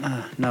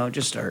No,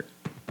 just start.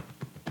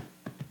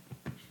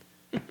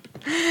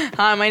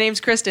 Hi, my name's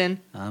Kristen,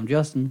 I'm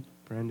Justin.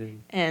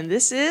 Brandon. and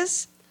this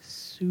is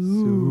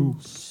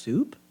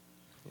Soup?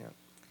 Yeah.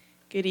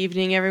 Good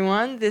evening,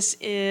 everyone. This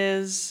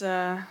is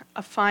a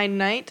fine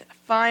night,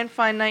 fine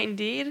night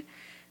indeed.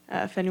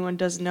 If anyone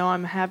doesn't know,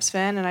 I'm a Habs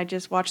fan, and I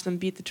just watched them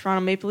beat the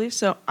Toronto Maple Leafs,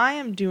 so I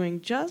am doing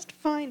just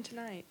fine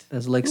tonight.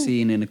 That's like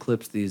seeing an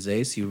eclipse these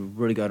days. You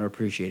really got to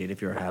appreciate it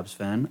if you're a Habs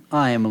fan.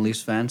 I am a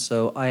Leafs fan,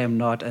 so I am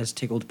not as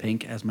tickled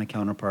pink as my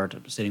counterpart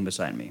sitting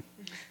beside me.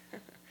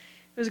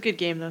 It was a good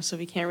game, though, so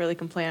we can't really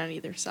complain on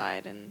either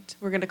side. And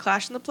we're going to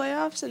clash in the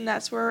playoffs, and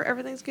that's where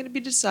everything's going to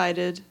be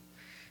decided.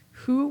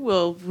 Who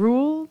will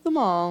rule them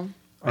all?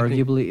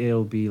 Arguably,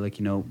 it'll be like,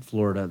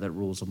 Florida that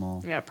rules them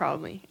all. Yeah,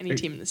 probably. Any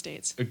team in the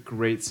States. A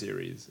great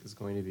series is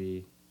going to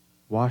be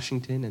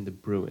Washington and the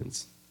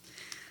Bruins.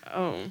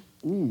 Oh.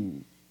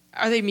 Ooh.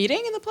 Are they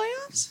meeting in the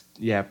playoffs?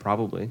 Yeah,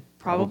 probably.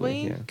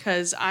 Probably, yeah.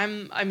 because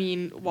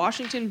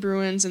Washington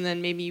Bruins, and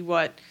then maybe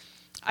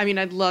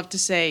I'd love to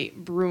say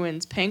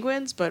Bruins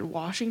Penguins, but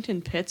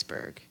Washington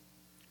Pittsburgh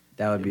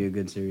That would be a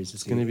good series to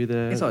see. It's going to be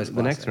It's always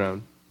the next classic.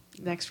 round.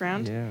 next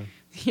round. Yeah.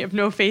 You have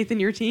no faith in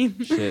your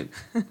team. Shit.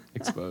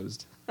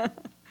 Exposed.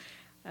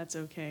 That's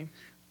okay.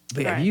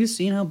 But have Right. you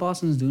seen how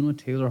Boston's doing with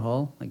Taylor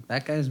Hall? Like,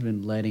 that guy's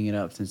been lighting it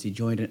up since he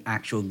joined an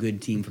actual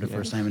good team for the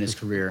first time in his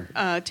career.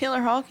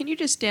 Taylor Hall, can you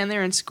just stand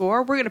there and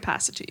score? We're gonna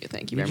pass it to you.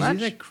 Thank you Did very you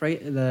much.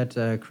 see that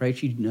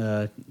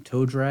Krejci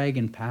toe drag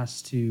and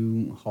pass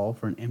to Hall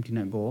for an empty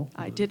net goal?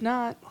 I did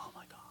not. Oh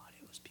my God,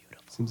 it was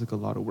beautiful. Seems like a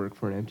lot of work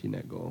for an empty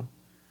net goal.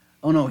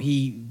 Oh no,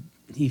 he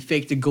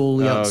faked the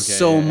goalie Oh, up okay,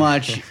 so yeah.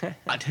 much.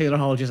 Taylor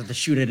Hall just had to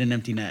shoot it in an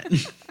empty net.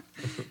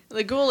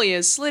 The goalie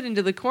is slid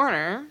into the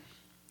corner.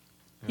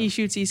 He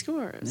shoots, he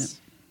scores.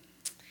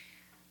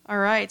 All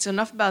right, so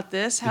enough about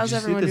this. How's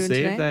everyone Did you doing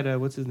see the today? save that,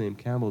 what's his name,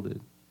 Campbell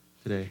did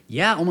today?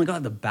 Yeah, oh my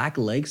God, the back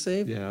leg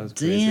save? Yeah, that was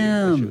crazy. That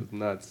Damn. shit was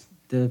nuts.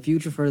 The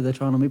future for the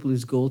Toronto Maple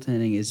Leafs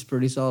goaltending is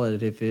pretty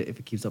solid if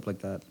it keeps up like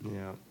that.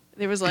 Yeah.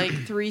 There was like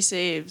 3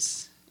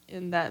 saves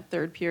in that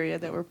third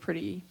period that were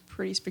pretty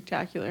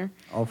spectacular.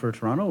 All for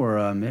Toronto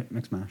or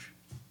mix mash?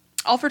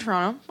 All for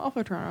Toronto,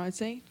 I'd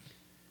say.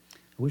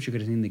 I wish you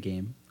could have seen the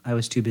game. I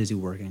was too busy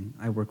working.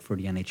 I work for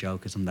the NHL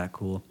because I'm that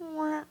cool.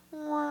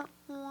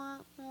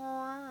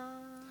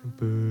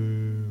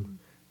 Boo.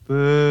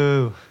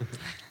 Boo.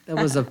 That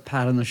was a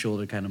pat on the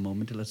shoulder kind of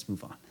moment. Let's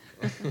move on.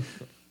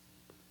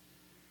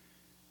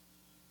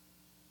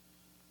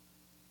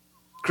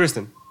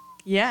 Kristen,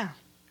 Yeah.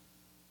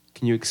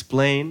 can you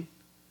explain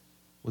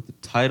what the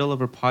title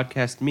of our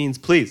podcast means?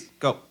 Please,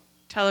 go.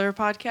 Tyler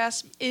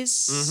podcast is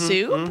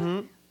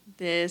soup.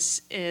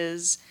 This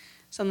is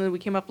something that we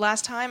came up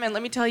last time, and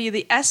let me tell you,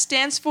 the S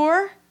stands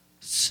for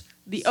S,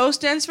 the O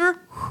stands for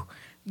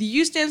the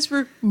U stands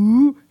for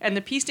ooh, and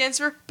the P stands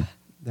for P.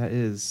 That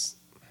is,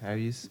 how do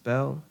you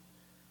spell?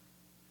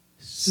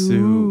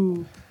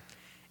 Soup.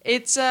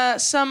 It's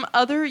some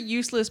other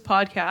useless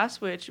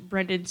podcast, which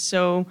Brendan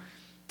so,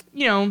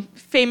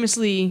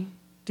 famously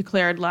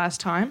declared last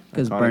time,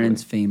 Because Iconically.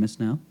 Brennan's famous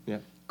now. Yeah.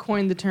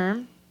 coined the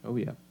term. Oh,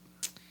 yeah.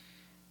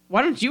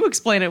 Why don't you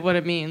explain it what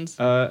it means?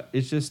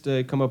 It's just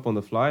come up on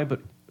the fly,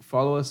 but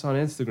follow us on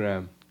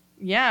Instagram.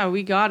 Yeah,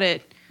 we got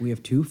it. We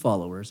have 2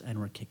 followers and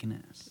we're kicking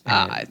ass.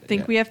 I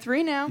think yeah. we have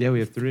 3 now. Yeah, we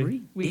have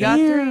 3. We got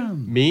 3.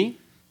 Damn. Me?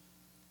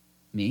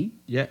 Me?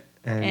 Yeah.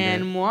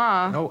 And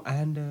moi. oh,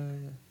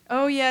 and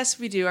Oh, yes,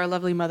 we do. Our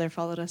lovely mother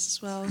followed us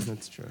as well.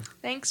 that's true.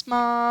 Thanks,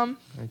 Mom.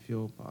 I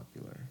feel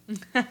popular.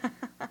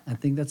 I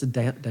think that's a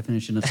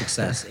definition of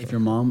success. If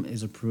your mom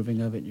is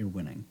approving of it, you're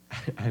winning.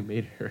 I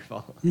made her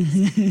follow.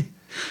 Did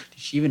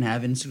she even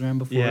have Instagram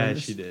before? Yeah,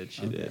 this? she did.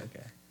 She did.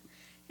 Okay.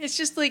 It's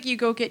just like you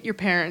go get your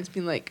parents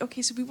being like,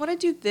 okay, so we want to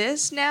do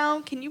this now.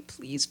 Can you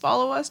please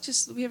follow us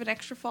just so we have an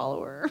extra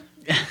follower?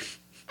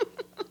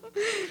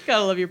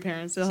 Gotta love your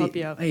parents. They'll help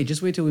you out. Hey,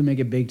 just wait till we make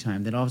it big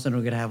time. Then all of a sudden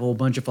we're going to have a whole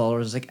bunch of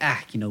followers. It's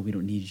like, we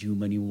don't need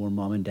you anymore,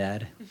 Mom and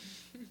Dad.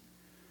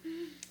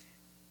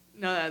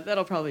 No,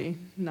 that'll probably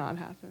not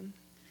happen.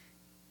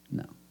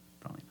 No,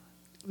 probably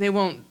not. They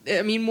won't.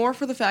 I mean, more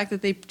for the fact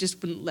that they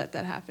just wouldn't let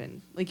that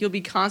happen. Like, you'll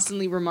be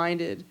constantly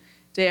reminded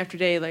day after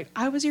day, like,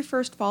 I was your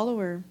first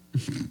follower.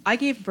 I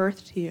gave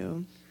birth to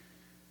you.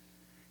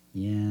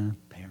 Yeah,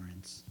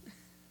 parents.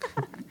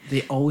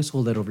 They always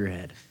hold that over your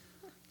head.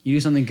 You do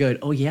something good.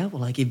 Oh, yeah?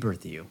 Well, I gave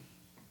birth to you.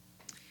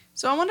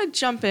 So I want to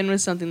jump in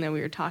with something that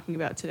we were talking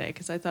about today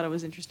because I thought it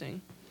was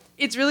interesting.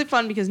 It's really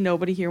fun because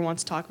nobody here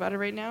wants to talk about it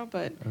right now,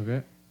 but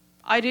Okay.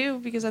 I do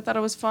because I thought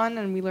it was fun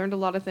and we learned a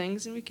lot of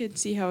things and we could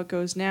see how it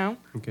goes now.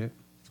 Okay.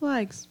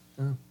 Flags.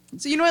 Oh.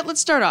 So you know what?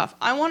 Let's start off.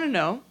 I want to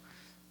know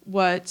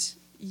what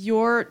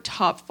your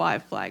top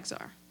 5 flags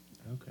are.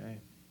 Okay.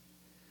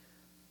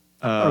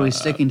 Are we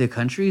sticking to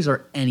countries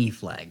or any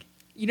flag?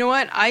 You know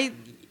what?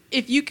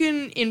 If you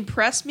can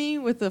impress me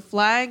with a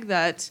flag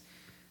that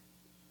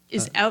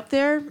is out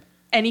there,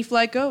 any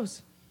flag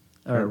goes.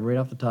 All right, right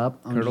off the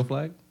top. Colonel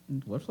flag?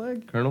 What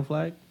flag? Colonel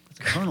flag? It's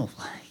a colonel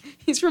flag.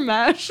 He's from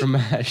MASH. from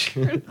MASH.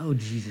 Oh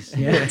Jesus!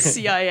 Yeah.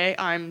 CIA.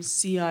 I'm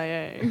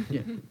CIA.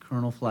 Yeah.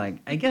 Colonel Flag.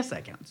 I guess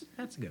that counts.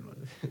 That's a good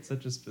one. It's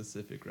such a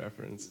specific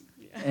reference.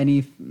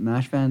 Any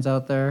MASH fans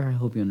out there? I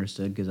hope you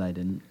understood because I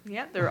didn't.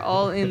 Yeah, they're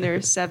all in their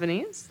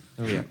 70s.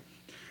 Oh yeah.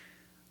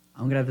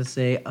 I'm gonna have to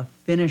say a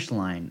finish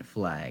line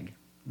flag.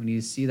 When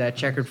you see that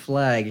checkered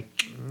flag,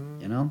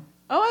 you know.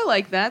 Oh, I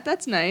like that.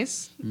 That's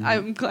nice.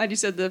 I'm glad you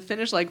said the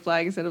finish like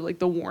flag instead of like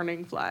the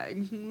warning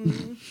flag.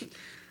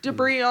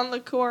 Debris on the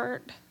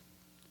court.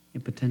 A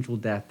potential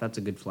death. That's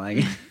a good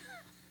flag.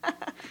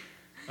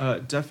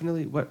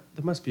 Definitely. What?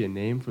 There must be a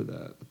name for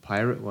the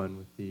pirate one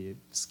with the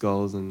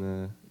skulls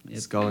and the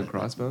skull and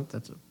crossbones.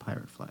 That's a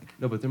pirate flag.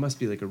 No, but there must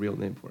be like a real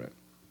name for it.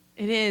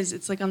 It is.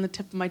 It's like on the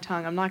tip of my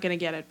tongue. I'm not going to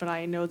get it, but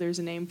I know there's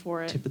a name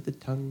for it. Tip of the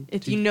tongue.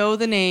 If you know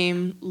the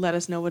name, let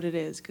us know what it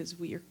is because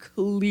we are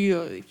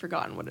clearly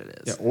forgotten what it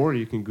Yeah, is. or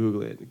you can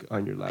Google it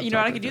on your laptop. You know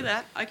what? I right could do there.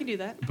 that. I could do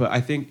that. But I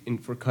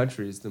think for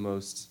countries, the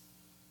most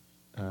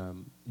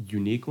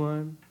unique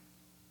one,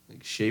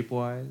 like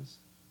shape-wise,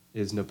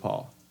 is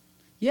Nepal.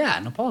 Yeah,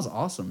 Nepal's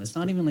awesome. It's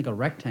not even like a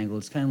rectangle.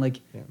 It's kind of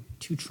like Yeah.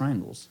 two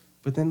triangles.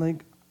 But then,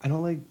 like, I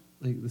don't like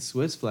the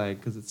Swiss flag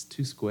because it's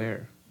too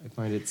square. I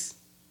find it's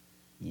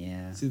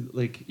Yeah. see,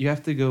 like you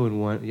have to go in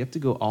one. You have to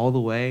go all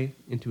the way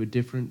into a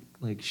different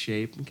like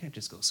shape. You can't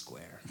just go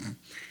square.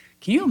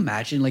 Can you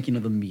imagine, like,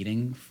 the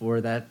meeting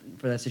for that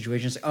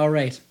situation? It's like, all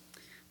right,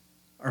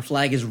 our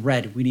flag is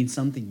red. We need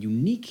something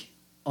unique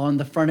on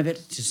the front of it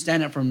to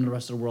stand out from the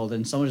rest of the world.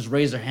 And someone just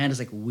raised their hand. It's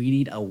like, we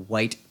need a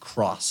white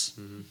cross.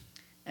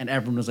 And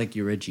everyone was like,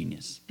 you're a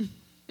genius.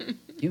 Can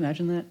you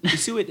imagine that? You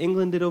see what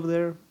England did over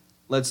there?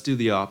 Let's do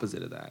the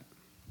opposite of that.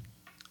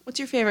 What's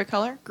your favorite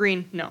color?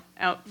 Green. No.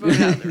 Out. Vote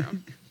it out of the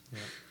room.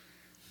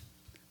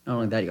 Not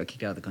only that, you got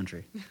kicked out of the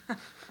country.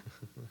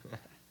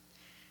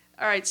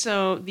 All right.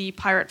 So the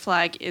pirate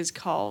flag is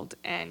called,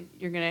 and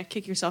you're going to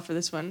kick yourself for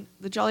this one,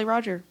 the Jolly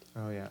Roger.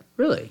 Oh yeah.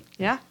 Really?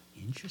 Yeah?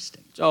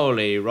 Interesting.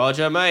 Jolly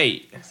Roger,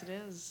 mate. Yes, it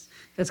is.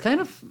 That's kind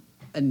of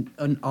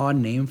an odd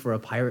name for a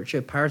pirate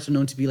ship. Pirates are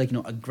known to be like,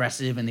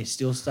 aggressive and they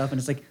steal stuff. And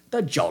it's like,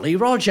 the Jolly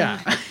Roger.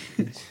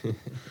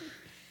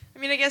 I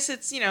mean, I guess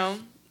it's,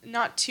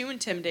 not too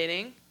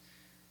intimidating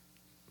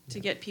to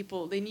get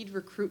people. They need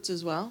recruits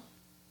as well.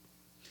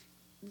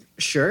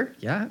 Sure,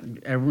 yeah.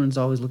 Everyone's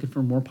always looking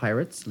for more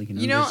pirates. Like,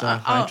 there's a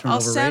high I'll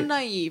turnover sound rate.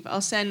 naive.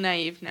 I'll sound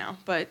naive now,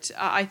 but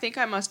I think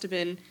I must have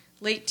been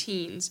late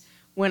teens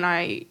when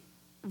I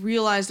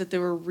realized that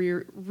there were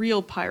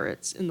real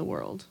pirates in the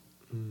world.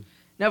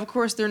 Now, of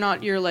course, they're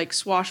not your like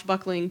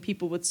swashbuckling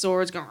people with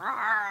swords going,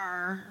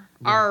 "Arr,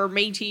 arr,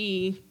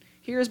 matey,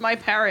 here's my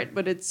parrot,"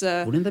 but it's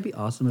Wouldn't that be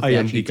awesome if I they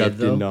am actually the did,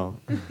 though?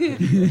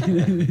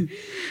 captain now.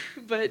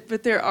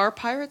 but there are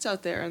pirates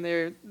out there,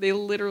 and they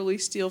literally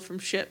steal from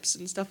ships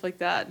and stuff like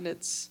that, and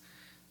it's.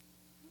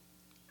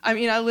 I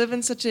mean, I live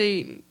in such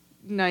a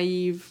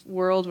naive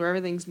world where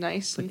everything's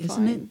nice But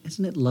and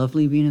isn't it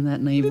lovely being in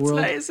that naive It's world?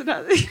 nice, and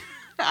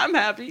I'm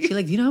happy. See,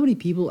 like, do you know how many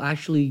people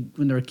actually,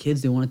 when they were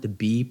kids, they wanted to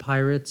be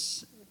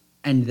pirates,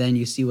 and then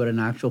you see what an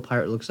actual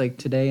pirate looks like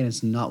today, and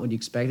it's not what you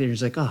expected. You're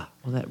just like, well,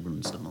 that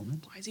ruins the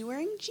moment. Why is he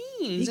wearing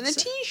jeans and a Exact-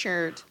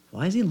 t-shirt?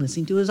 Why is he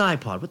listening to his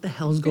iPod? What the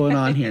hell's going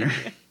on here?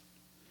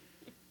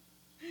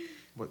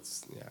 Never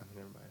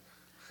mind.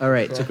 All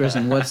right, so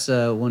Kristen, what's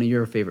one of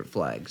your favorite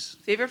flags?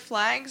 Favorite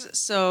flags?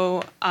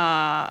 So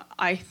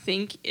I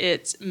think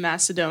it's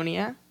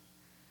Macedonia.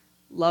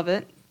 Love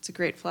it. It's a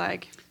great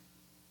flag.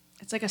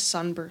 It's like a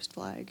sunburst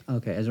flag.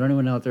 Okay, is there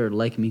anyone out there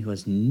like me who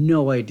has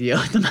no idea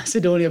what the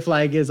Macedonia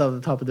flag is off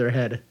the top of their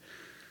head?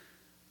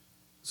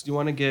 So you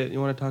want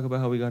to talk about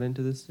how we got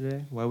into this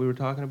today? Why we were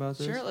talking about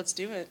this? Sure, let's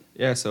do it.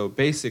 Yeah, so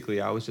basically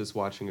I was just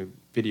watching a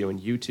video on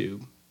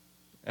YouTube,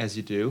 as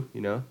you do,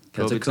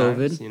 Because of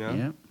COVID, times,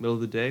 yeah. middle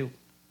of the day,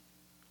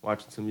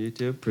 watching some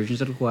YouTube. Provisions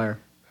that require.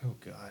 Oh,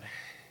 God.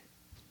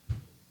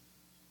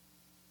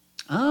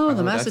 Oh, the Oh, that's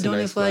a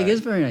Macedonia nice flag flag. is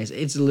very nice.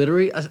 It's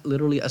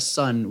literally a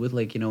sun with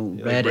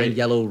red like and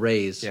yellow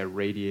rays. Yeah,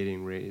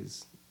 radiating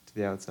rays to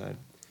the outside.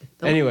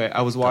 Del- Anyway,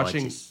 I was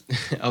watching delicious.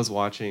 I was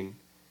watching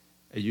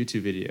a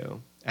YouTube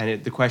video,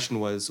 and the question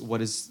was,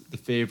 what is the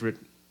favorite,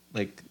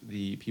 like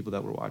the people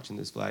that were watching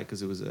this flag,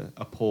 because it was a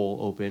poll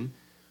open,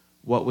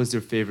 what was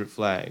their favorite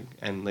flag?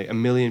 And like 1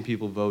 million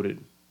people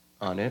voted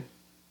on it.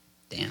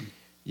 Damn.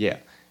 Yeah.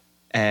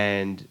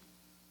 And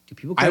Do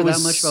people I care was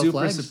that much about super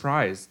flags?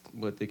 surprised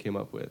what they came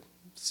up with.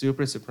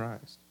 Super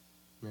surprised.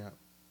 Yeah.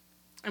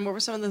 And what were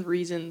some of the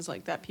reasons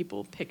like that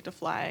people picked a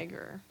flag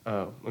or?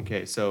 Oh,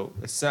 okay. So,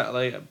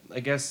 like, I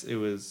guess it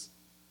was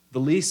the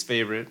least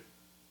favorite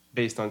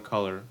based on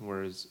color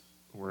was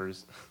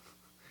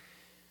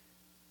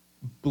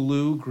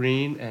blue,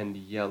 green, and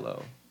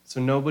yellow. So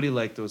nobody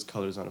liked those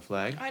colors on a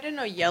flag. I didn't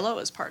know yellow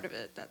was part of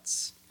it.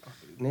 That's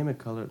Name a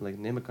color, like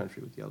name a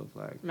country with yellow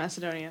flag.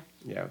 Macedonia,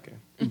 Yeah, okay.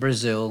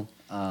 Brazil,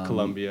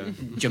 Colombia.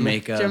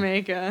 Jamaica.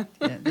 Jamaica,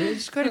 Yeah,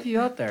 there's quite a few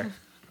out there.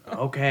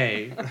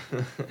 Okay.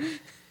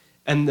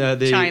 And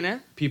they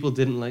China. people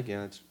didn't like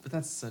but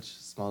that's such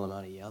a small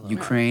amount of yellow.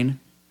 Ukraine.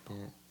 Yeah.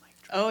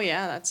 Oh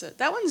yeah, that's it.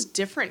 That one's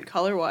different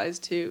color-wise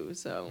too.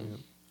 So,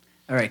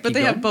 All right, but keep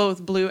they have going.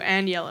 both blue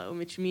and yellow,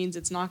 which means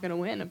it's not going to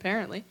win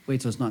apparently.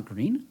 Wait, so it's not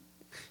green?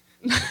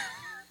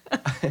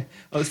 I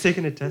was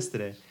taking a test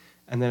today,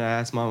 and then I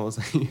asked Mom, I was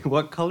like,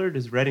 what color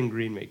does red and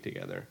green make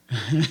together?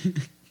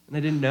 And I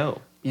didn't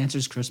know. The answer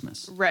is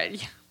Christmas. Red.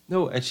 Yeah.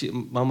 No,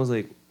 and Mom was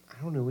like,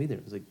 I don't know either.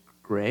 It was like,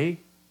 gray?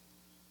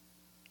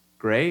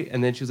 Gray?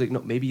 And then she was like,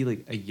 no, maybe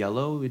like a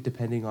yellow,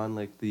 depending on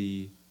like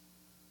the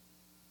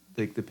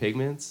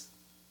pigments.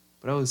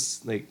 But I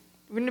was like,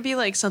 Wouldn't it be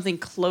like something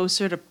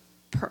closer to?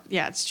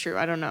 Yeah, it's true.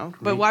 I don't know.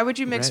 But Green- why would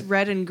you mix red.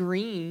 red and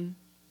green?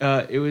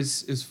 it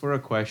was for a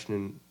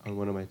question on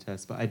one of my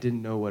tests, but I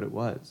didn't know what it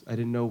was. I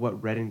didn't know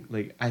what red and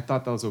like. I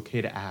thought that was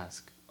okay to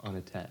ask on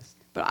a test.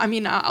 But I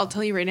mean, I'll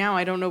tell you right now,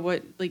 I don't know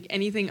what like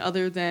anything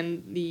other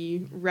than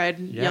the red,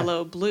 Yeah.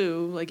 yellow,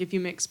 blue. Like if you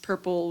mix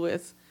purple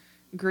with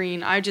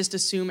green, I just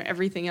assume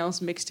everything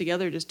else mixed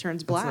together just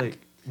turns It's black. like,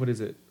 what is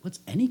it? What's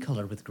any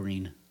color with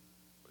green?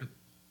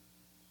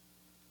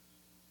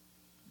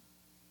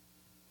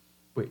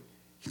 Wait,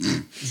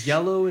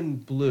 yellow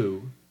and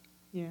blue.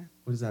 Yeah.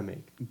 What does that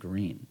make?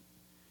 Green.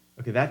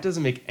 Okay, that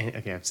doesn't make any,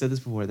 okay, I've said this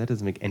before, that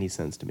doesn't make any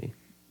sense to me.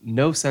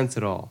 No sense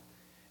at all.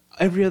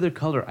 Every other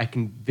color I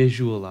can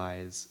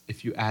visualize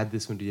if you add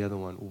this one to the other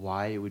one,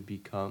 why it would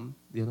become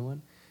the other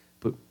one.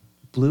 But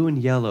blue and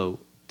yellow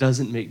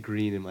doesn't make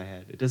green in my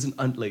head. It doesn't,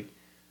 like,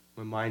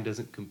 my mind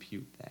doesn't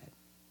compute that.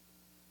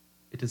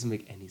 It doesn't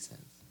make any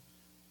sense.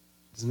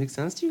 Does it make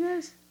sense to you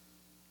guys?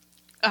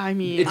 I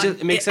mean,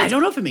 It makes sense. I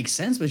don't know if it makes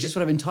sense, but it's just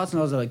what I've been taught since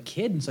I was a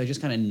kid, and so I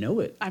just kind of know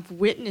it. I've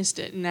witnessed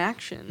it in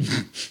action.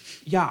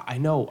 Yeah, I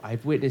know.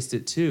 I've witnessed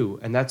it too,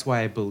 and that's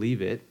why I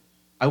believe it.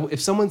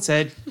 If someone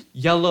said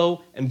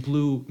yellow and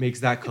blue makes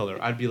that color,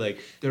 I'd be like,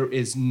 there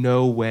is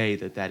no way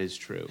that is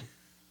true.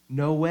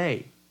 No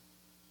way.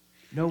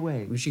 No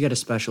way. We should get a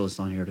specialist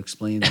on here to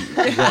explain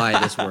why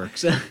this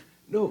works.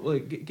 No,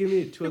 like, give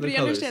me two other Nobody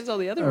colors. understands all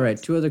the other All right,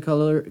 ones. two other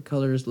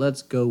colors.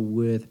 Let's go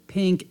with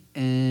pink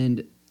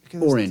and Okay,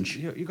 orange.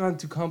 You've gone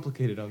too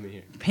complicated on me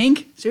here.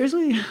 Pink?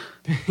 Seriously?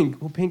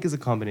 Pink. Well, pink is a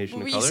combination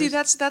Well, of you colors. see,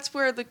 that's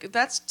where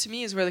that's to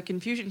me is where the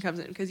confusion comes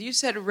in because you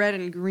said red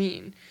and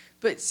green,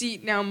 but see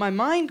now my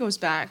mind goes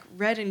back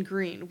red and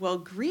green. Well,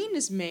 green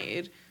is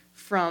made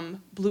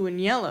from blue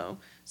and yellow,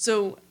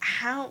 so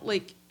how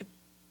like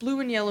blue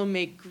and yellow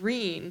make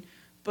green,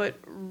 but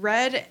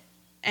red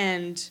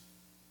and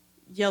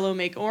yellow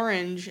make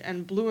orange,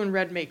 and blue and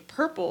red make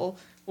purple.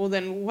 Well,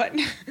 then what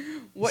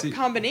See,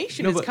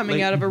 combination no, is but, coming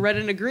like, out of a red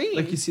and a green?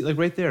 Like you see, like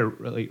right there,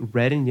 like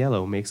red and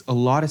yellow makes a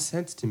lot of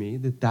sense to me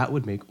that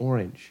would make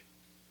orange.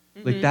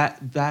 Like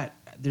that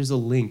there's a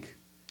link.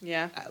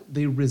 Yeah.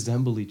 They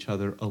resemble each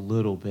other a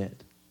little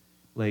bit.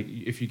 Like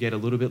if you get a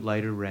little bit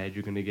lighter red,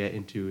 you're going to get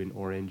into an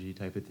orangey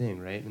type of thing,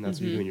 right? And that's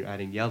what you're doing. You're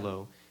adding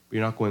yellow, but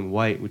you're not going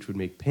white, which would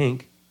make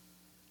pink.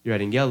 You're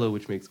adding yellow,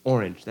 which makes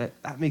orange.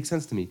 That makes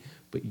sense to me.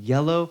 But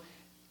yellow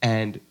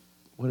and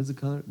what is the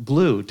color?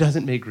 Blue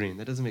doesn't make green.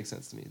 That doesn't make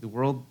sense to me. The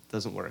world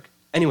doesn't work.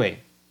 Anyway,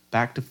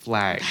 back to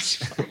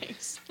flags.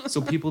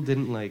 So people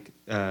didn't like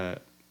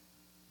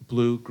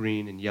blue,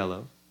 green, and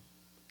yellow.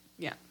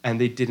 Yeah. And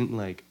they didn't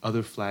like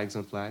other flags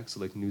on flags, so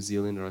like New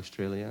Zealand or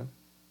Australia.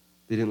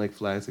 They didn't like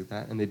flags like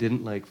that. And they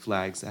didn't like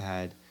flags that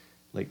had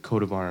like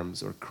coat of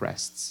arms or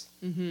crests.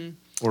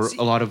 Or See-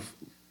 a lot of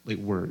like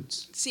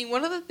words. See,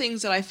 one of the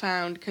things that I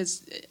found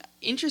because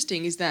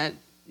interesting is that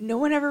no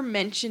one ever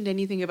mentioned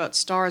anything about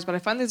stars, but I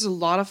find there's a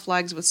lot of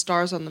flags with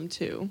stars on them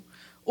too.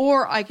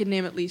 Or I could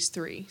name at least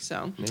 3.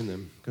 So Name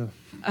them. Go.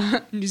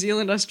 New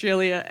Zealand,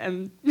 Australia,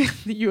 and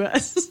the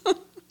U.S.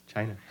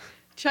 China.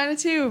 China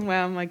too.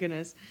 Wow, my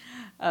goodness.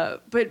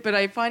 But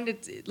I find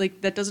it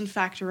like that doesn't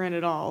factor in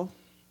at all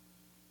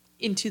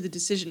into the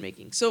decision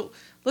making. So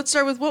let's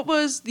start with what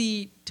was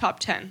the top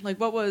 10? Like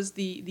what was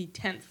the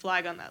 10th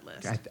flag on that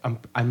list?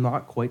 I'm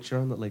not quite sure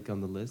on the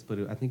list, but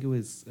I think it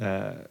was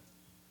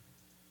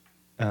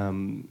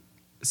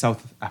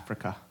South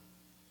Africa.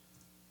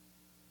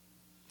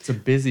 It's a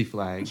busy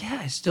flag. Yeah,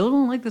 I still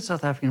don't like the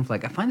South African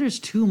flag. I find there's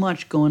too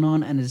much going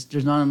on, and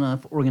there's not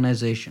enough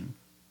organization.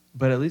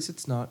 But at least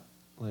it's not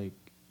like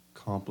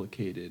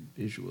complicated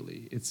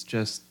visually. It's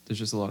just there's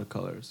just a lot of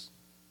colors.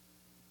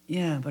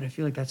 Yeah, but I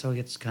feel like that's how it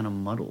gets kind of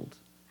muddled.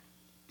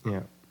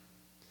 Yeah.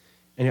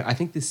 And I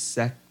think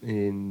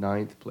in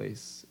 9th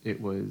place it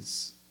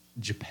was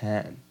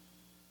Japan.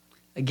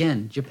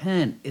 Again,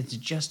 Japan, it's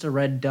just a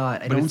red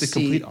dot. I But don't it's the see.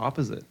 complete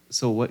opposite.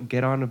 So what?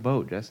 Get on a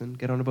boat, Justin.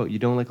 Get on a boat. You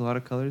don't like a lot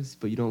of colors,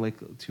 but you don't like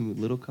too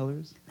little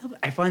colors. No, but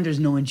I find there's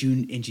no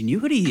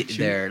ingenuity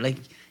there. Like,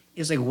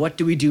 it's like, what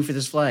do we do for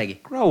this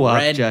flag? Grow up,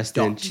 Red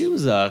Justin. dot.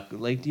 Choose a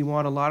like. Do you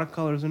want a lot of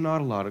colors or not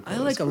a lot of I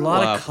colors? like a Grow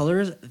lot up. of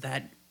colors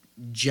that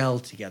gel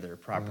together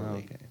Oh,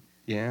 properly. okay.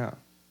 Yeah.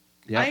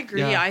 Yeah. I agree.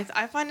 Yeah.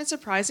 I find it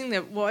surprising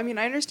that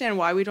I understand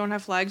why we don't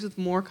have flags with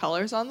more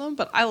colors on them,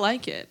 but I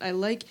like it. I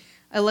like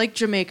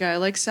Jamaica. I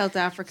like South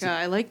Africa.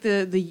 I like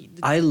the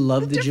I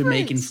love the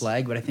Jamaican difference.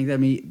 flag, but I think that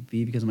may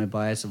be because of my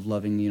bias of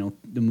loving,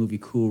 the movie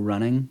Cool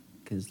Running,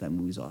 because that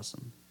movie's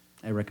awesome.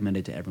 I recommend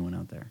it to everyone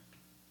out there.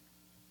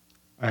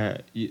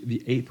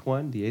 The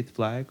eighth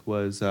flag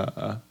was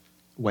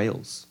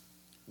Wales.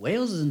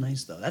 Wales is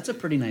nice though. That's a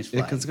pretty nice Yeah,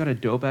 flag. because it's got a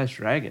dope ass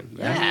dragon.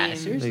 Yeah, I mean,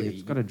 seriously. Like,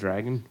 it's got a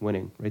dragon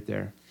winning right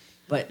there.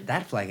 But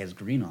that flag has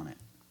green on it.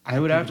 I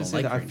would have to People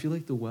say don't that like I green. feel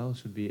like the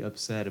Welsh would be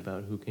upset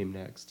about who came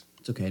next.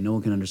 It's okay. No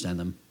one can understand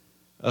them.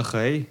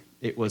 Okay,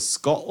 it was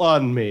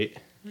Scotland, mate.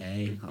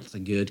 Hey, that's a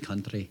good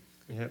country.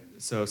 Yep.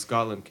 So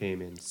Scotland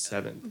came in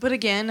 7th. But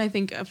again, I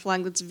think a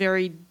flag that's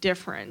very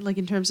different, like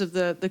in terms of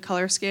the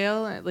color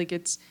scale. Like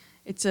it's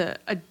a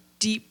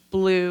deep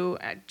blue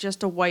at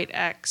just a white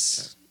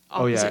X,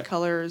 opposite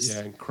colors.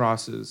 Yeah, and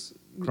crosses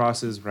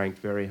ranked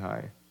very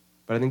high.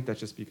 But I think that's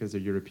just because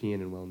they're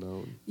European and well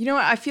known. You know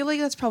what? I feel like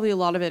that's probably a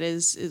lot of it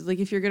is like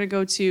if you're gonna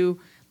go to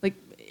like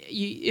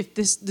if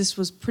this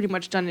was pretty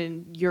much done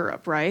in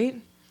Europe, right?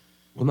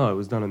 Well, no, it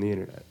was done on the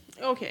internet.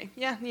 Okay,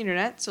 yeah, the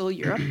internet, so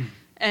Europe,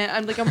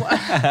 and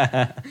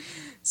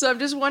so I'm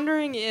just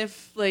wondering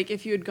if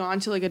you had gone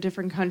to like a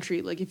different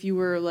country, like if you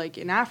were like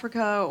in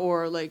Africa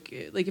or like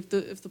if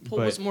the poll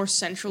was But- more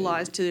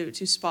centralized to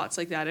spots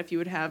like that, if you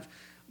would have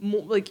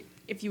more like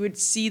if you would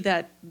see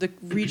that the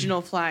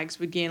regional flags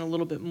would gain a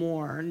little bit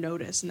more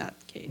notice in that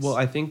case. Well,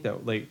 I think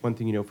that like one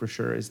thing you know for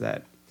sure is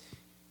that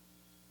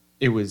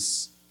it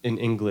was an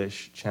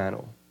English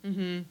channel.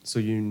 Mm-hmm. So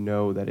you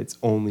know that it's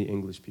only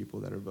English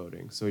people that are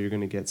voting. So you're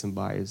going to get some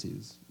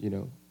biases, you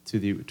know,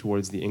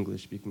 towards the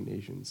English-speaking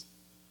nations.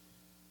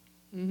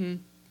 Mm-hmm.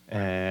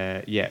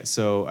 Yeah.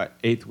 So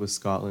 8th was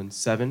Scotland.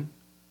 7.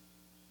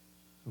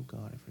 Oh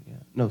God, I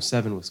forget. No,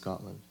 7 was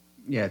Scotland.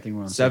 Yeah, I think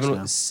we're on 7. 6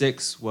 now.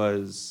 6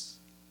 was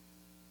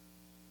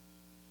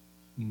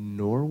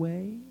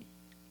Norway.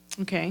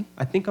 okay.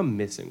 I think I'm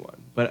missing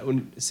one, but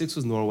 6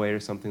 was Norway or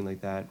something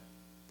like that.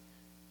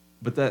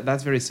 But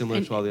that's very similar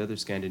And to all the other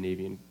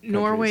Scandinavian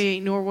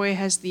countries. Norway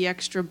has the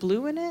extra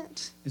blue in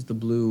it. Is the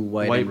blue,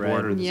 white, white and red.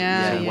 border.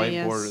 Yeah, there's a white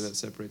yes. border that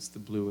separates the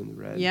blue and the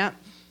red. Yeah,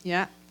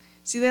 yeah.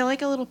 See, they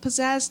like a little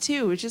pizzazz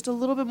too. It's just a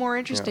little bit more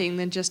interesting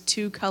than just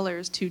two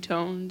colors, two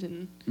toned,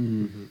 and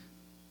Mm-hmm.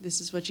 this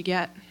is what you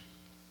get.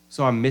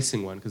 So I'm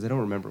missing one because I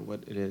don't remember what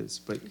it is.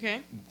 But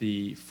Okay.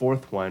 the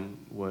 4th one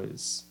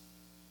was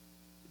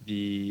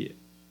the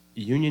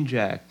Union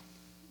Jack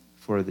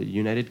for the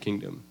United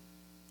Kingdom.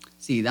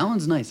 See, that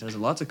one's nice. There's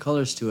lots of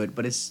colors to it,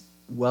 but it's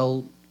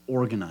well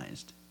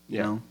organized. You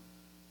Yeah. know?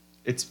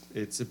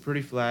 It's a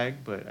pretty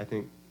flag, but I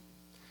think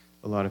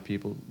a lot of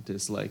people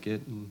dislike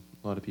it and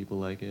a lot of people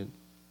like it.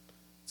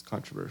 It's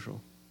controversial.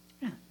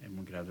 Yeah,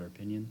 everyone could have their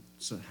opinion.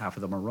 So half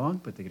of them are wrong,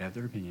 but they could have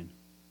their opinion.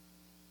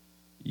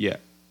 Yeah,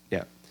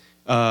 yeah.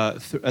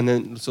 And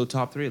then so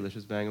top 3. Let's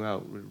just bang them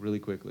out really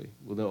quickly.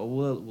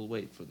 We'll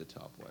wait for the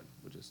top one.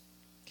 We'll just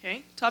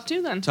Okay. Top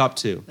two then. top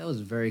 2. That was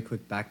very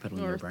quick backpedaling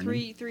there, Or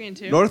Brendan. three and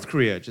two. North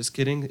Korea. Just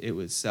kidding. It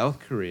was South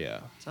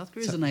Korea. South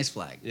Korea's a nice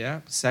flag. Yeah.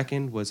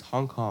 2nd was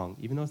Hong Kong,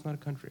 even though it's not a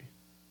country,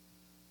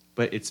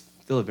 but it's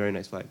still a very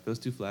nice flag. Those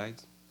 2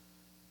 flags,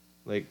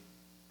 like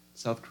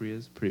South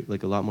Korea's pretty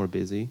like a lot more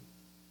busy,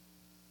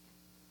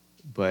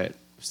 but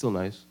still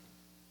nice.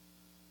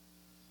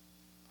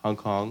 Hong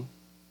Kong,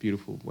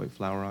 beautiful white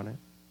flower on it.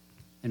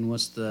 And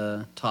what's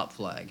the top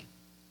flag?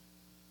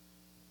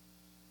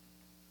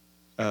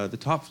 The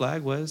top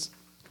flag was,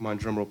 come on,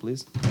 drum roll,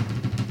 please.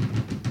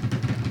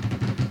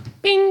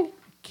 Bing!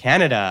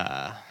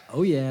 Canada.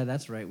 Oh yeah,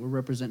 that's right. We're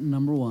representing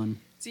number 1.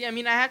 See, I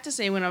mean, I have to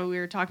say when we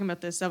were talking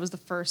about this, that was the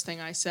first thing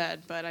I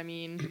said. But I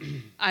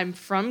mean, I'm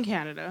from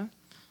Canada.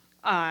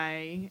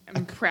 I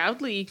am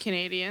proudly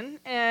Canadian,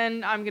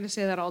 and I'm gonna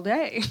say that all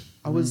day.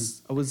 I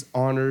was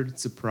honored,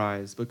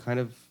 surprised, but kind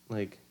of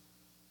like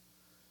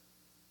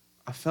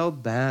I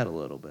felt bad a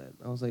little bit.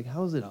 I was like,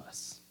 how is it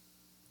us?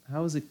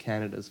 How is it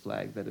Canada's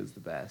flag that is the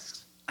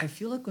best? I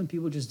feel like when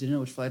people just didn't know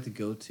which flag to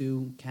go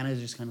to,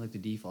 Canada's just kind of like the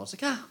default.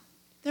 It's like,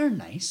 they're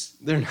nice.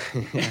 They're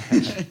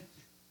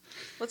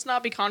Let's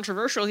not be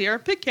controversial here.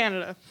 Pick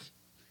Canada.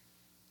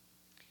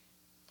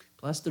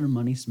 Plus, their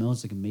money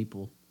smells like a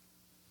maple.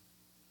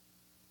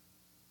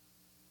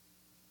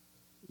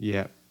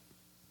 yeah.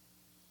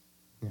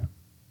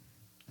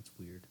 That's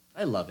weird.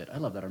 I love it. I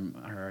love that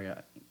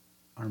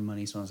our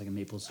money smells like a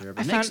maple syrup.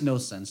 It I makes found- no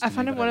sense to I me,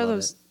 found it but one of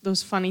love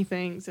those funny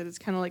things that it's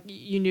kind of like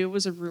you knew it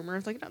was a rumor.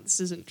 It's like, no, this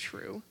isn't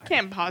true.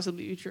 Can't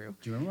possibly be true.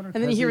 Do you remember when our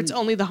And then you hear it's cousin-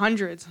 only the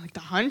hundreds. Like the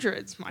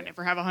hundreds. I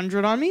never have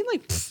 100 on me.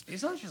 Like, pfft.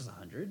 It's not just the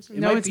hundreds. It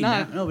No, might it's be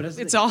not. now- No, but that's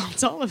the It's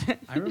thing. all of it.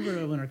 I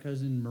remember when our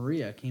cousin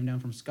Maria came down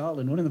from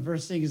Scotland. One of the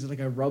first things is like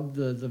I rubbed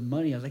the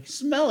money. I was like,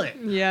 smell it.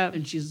 Yeah.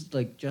 And she's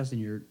like, Justin,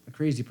 you're a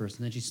crazy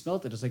person. Then she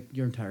smelled it. It's like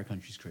your entire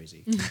country's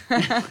crazy.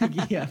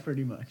 Like, yeah,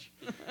 pretty much.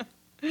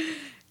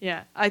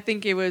 Yeah, I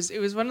think it was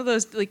one of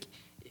those like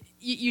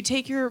you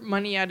take your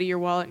money out of your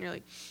wallet and you're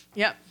like,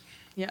 yep,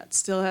 yeah, it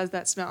still has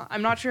that smell.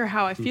 I'm not sure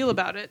how I feel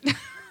about it,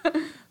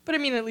 but I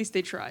mean, at least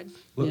they tried.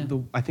 Well, Yeah.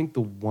 I think the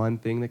one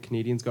thing that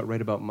Canadians got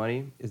right about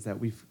money is that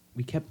we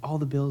kept all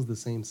the bills the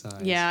same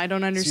size. Yeah, I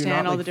don't So you're understand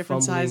not, all like, the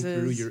different fumbling sizes.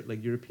 Through your,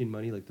 like European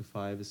money, like the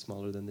 5 is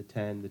smaller than the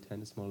 10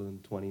 is smaller than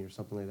the 20 or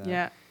something like that.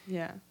 Yeah,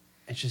 yeah.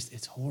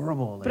 it's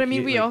horrible. But I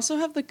mean, we like, also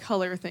have the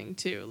color thing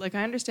too. Like,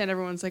 I understand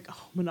everyone's like,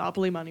 "Oh,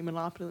 Monopoly money," Are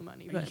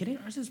you but kidding?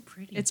 Ours is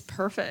pretty. it's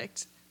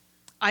perfect.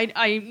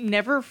 I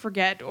never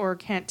forget or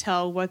can't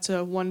tell what's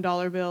a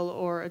 $1 bill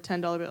or a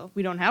 $10 bill.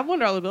 We don't have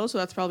 $1 bills, so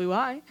that's probably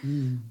why.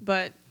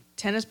 But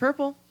 10 is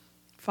purple,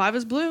 5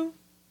 is blue,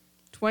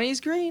 20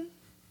 is green,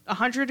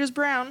 100 is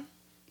brown,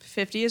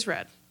 50 is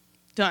red.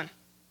 Done.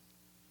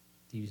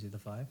 Do you see the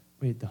 5?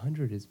 wait, the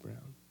 100 is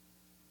brown.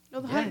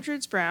 No, the Yeah.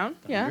 100's brown.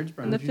 The Yeah. 100's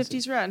brown. And the What'd you say?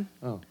 50's red.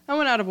 Oh, I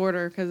went out of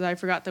order because I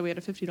forgot that we had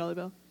a $50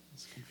 bill.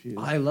 it's confused.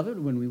 I love it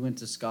when we went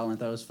to Scotland. I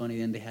thought it was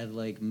funny. And they had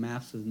like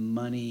maps with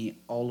money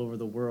all over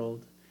the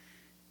world,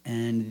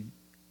 and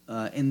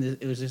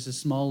it was just a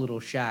small little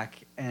shack.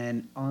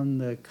 And on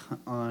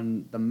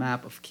the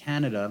map of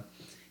Canada,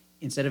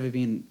 instead of it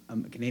being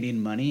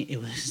Canadian money, it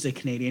was the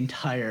Canadian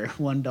Tire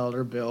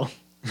 $1 bill.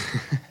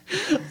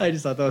 I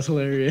just thought that was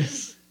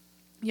hilarious.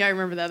 Yeah, I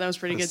remember that. That was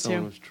pretty good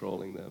Someone too. was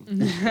trolling them.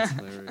 That's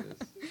hilarious.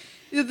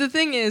 The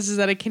thing is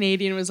that a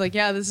Canadian was like,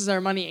 "Yeah, this is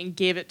our money," and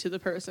gave it to the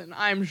person.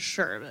 I'm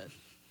sure of it.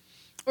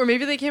 Or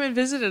maybe they came and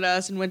visited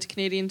us and went to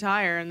Canadian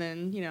Tire and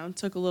then,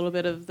 took a little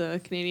bit of the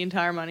Canadian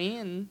Tire money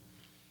and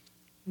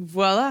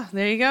voila,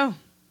 there you go.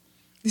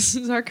 This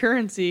is our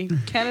currency,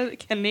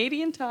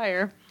 Canadian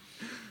Tire.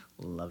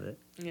 Love it.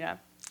 Yeah.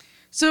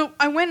 So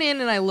I went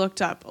in and I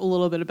looked up a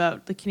little bit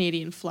about the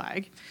Canadian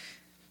flag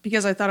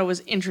because I thought it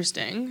was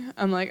interesting.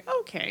 I'm like,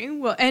 okay,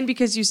 well, and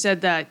because you said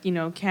that,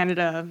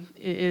 Canada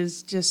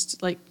is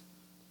just like,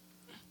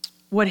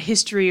 what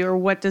history or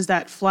what does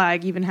that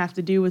flag even have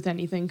to do with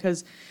anything?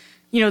 Because,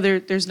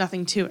 there's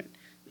nothing to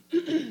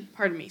it.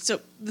 Pardon me. So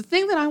the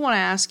thing that I want to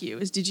ask you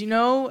is, do you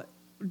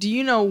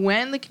know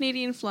when the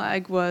Canadian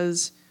flag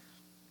was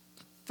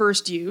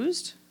first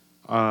used?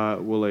 Well,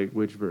 like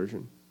which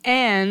version?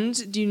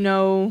 And do you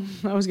know,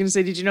 I was going to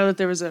say, did you know that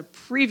there was a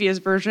previous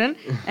version?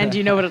 And do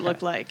you know what it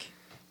looked like?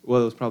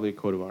 Well, it was probably a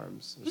coat of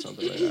arms or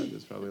something like that.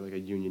 There's probably like a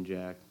Union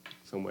Jack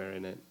somewhere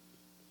in it.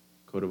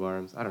 Coat of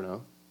arms. I don't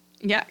know.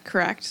 Yeah,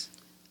 correct.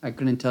 I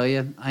couldn't tell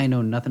you. I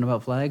know nothing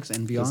about flags,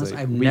 and to be It's honest,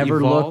 like, I've we never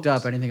evolved, looked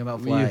up anything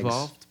about flags. We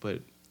evolved, but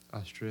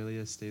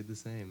Australia stayed the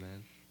same,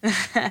 man.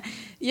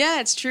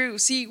 Yeah, it's true.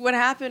 See, what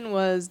happened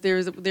was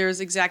there's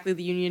exactly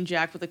the Union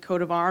Jack with a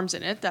coat of arms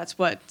in it. That's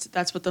what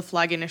the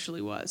flag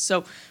initially was.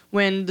 So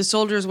when the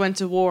soldiers went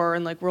to war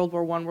in like World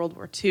War I, World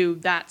War II,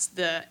 that's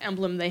the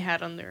emblem they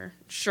had on their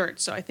shirt.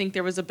 So I think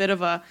there was a bit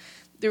of an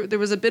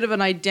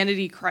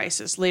identity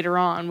crisis later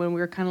on when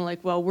we were kind of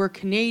like, well, we're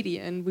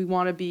Canadian, we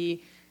want to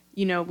be,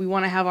 we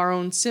want to have our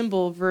own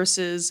symbol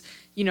versus,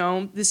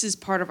 this is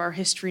part of our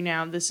history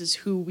now. This is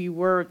who we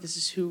were. This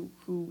is who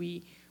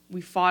we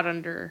fought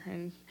under.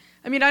 And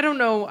I mean, I don't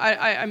know.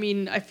 I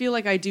mean, I feel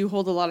like I do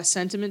hold a lot of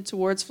sentiment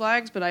towards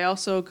flags, but I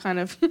also kind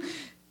of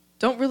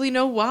don't really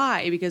know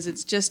why, because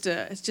it's just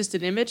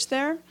an image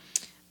there.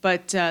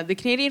 But the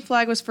Canadian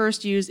flag was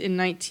first used in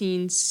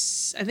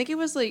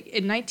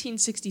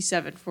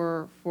 1967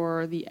 for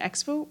the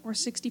Expo, or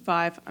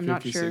 65. I'm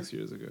not sure. 56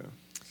 years ago.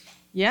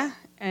 Yeah,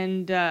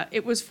 and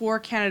it was for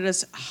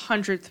Canada's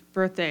 100th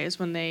birthday is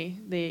when they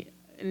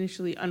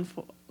initially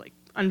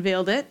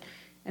unveiled it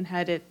and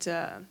had it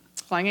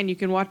flying. And you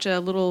can watch a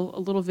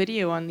little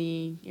video on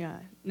the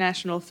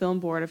National Film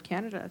Board of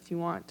Canada if you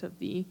want of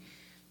the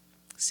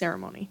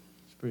ceremony.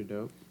 It's pretty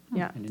dope.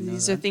 Yeah, I didn't know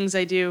these are that. thing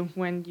I do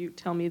when you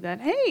tell me that,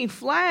 hey,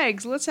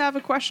 flags, let's have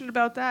a question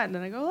about that. And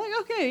then I go, like,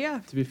 okay, yeah.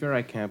 To be fair,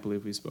 I can't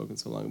believe we've spoken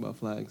so long about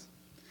flags.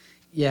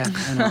 Yeah,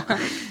 I know.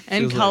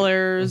 And Feels like-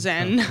 colors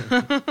and...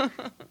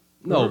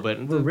 No, We're- but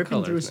we're the ripping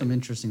colors, through some man.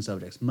 interesting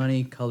subjects: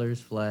 money, colors,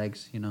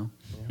 flags. Yeah.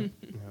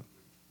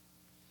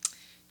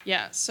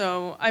 Yeah,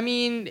 so, I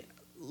mean,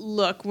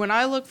 look, when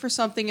I look for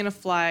something in a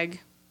flag,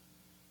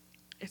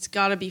 it's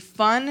got to be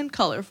fun and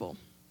colorful.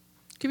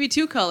 Could be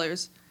 2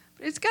 colors,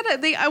 but it's got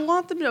to, I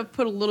want them to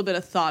put a little bit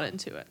of thought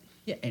into it.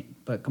 Yeah,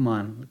 but come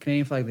on, the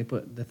Canadian flag.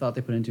 The thought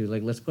they put into is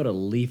like, let's put a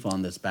leaf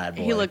on this bad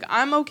boy. Hey, look,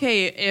 I'm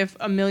okay if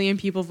 1 million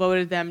people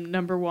voted them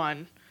number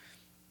 1.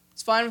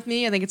 It's fine with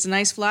me. I think it's a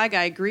nice flag.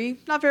 I agree.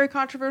 Not very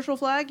controversial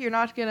flag. You're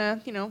not going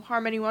to,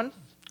 harm anyone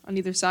on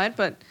either side,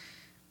 but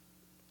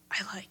I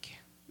like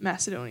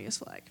Macedonia's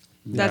flag.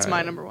 That's Yeah.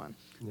 my number 1.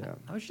 Yeah.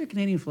 I wish the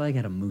Canadian flag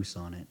had a moose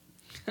on it,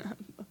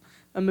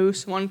 A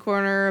moose one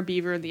corner, a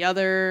beaver the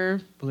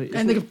other. But like,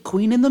 and the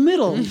queen in the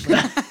middle.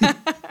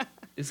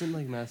 isn't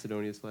like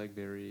Macedonia's flag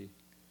very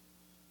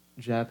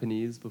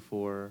Japanese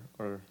before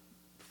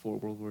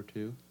World War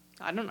II?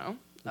 I don't know.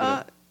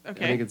 Yeah.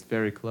 Okay. I think it's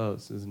very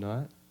close, is it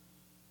not?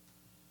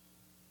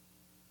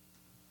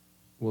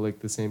 Well, like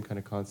the same kind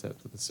of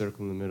concept with the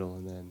circle in the middle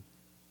and then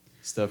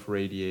stuff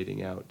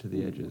radiating out to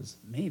the edges.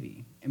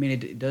 Maybe. I mean,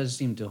 it does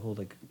seem to hold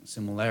like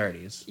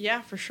similarities.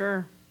 Yeah, for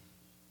sure.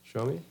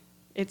 Show me.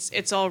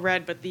 It's all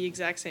red, but the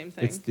exact same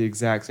thing. It's the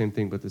exact same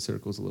thing, but the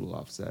circle's a little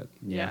offset.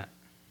 yeah.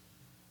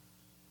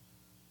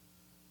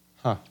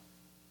 Huh.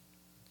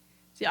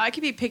 See, I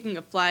could be picking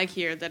a flag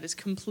here that is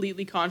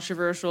completely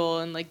controversial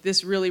and like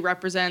this really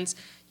represents,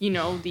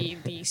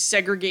 the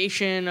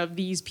segregation of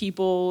these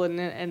people,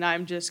 and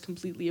I'm just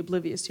completely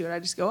oblivious to it. I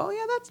just go, oh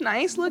yeah, that's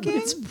nice looking.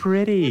 It's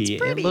pretty.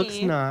 It's pretty. It looks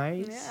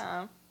nice.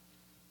 Yeah.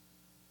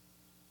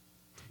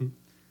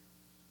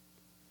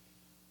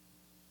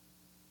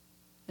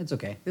 It's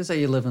okay. This is how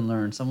you live and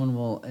learn. Someone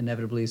will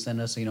inevitably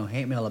send us,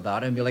 hate mail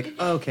about it and be like,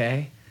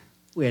 okay,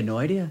 we had no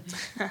idea.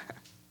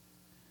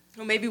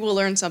 Well, maybe we'll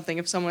learn something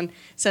if someone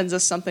sends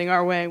us something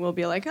our way. We'll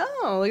be like,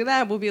 oh, look at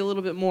that. We'll be a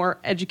little bit more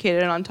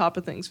educated and on top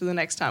of things for the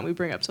next time we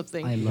bring up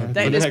something I love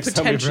that For the is next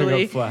time we bring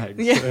potentially up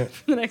flags. Yeah,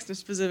 for the next time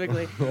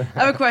specifically. I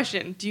have a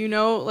question. Do you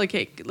know,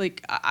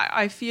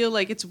 I feel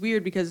like it's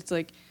weird because it's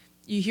like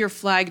you hear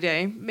Flag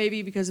Day,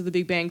 maybe because of the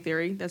Big Bang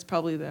Theory. That's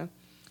probably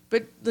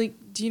but like,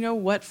 do you know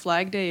what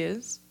Flag Day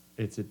is?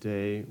 It's a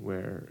day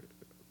where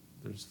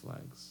there's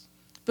flags.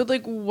 But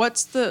like,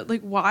 what's the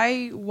like?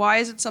 Why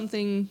is it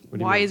something? What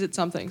do you Why mean? is it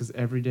something? Because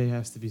every day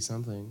has to be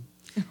something.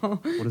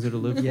 What is there to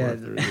live Yeah, for?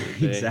 Through the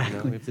day,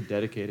 exactly. We have to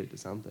dedicate it to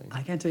something.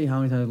 I can't tell you how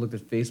many times I looked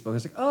at Facebook. I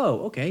was like,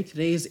 oh, okay,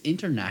 today is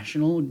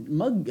International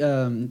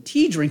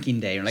Tea Drinking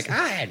Day. And like,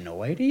 I had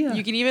no idea.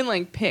 You can even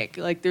like pick.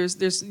 Like,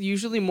 there's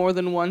usually more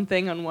than one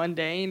thing on one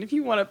day, and if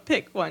you want to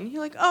pick one,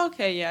 you're like, oh,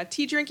 okay, yeah,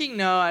 tea drinking.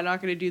 No, I'm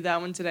not going to do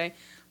that one today.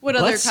 What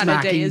other kind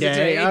of day is it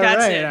today? All That's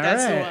right, it. all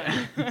That's right.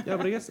 the one. Yeah,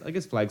 but I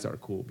guess flags are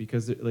cool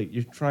because like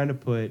you're trying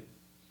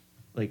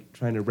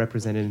to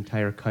represent an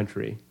entire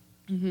country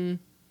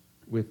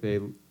with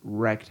a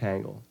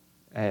rectangle,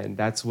 and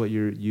that's what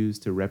you're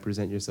used to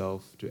represent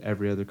yourself to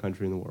every other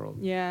country in the world.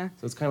 Yeah.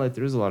 So it's kind of like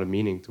there's a lot of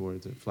meaning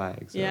towards a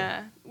flag. So.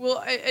 Yeah.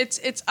 Well,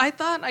 it's.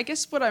 I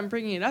guess what I'm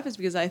bringing it up is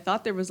because I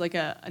thought there was like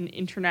an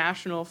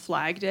international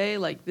flag day.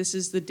 Like, this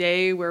is the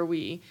day where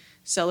we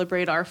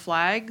celebrate our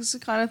flags,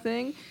 kind of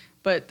thing.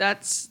 But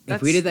that's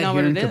if we did that not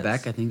here what in it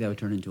Quebec, is. I think that would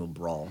turn into a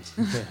brawl.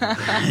 But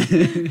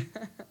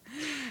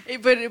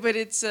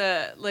it's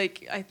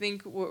like, I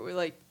think we're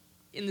like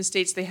in the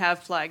States they have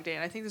Flag Day,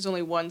 and I think there's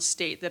only one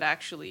state that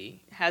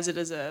actually has it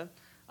as a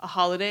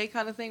holiday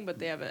kind of thing. But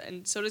they have it,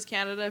 and so does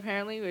Canada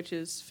apparently, which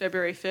is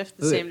February 5th,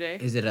 the same day.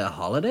 Is it a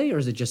holiday or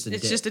is it just a day?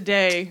 It's just a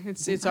day.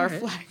 It's our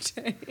Alright. Flag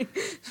Day.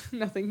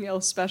 Nothing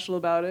else special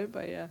about it,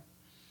 but yeah.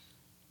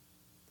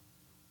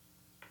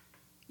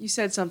 You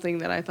said something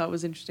that I thought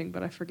was interesting,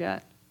 but I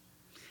forget.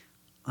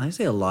 I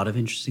say a lot of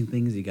interesting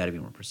things. You got to be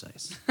more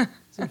precise.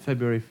 Isn't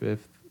February 5th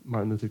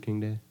Martin Luther King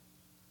Day?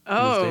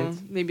 Oh,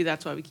 States? maybe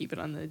that's why we keep it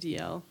on the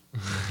DL.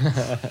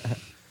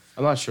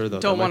 I'm not sure though.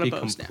 Don't That might wanna be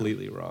boast now.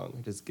 completely wrong.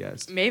 I just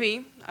guessed.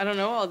 Maybe. I don't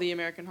know all the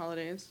American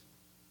holidays.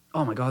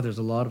 Oh my God, there's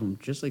a lot of them.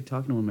 Just like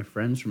talking to one of my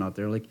friends from out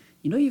there, like,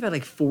 you've had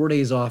like 4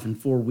 days off in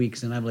 4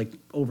 weeks, and I'm like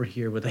over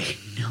here with like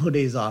no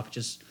days off,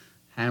 just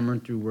hammering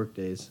through work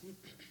days.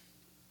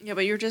 Yeah,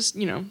 but you're just,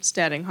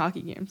 statting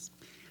hockey games.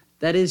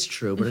 That is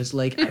true, but it's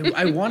like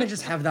I want to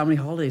just have that many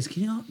holidays.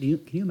 Can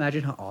you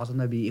imagine how awesome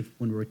that'd be if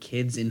when we were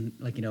kids in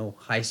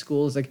high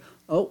school? It's like,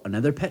 oh,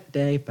 another pet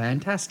day,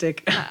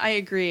 fantastic. I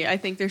agree. I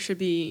think there should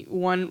be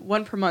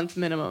one per month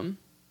minimum.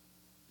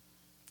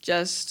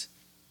 Just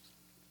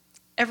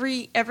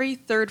every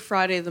third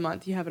Friday of the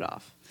month, you have it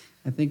off.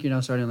 I think you're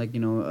now starting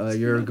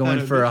you're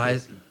going for a high.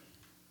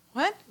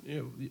 What?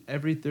 Yeah,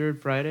 every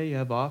third Friday you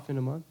have off in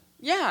a month?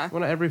 Yeah.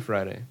 Why not every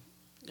Friday?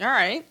 All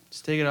right.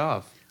 Just take it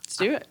off. Let's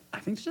do it.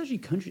 I think there's actually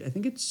country. I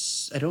think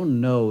it's. I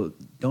don't know.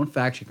 Don't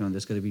fact check on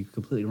this because I'd be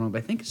completely wrong. But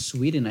I think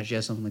Sweden actually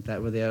has something like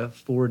that where they have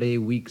 4-day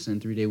weeks and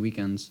 3-day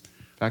weekends.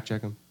 Fact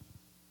check them.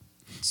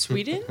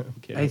 Sweden?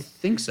 Okay. I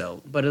think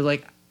so, but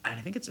I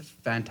think it's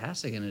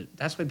fantastic, and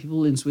that's why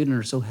people in Sweden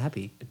are so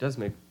happy. It does.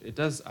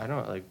 I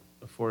don't like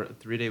for a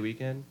 3-day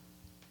weekend.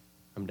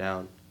 I'm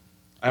down.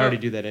 I already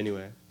do that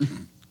anyway.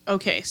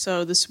 Okay,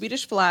 so the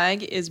Swedish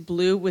flag is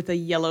blue with a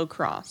yellow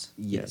cross.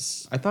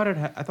 Yes. I thought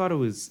it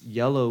was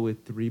yellow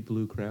with 3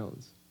 blue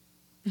crowns.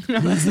 No,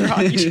 that's the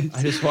hockey team.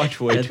 I just watch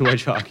way too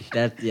much hockey.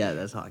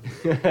 That's hockey.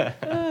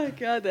 Oh,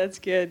 God, that's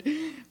good.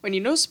 When you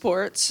know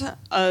sports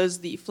as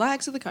the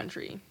flags of the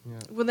country, Yeah.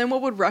 well, then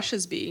what would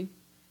Russia's be?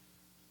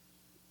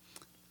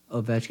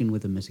 Ovechkin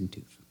with a missing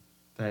tooth.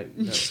 That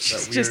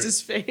just weird,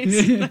 his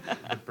face. the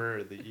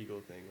bird, the eagle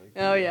thing. Like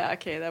Oh, yeah,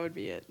 okay, that would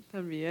be it. That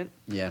would be it.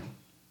 Yeah.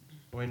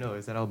 Wait, no,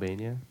 is that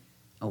Albania?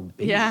 Oh,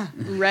 baby. Yeah,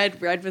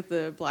 red with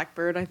the black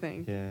bird, I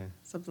think. Yeah.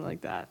 Something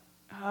like that.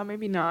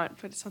 Maybe not,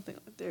 but it's something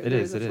like that. It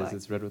is.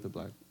 It's red with a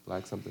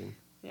black something.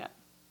 Yeah.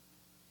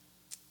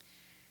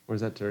 Or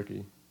is that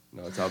Turkey?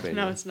 No, it's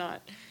Albania. No, it's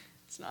not.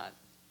 It's not.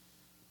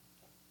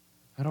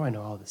 How do I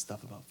know all this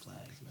stuff about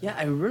flags, man? Yeah,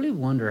 I really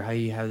wonder how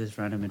you have this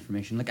random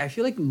information. Like, I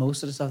feel like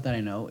most of the stuff that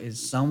I know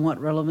is somewhat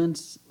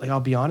relevant. Like, I'll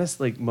be honest,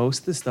 like,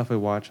 most of the stuff I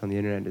watch on the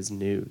internet is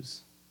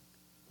news.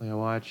 Like,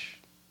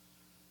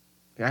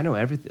 I know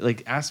everything.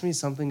 Like, ask me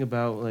something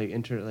about, like,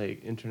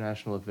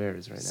 international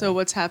affairs right now. So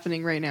what's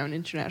happening right now in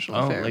international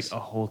Oh, affairs? like, a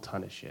whole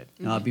ton of shit.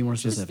 Be more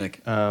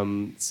specific.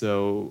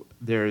 So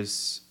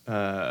there's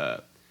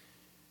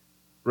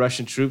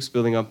Russian troops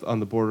building up on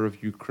the border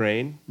of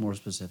Ukraine. More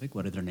specific,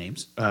 what are their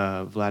names?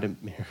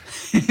 Vladimir.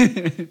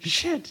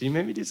 Shit, you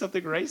made me do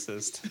something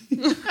racist.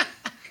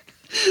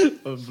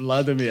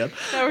 Vladimir.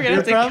 Now we're gonna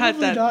have to You're cut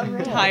probably that not wrong.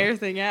 entire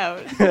thing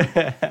out.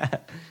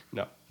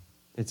 No,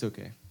 it's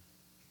okay.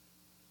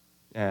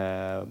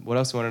 What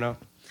else do you want to know?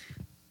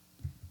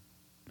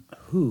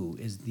 Who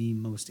is the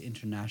most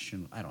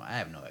international? I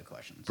have no other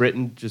questions.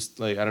 Britain just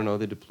like I don't know.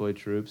 They deployed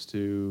troops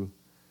to.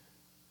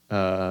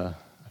 I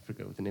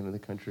forget what the name of the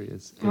country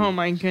is. Oh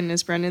my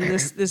goodness, Brendan,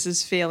 this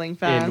is failing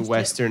fast. In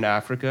Western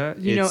Africa.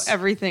 You know It's-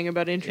 everything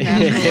about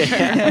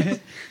international.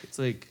 It's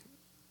like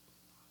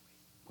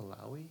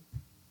Malawi.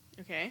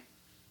 Okay,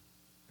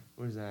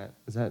 Where's that?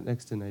 Is that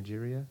next to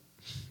Nigeria?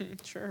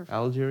 sure.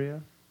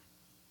 Algeria?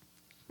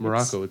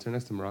 Morocco. It's right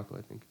next to Morocco,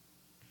 I think.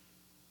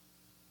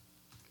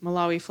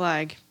 Malawi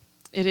flag.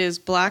 It is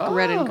black,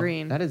 red, and Oh,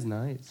 green. That is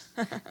nice.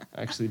 I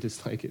actually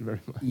dislike it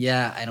very much.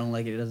 Yeah, I don't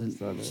like it. It It's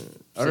doesn't. not a-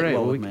 Sit All right,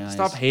 well well, with we my can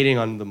stop eyes. hating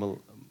on the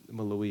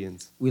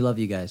Malawians. We love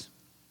you guys.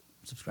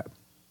 Subscribe.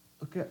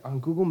 Look at on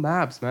Google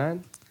Maps,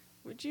 man.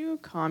 Would you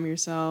calm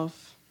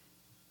yourself?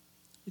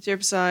 It's here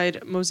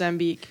beside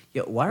Mozambique,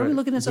 Yo, why are we Right,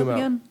 looking this up zoom out.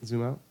 again?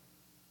 Zoom out.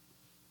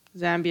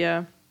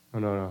 Zambia, Oh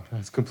no,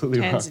 that's completely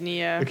wrong.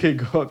 Tanzania. Okay,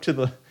 go up to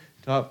the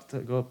top.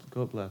 Go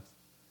up left.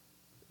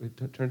 Wait,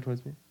 turn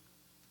towards me.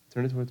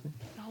 Turn it towards me.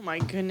 Oh my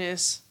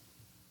goodness.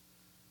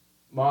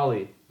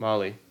 Mali.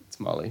 It's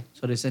Mali.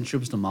 So they sent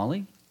troops to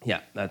Mali? Yeah,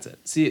 that's it.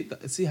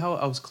 See how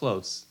I was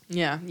close.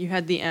 Yeah, you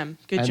had the M.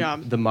 Good And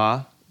job. The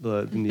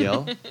and the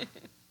L.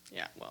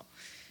 Yeah, well.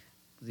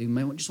 You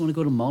might just want to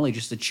go to Mali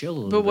just to chill a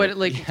little But what bit.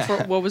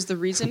 like what was the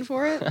reason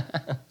for it?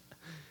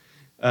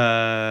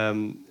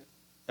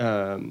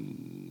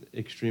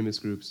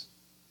 Extremist groups.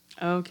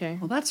 Okay.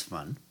 Well, that's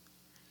fun.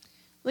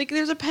 Like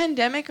there's a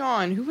pandemic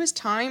on. Who has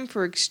time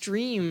for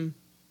extreme?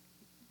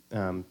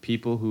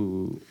 People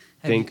who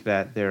Have think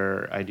that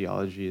their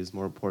ideology is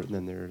more important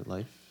than their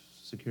life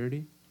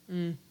security.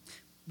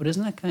 But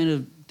isn't that kind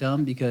of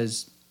dumb?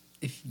 Because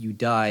if you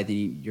die,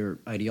 then your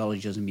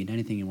ideology doesn't mean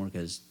anything anymore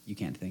because you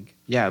can't think.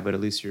 Yeah, but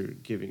at least you're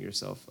giving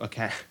yourself a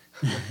cat.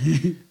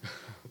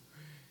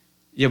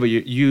 Yeah, but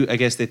you I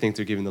guess they think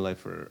they're giving the life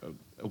for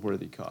a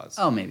worthy cause.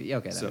 Oh, maybe.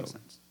 Okay, that So- makes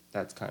sense.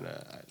 That's kind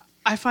of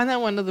I find that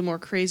one of the more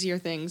crazier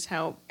things.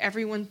 How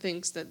everyone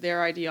thinks that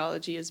their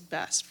ideology is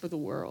best for the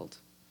world.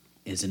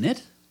 Isn't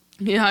it?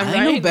 Yeah,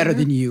 I know better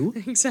than you.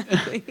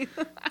 Exactly.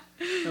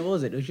 What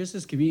was it? It was just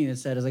this comedian that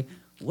said, "It's like,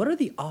 what are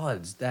the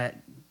odds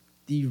that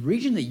the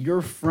region that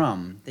you're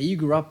from, that you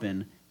grew up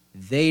in,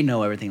 they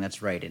know everything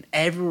that's right, and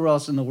everywhere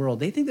else in the world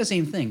they think the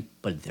same thing,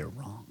 but they're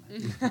wrong,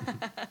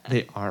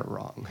 they are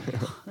wrong.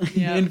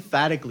 Yeah.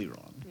 emphatically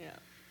wrong." Yeah.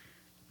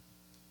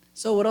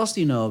 So, what else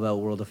do you know about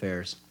world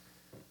affairs?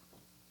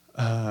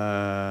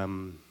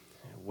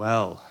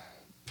 Well,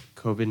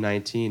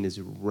 COVID-19 is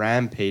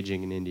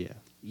rampaging in India.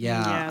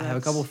 Yeah, Yeah, I have a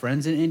that's- couple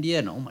friends in India,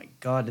 and oh my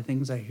god, the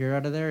things I hear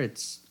out of there,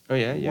 it's Oh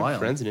yeah, you have wild.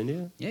 friends in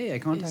India? Yeah, I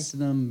contacted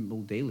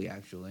them daily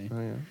actually. Oh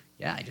yeah.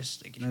 Yeah, I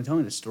just like, tell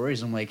me the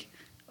stories. I'm like,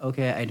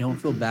 okay, I don't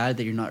feel bad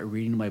that you're not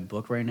reading my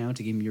book right now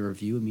to give me your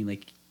review. I mean,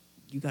 like,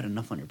 you got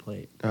enough on your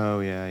plate. Oh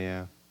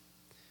yeah.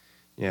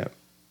 No,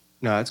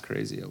 that's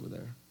crazy over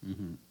there.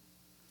 Mm-hmm.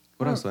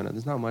 What else do I know?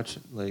 There's not much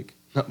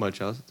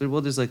else.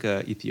 There's like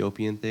a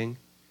Ethiopian thing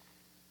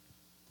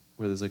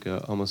where there's like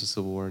almost a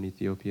civil war in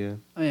Ethiopia.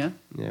 Oh yeah,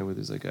 Yeah, where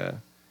there's like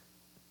a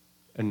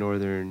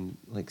northern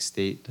like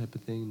state type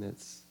of thing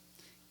that's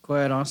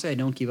quite honestly, I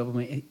don't keep up with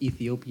my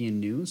Ethiopian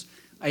news.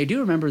 I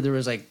do remember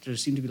there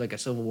seemed to be like a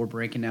civil war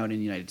breaking out in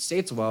the United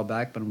States a while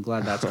back, but I'm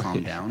glad that's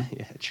calmed down.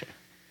 Yeah, true.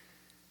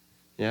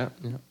 Yeah.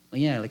 But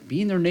yeah, like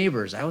being their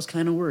neighbors, I was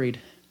kind of worried.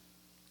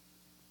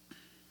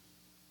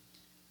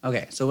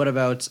 Okay, so what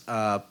about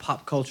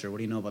pop culture? What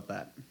do you know about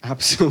that?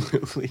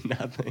 Absolutely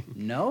nothing.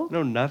 No?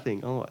 No,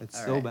 nothing. Oh, it's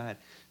All so right. bad.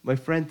 My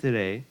friend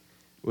today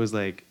was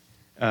like,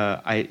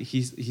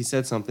 he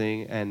said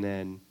something and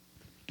then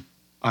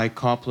I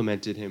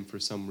complimented him for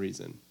some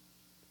reason,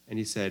 and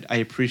he said, "I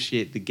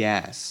appreciate the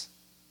gas,"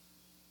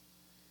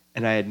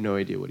 and I had no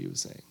idea what he was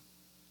saying.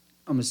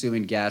 I'm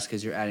assuming gas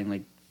because you're adding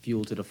like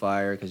fuel to the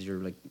fire because you're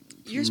like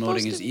You're promoting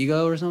supposed his to-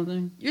 ego or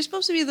something. You're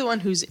supposed to be the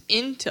one who's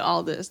into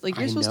all this. Like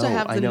you're I supposed to know,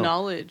 have I the know.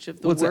 knowledge of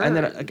the Well, it's- words. and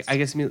then I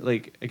guess it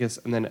means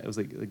and then it was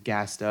like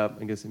gassed up.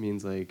 I guess it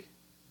means like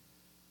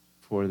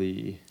for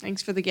the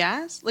Thanks for the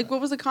gas. Like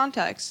what was the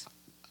context?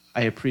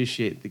 I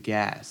appreciate the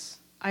gas.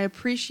 I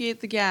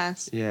appreciate the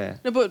gas. Yeah,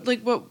 No, but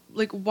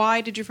why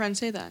did your friend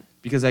say that?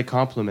 because I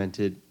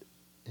complimented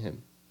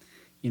him.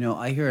 You know,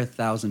 I hear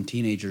 1,000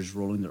 teenagers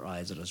rolling their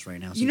eyes at us right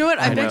now. You know what?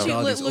 I I bet know. you.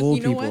 All Look, these you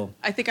old know people. what?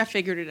 I think I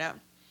figured it out.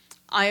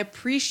 I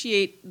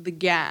appreciate the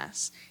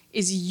gas.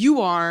 Is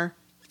you are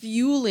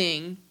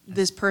fueling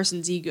this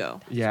person's ego.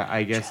 Yeah,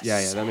 I guess. Just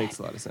Yeah, that saying. makes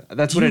a lot of sense.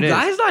 That's Do what you it is.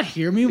 guys not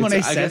hear me when I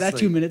It's- I said guess, that like-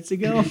 2 minutes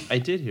ago? I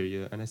did hear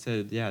you, and I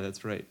said, "Yeah,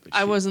 that's right." But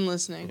I she- wasn't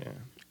listening. Yeah.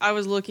 I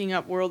was looking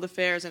up world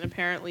affairs, and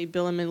apparently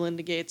Bill and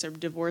Melinda Gates are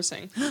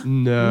divorcing. No.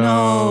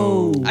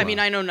 No. I mean,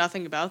 I know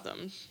nothing about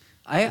them.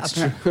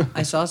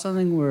 I saw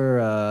something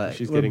where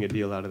She's where, getting a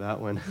deal out of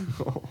that one.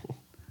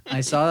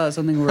 I saw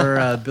something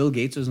where Bill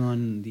Gates was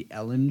on the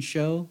Ellen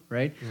show,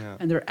 right? Yeah.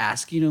 And they're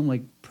asking him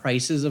like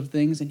prices of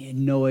things, and he had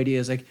no idea.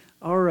 It's like,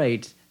 all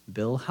right,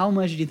 Bill, how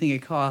much do you think it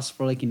costs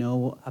for like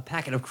a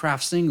packet of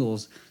Kraft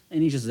singles?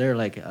 And he's just there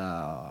like,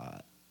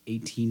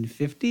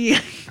 1850,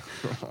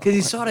 because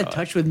he's so out of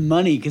touch with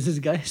money because this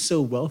guy is so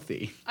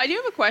wealthy. I do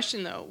have a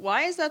question though.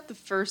 Why is that the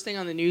first thing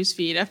on the news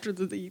feed after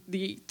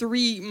the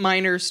three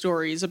minor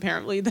stories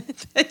apparently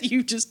that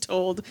you just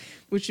told,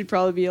 which should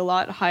probably be a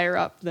lot higher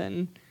up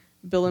than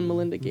Bill and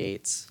Melinda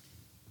Gates?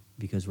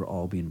 Because we're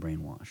all being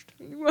brainwashed.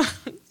 Well,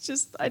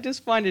 I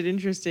just find it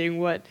interesting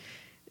what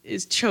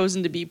is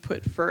chosen to be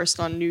put first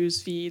on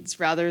news feeds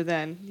rather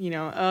than,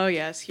 oh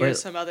yes,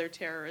 here's some other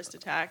terrorist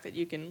attack that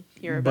you can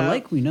hear about. But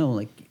like we know,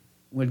 like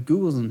with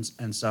Google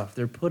and stuff,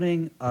 they're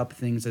putting up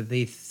things that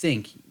they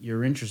think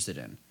you're interested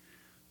in.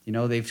 They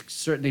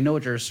know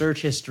what your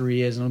search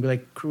history is, and it'll be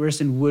like,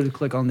 Kristen would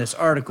click on this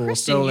article.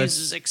 Kristen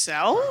uses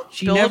Excel.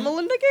 Bill and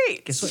Melinda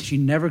Gates. Guess what? She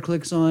never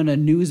clicks on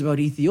news about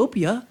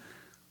Ethiopia,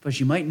 but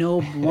she might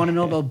want to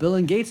know about Bill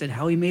and Gates and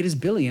how he made his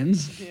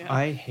billions. Yeah.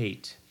 I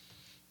hate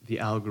the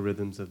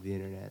algorithms of the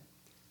internet.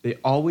 They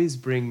always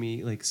bring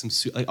me like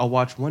I'll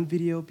watch one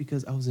video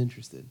because I was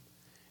interested.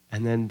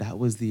 And then that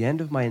was the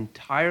end of my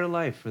entire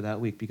life for that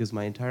week because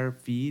my entire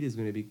feed is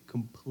going to be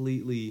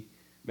completely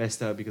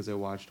messed up because I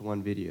watched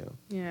one video.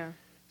 Yeah.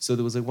 So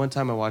there was like one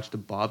time I watched a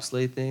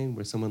bobsleigh thing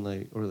where someone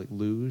or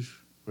luge,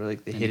 where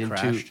like they hit into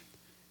crashed?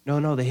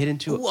 No, they hit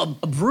into Ooh,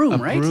 a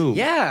broom, right? broom.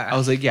 Yeah. I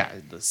was like, yeah,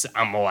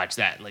 I'm gonna watch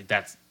that. Like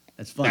that's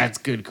fun. That's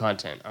good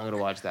content. I'm gonna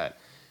watch that.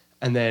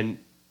 And then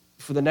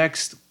for the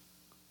next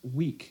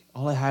week,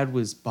 all I had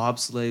was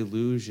bobsleigh,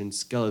 luge, and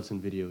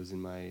skeleton videos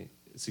in my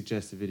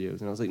suggested videos,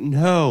 and I was like,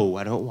 no,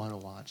 I don't want to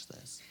watch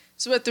this.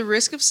 So at the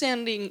risk of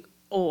sounding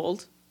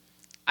old,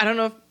 I don't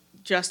know if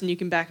Justin, you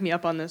can back me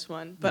up on this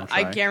one, but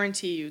I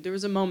guarantee you there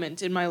was a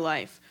moment in my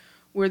life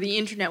where the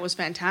internet was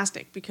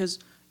fantastic because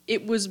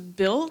it was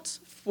built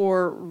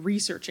for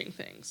researching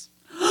things.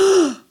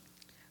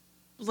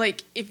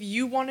 Like, if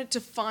you wanted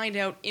to find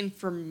out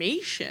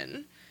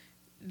information,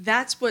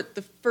 that's what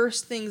the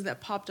first things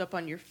that popped up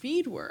on your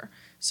feed were.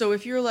 So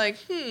if you're like,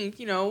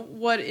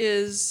 what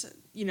is,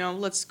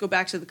 let's go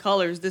back to the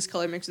colors, this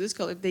color mixed with this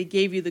color, they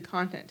gave you the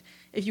content.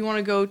 If you want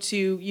to go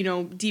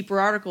to, deeper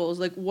articles,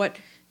 like what,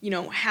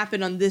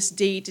 happened on this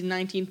date in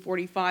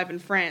 1945 in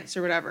France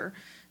or whatever,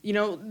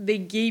 they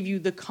gave you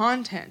the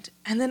content.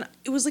 And then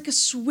it was like a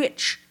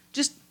switch,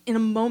 just in a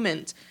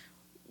moment.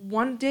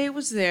 One day it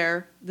was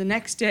there, the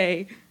next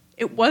day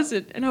it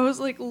wasn't. And I was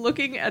like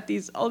looking at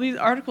all these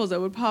articles that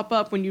would pop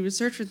up when you would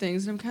search for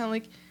things, and I'm kind of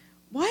like,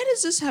 why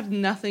does this have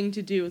nothing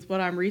to do with what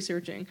I'm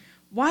researching?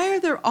 Why are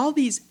there all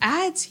these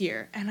ads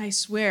here? And I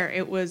swear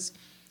it was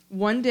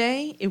one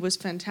day it was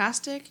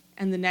fantastic,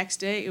 and the next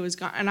day it was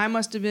gone. And I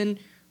must have been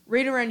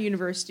right around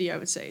university, I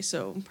would say,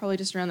 so probably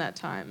just around that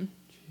time.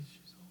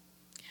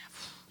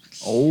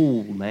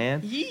 Old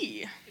man.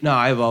 Yee. No,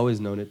 I've always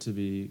known it to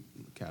be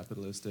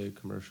capitalistic,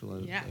 commercial.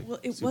 Yeah, like, well,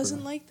 it super-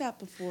 wasn't like that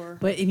before.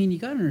 But I mean, you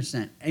gotta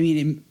understand. I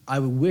mean, I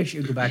would wish it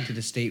would go back to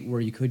the state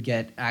where you could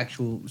get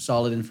actual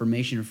solid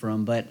information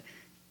from, but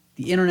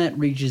the internet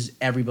reaches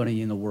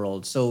everybody in the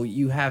world. So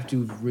you have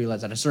to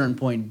realize at a certain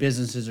point,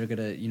 businesses are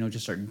gonna,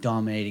 just start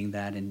dominating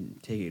that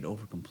and take it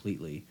over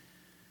completely.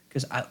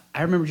 Because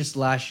I remember just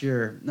last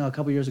year, no, a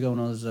couple years ago, when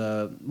I was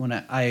when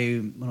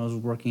I was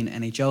working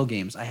in NHL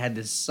games, I had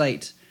this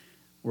site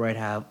where I'd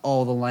have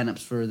all the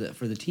lineups for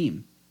the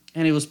team,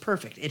 and it was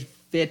perfect. It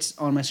fits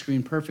on my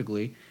screen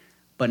perfectly.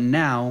 But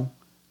now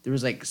there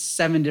was like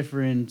 7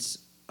 different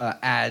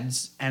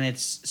ads, and it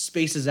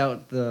spaces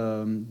out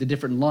the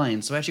different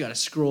lines. So I actually got to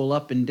scroll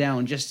up and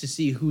down just to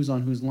see who's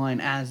on whose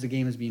line as the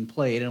game is being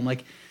played. And I'm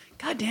like,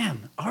 God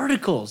damn,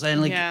 articles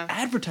and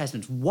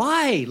advertisements.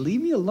 Why?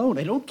 Leave me alone.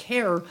 I don't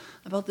care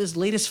about this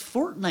latest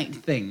Fortnite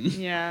thing.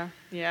 Yeah.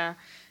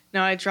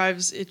 No, it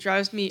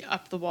drives me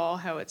up the wall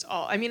how it's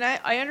all. I mean,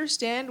 I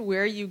understand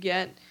where you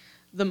get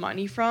the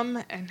money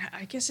from, and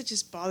I guess it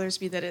just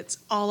bothers me that it's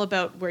all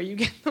about where you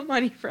get the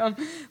money from.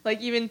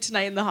 Like even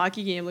tonight in the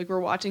hockey game, like we're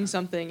watching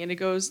something and it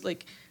goes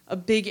like a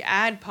big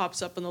ad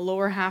pops up on the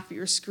lower half of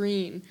your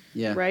screen,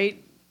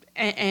 right?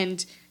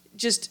 And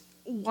just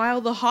while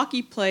the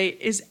hockey play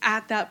is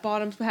at that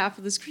bottom half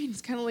of the screen,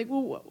 it's kind of like,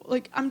 well,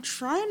 like I'm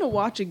trying to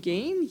watch a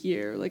game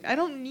here. Like I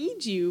don't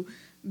need you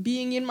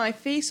being in my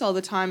face all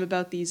the time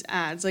about these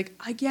ads. Like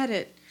I get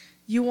it.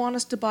 You want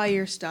us to buy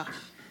your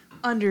stuff.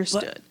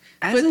 Understood.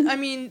 But I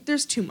mean,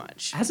 there's too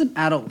much. As an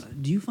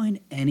adult, do you find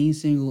any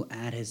single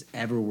ad has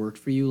ever worked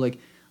for you? Like,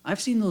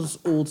 I've seen those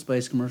Old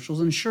Spice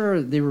commercials, and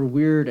sure, they were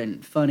weird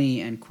and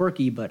funny and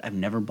quirky, but I've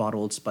never bought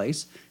Old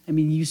Spice. I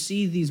mean, you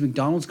see these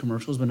McDonald's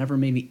commercials, but never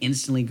made me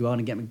instantly go out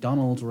and get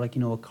McDonald's, or like,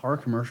 a car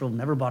commercial.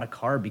 Never bought a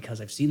car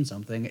because I've seen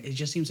something. It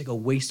just seems like a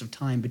waste of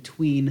time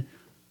between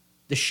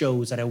the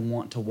shows that I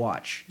want to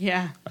watch.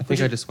 Yeah. I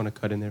think I just want to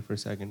cut in there for a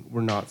second.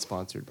 We're not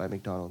sponsored by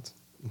McDonald's.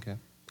 Okay.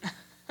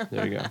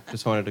 There you go.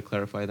 Just wanted to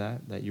clarify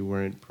that you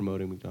weren't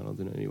promoting McDonald's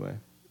in any way.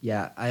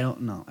 Yeah, I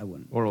don't know. I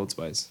wouldn't. Or Old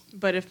Spice.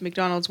 But if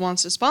McDonald's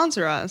wants to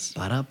sponsor us,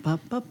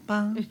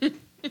 Ba-da-ba-ba-ba.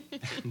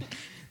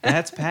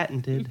 That's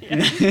patented.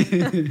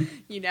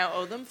 you now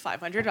owe them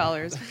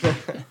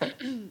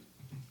 $500.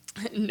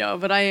 No,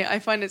 but I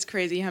find it's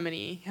crazy how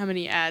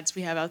many ads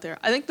we have out there.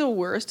 I think the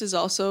worst is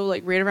also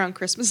like right around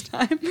Christmas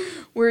time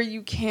where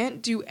you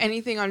can't do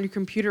anything on your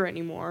computer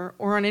anymore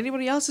or on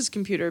anybody else's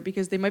computer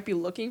because they might be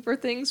looking for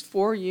things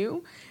for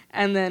you.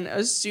 And then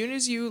as soon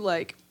as you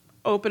like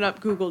open up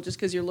Google just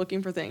because you're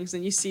looking for things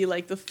and you see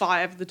like the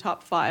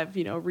top five,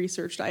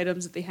 researched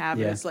items that they have.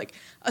 Yeah. And it's like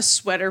a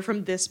sweater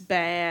from this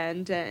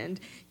band and,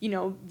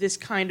 this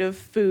kind of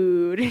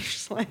food. It's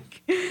just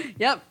like,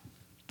 yep.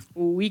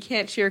 We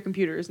can't share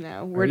computers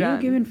now. We're done. Are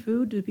you giving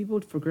food to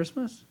people for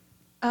Christmas?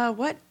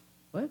 What?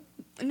 What?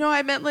 No,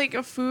 I meant like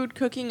a food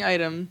cooking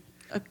item,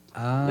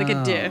 like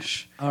a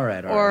dish, All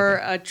right. or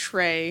a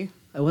tray.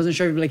 I wasn't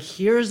sure if you'd be like,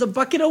 here's a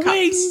bucket of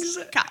wings.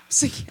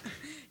 Cups.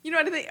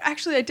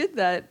 I did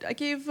that. I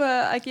gave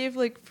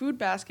like food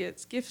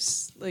baskets,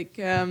 gifts like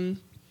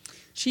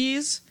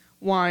cheese,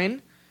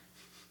 wine,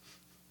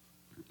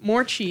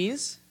 more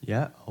cheese,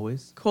 Yeah,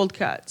 always. cold A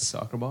cuts,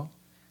 soccer ball.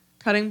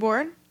 cutting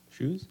board,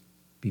 Shoes.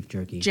 Beef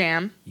jerky.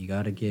 jam. You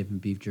gotta give him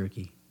beef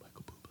jerky.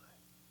 Michael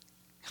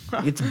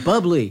Bublé. It's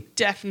bubbly.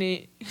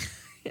 Definitely.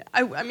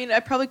 I mean, I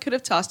probably could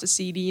have tossed a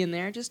CD in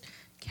there, just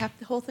capped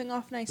the whole thing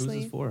off Who's nicely.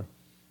 this for?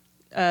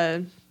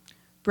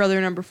 Brother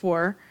number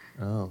 4.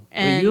 Oh.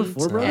 And, you have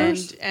 4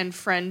 brothers? And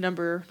friend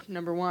number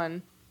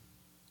 1.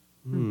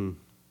 Friend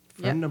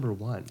Yep. number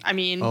 1. I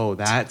mean, Oh,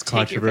 that's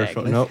take your pick.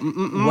 controversial.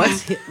 No.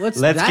 What's Let's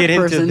that get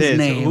into person's this.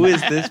 name? Who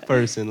is this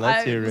person?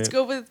 Let's hear let's it.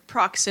 go with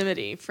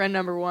proximity. Friend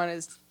number 1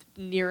 is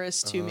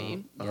nearest to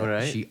me. All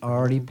right. She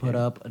already put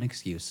up an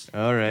excuse.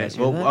 All right. Guys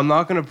hear Well, that? I'm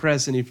not going to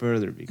press any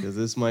further because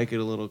this might get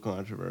a little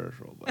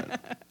controversial,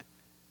 but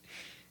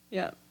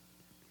Yeah.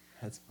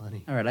 that's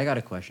funny. All right, I got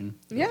a question.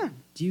 Yeah.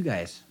 Do you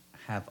guys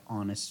have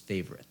honest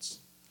favorites?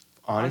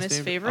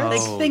 Honest favorite? Like,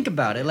 Oh. think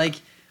about it. Like,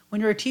 when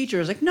you're a teacher,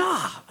 it's like,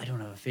 nah, I don't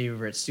have a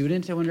favorite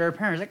student. And when you're a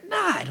parent, it's like,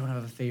 nah, I don't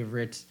have a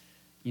favorite,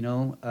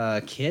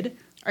 kid.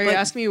 Are you But-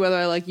 asking me whether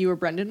I like you or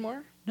Brendan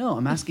more? No,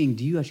 I'm asking,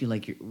 do you actually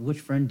like which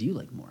friend do you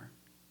like more?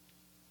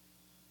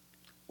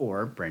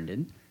 Or,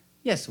 Brendan,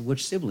 yes,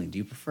 which sibling do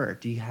you prefer?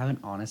 Do you have an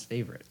honest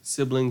favorite?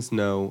 Siblings,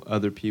 no.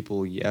 Other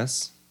people,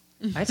 yes.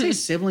 I'd say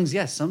siblings,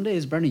 yes. Some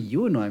days, Brendan,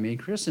 you annoy me.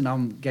 Kristen,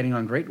 I'm getting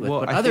on great with. Well,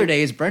 but I other think-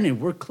 days, Brendan,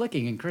 we're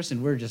clicking. And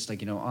Kristen, we're just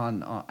like,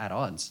 on at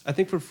odds. I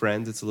think for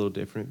friends, it's a little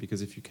different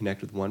because if you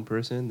connect with one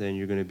person, then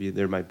you're going to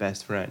they're my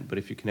best friend. But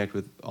if you connect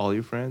with all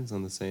your friends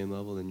on the same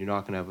level, then you're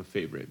not going to have a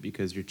favorite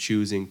because you're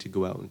choosing to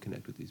go out and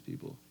connect with these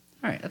people.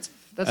 All right, that's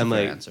a And fair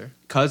like answer.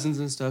 cousins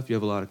and stuff, you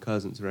have a lot of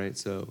cousins, right?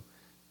 So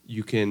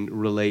you can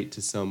relate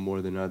to some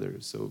more than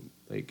others. So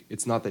like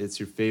it's not that it's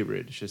your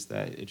favorite; it's just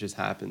that it just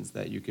happens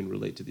that you can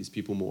relate to these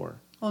people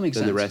more Well, it makes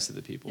than sense. the rest of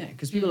the people. Yeah,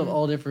 because people have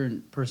all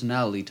different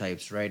personality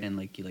types, right? And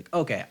like, you're like,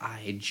 okay,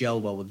 I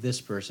gel well with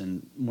this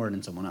person more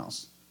than someone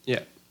else.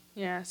 Yeah.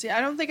 Yeah. See, I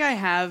don't think I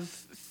have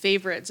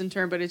favorites in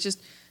turn, but it's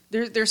just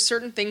there's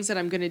certain things that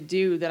I'm going to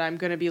do that I'm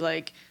going to be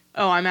like,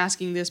 oh, I'm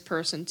asking this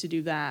person to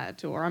do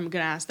that, or I'm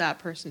going to ask that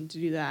person to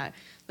do that.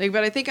 Like,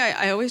 but I think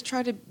I always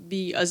try to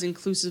be as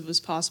inclusive as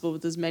possible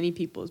with as many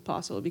people as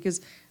possible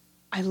because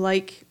I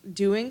like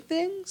doing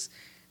things.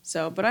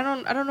 So, but I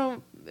don't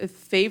know if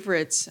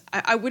favorites.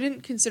 I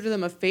wouldn't consider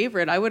them a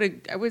favorite. I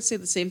would say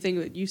the same thing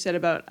that you said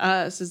about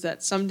us is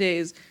that some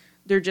days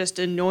they're just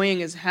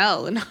annoying as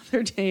hell, and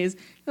other days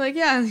you're like,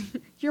 yeah,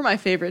 you're my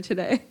favorite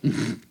today.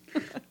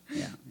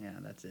 Yeah,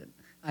 that's it.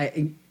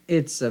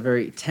 It's a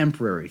very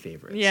temporary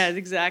favorite. Yeah,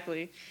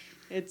 exactly.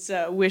 It's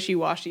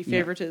wishy-washy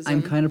favoritism.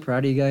 I'm kind of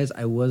proud of you guys.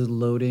 I was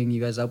loading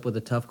you guys up with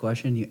a tough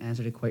question. You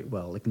answered it quite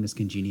well, like in this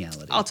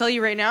congeniality. I'll tell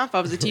you right now, if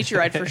I was a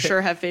teacher, I'd for sure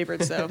have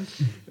favorites, though.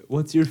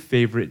 What's your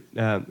favorite?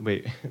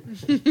 Wait.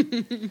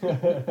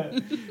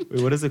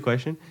 Wait. What is the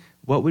question?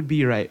 What would be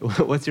your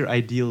what's your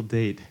ideal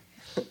date?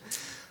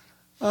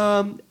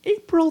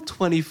 April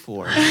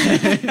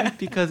 24th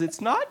because it's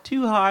not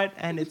too hot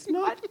and it's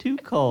not too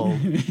cold.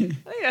 I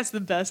think that's the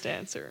best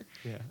answer.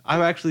 Yeah,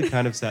 I'm actually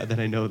kind of sad that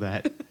I know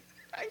that.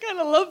 I kind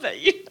of love that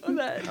you know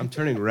that. I'm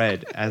turning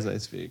red as I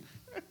speak.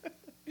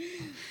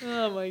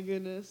 Oh, my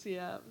goodness.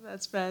 Yeah,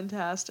 that's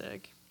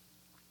fantastic.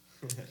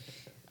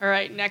 All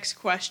right, next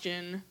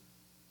question.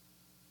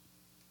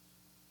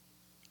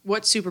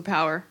 What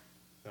superpower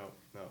No,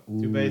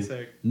 too Ooh.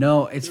 basic.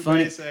 No, it's Too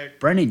funny. basic.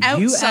 Brendan,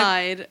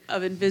 outside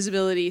of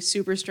invisibility,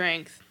 super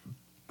strength?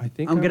 I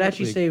think I'm I going to would,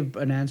 actually like-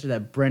 say an answer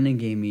that Brendan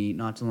gave me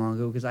not too long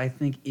ago because I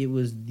think it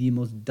was the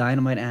most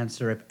dynamite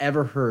answer I've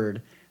ever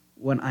heard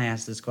when I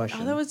asked this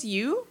question. Oh, that was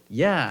you?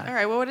 Yeah. All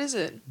right, well, what is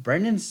it?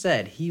 Brendan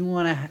said he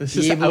want to This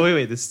be is, able...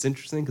 wait, this is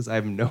interesting because I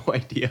have no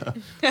idea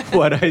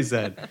what I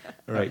said.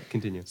 All right,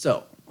 continue.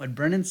 So what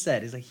Brendan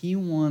said is like he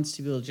wants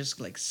to be able to just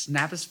like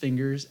snap his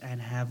fingers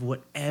and have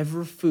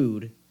whatever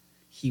food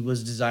he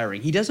was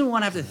desiring. He doesn't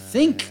want to have to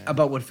think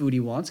about what food he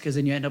wants, because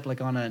then you end up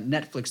like on a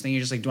Netflix thing. You're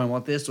just like, do I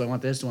want this? Do I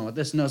want this? Do I want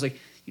this? No, it's like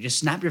you just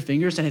snap your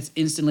fingers and it's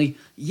instantly,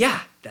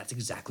 yeah, that's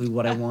exactly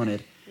what I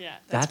wanted. Yeah,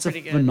 That's pretty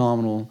a good.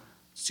 phenomenal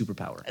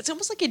superpower. It's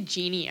almost like a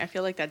genie. I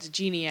feel like that's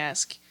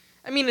genie-esque.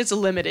 I mean, it's a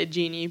limited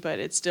genie, but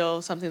it's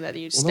still something that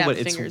you Well, snap no,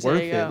 but fingers. it's There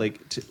worth you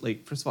it. go.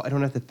 Like first of all, I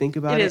don't have to think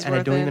about It it, is and I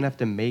worth don't it. even have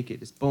to make it.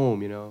 Just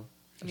boom, you know.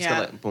 I just Yeah.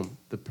 gotta, boom,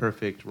 the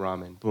perfect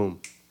ramen. Boom.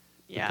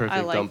 Yeah, perfect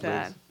I like dumplings.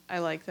 that. I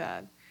like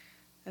that.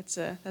 That's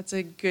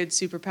a good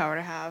superpower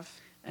to have.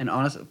 And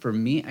honestly, for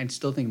me, I'd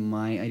still think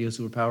my ideal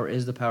superpower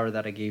is the power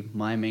that I gave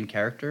my main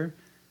character.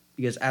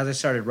 Because as I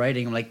started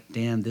writing, I'm like,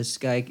 damn, this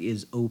guy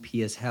is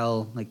OP as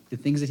hell. Like, the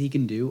things that he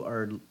can do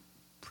are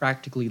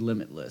practically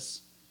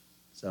limitless.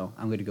 So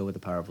I'm going to go with the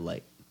power of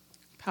light.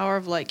 Power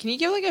of light. Can you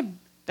give like a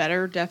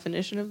better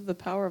definition of the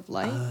power of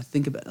light?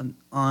 Think about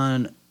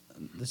on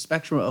the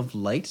spectrum of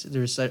light,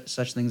 there's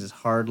such things as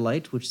hard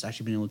light, which is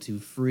actually being able to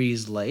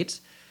freeze light,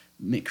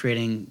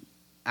 creating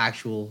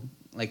actual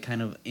like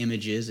kind of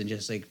images, and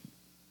just like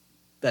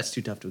that's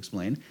too tough to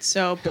explain.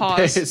 So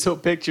pause. So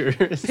pictures.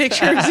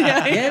 Pictures.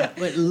 Yeah. Yeah,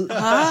 but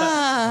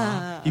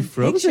You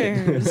froze it.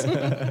 pictures.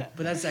 but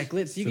that's that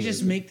glitz. You can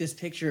just make this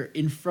picture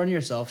in front of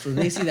yourself, so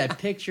they see that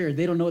picture.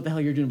 They don't know what the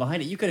hell you're doing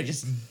behind it. You could have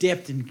just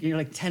dipped, and you're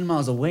like 10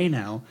 miles away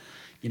now,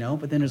 you know.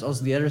 But then there's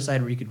also the other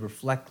side where you could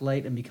reflect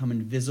light and become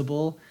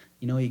invisible.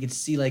 You know, you could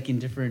see like in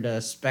different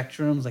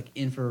spectrums, like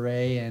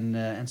infrared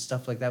and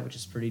stuff like that, which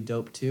is pretty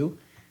dope too.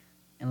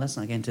 And let's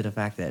not get into the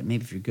fact that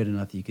maybe if you're good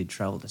enough, you could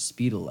travel the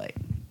speed of light.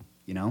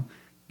 You know,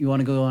 you want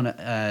to go on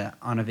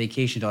a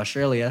vacation to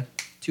Australia,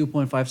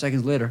 2.5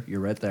 seconds later, you're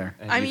right there.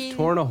 And I you've mean-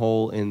 torn a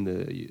hole in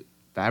the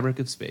fabric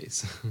of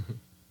space.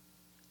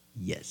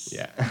 Yes.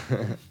 Yeah.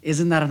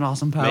 Isn't that an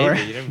awesome power?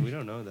 Maybe. We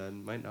don't know that.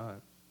 Might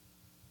not.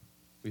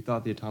 We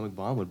thought the atomic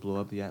bomb would blow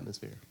up the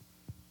atmosphere.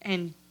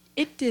 And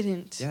it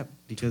didn't. Yeah,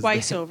 because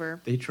Twice they,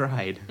 over. They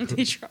tried.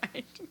 They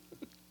tried.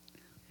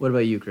 What about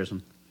you,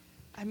 Kristen?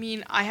 I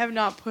mean, I have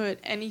not put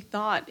any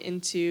thought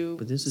into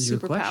But this is your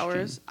superpowers.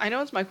 question. I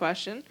know it's my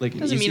question. Like,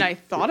 Doesn't mean easy- I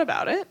thought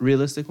about it.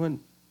 Realistic one,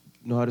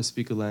 know how to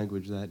speak a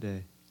language that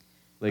day.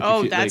 Like Oh,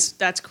 if you,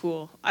 that's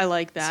cool. I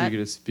like so that. you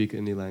get to speak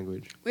any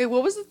language. Wait,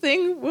 what was the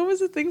thing? What was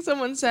the thing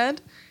someone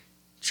said?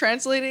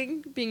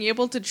 Translating, being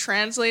able to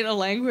translate a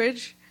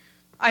language.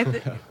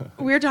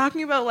 We were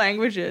talking about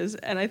languages,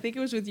 and I think it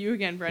was with you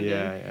again, Brendan.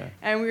 Yeah.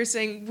 And we were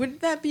saying, wouldn't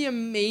that be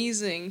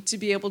amazing to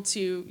be able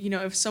to, you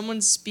know, if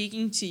someone's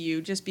speaking to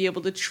you, just be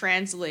able to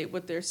translate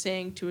what they're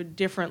saying to a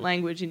different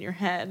language in your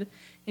head,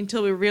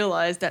 until we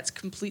realized that's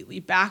completely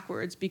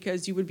backwards,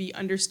 because you would be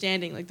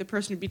understanding, like the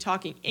person would be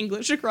talking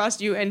English across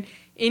you, and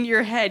in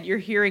your head you're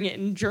hearing it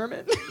in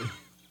German.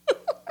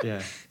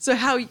 Yeah. So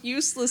how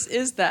useless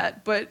is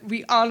that? But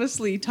we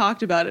honestly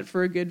talked about it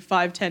for a good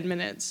 5-10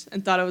 minutes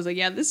and thought, I was like,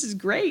 yeah, this is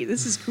great.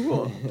 This is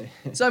cool.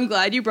 So I'm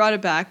glad you brought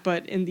it back,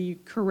 but in the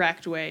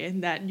correct way,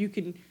 and that you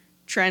can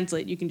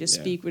translate. You can just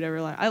Yeah. speak whatever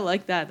language. I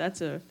like that.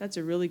 That's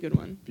a really good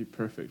one. Be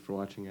perfect for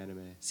watching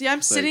anime. See, I'm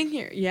It's sitting like-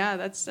 here. Yeah,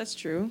 that's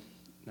true.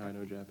 Now I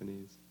know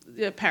Japanese.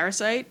 Yeah,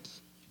 Parasite,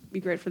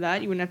 be great for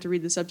that. You wouldn't have to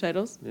read the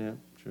subtitles. Yeah,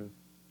 true.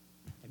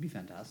 That'd be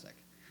fantastic.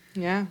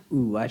 Yeah.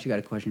 Ooh, I actually got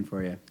a question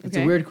for you. It's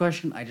Okay. a weird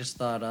question. I just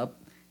thought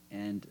up,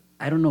 and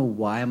I don't know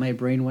why my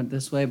brain went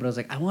this way, but I was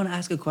like, I want to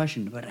ask a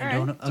question, but I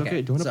All don't know. right. It's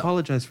okay. Don't so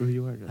apologize for who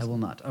you are, Justin. I will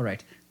not. All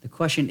right. The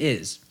question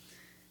is,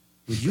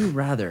 would you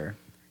rather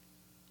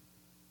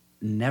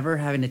never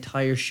having to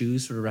tie your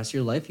shoes for the rest of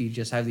your life? You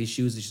just have these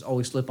shoes that just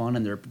always slip on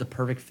and they're the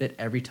perfect fit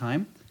every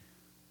time,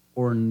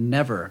 or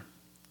never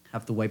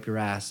have to wipe your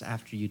ass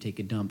after you take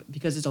a dump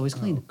because it's always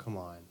clean? Oh, come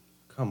on.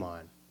 Come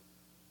on.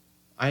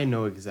 I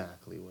know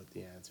exactly what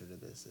the answer to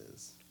this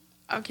is.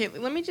 Okay,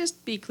 let me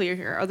just be clear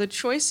here. Are the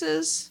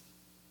choices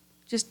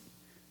just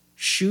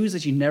Shoes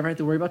that you never have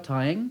to worry about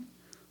tying,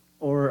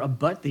 or a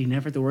butt that you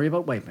never have to worry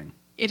about wiping?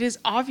 it is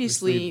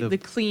obviously the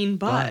clean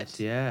butt.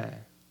 Yeah.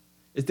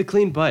 It's the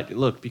clean butt.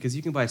 Look, because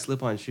you can buy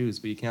slip-on shoes,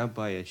 but you can't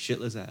buy a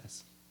shitless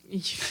ass.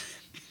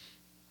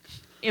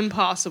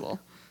 Impossible.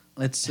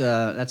 That's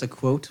a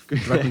quote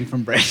directly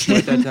from Brandon.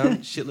 Write that down.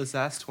 Shitless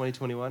ass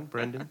 2021.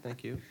 Brendan,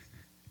 thank you.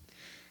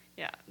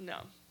 Yeah, no.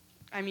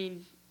 I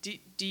mean,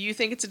 do you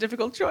think it's a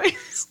difficult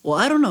choice? Well,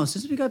 I don't know.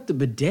 Since we got the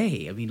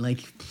bidet, I mean, like,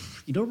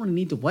 you don't really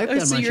need to wipe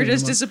that So much you're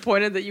just anymore.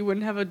 disappointed that you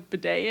wouldn't have a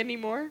bidet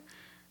anymore?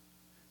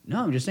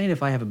 No, I'm just saying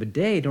if I have a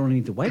bidet, I don't really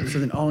need to wipe. So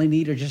then all I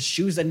need are just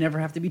shoes that never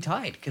have to be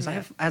tied. Because I Yeah.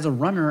 have, as a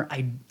runner,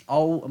 I'm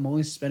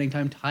always spending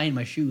time tying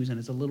my shoes, and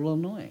it's a little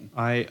annoying.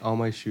 All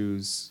my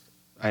shoes.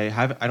 I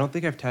don't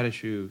think I've tied a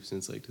shoe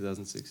since like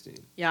 2016.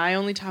 Yeah, I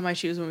only tie my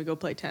shoes when we go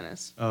play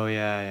tennis. Oh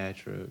yeah,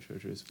 true.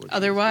 Sports shoes.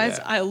 Otherwise,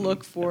 Yeah. I look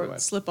Never for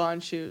mind. slip-on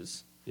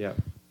shoes. Yeah,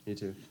 me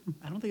too.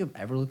 I don't think I've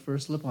ever looked for a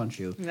slip-on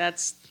shoe.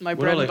 That's my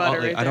Well, bread like, and butter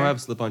right I don't there.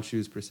 have slip-on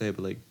shoes per se,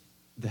 but like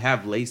they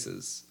have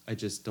laces. I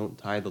just don't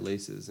tie the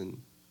laces,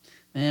 and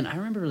Man, I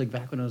remember like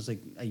back when I was like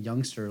a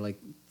youngster, like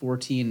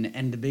 14,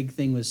 and the big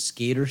thing was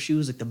skater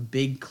shoes, like the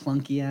big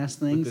clunky ass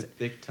things. with the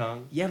thick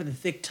tongue. Yeah, with the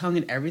thick tongue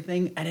and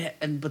everything,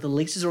 but the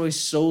laces are always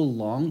so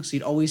long, so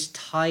you'd always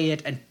tie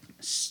it and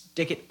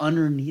stick it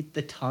underneath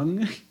the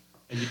tongue.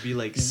 And you'd be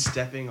like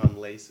stepping on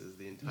laces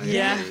the entire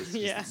Yeah, day. It's just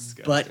yeah.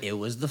 disgusting. But it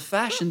was the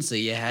fashion, so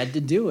you had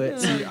to do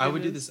it. See, I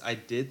would do this. I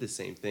did the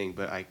same thing,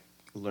 but I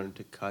learned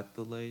to cut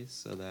the lace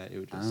so that it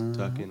would just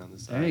tuck in on the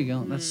side. There you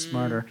go. That's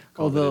smarter.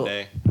 Called it a Although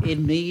day. it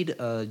made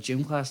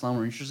gym class a lot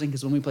more interesting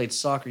because when we played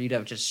soccer, you'd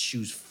have just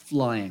shoes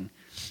flying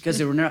because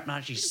they were not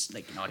actually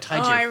like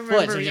tied to I your foot. so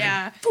remember. you just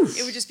Yeah, poof.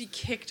 it would just be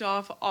kicked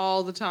off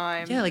all the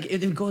time. Yeah, like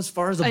it would go as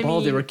far as the I ball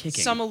they mean, were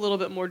kicking. Some a little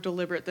bit more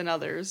deliberate than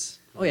others.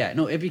 Oh yeah,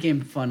 no, it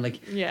became fun. Like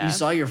Yeah. you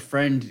saw your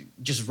friend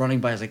just running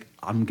by, it's like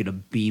I'm gonna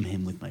beam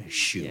him with my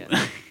shoe.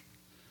 Yeah.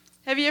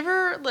 Have you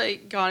ever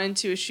like gone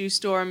into a shoe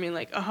store and been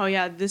like, oh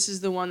yeah, this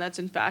is the one that's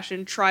in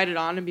fashion, tried it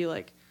on and be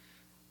like,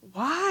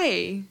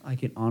 why? I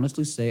can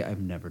honestly say I've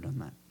never done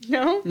that.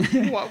 No?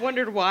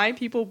 Wondered why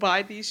people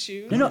buy these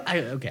shoes? No,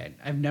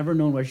 I've never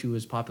known why shoe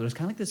was popular. It's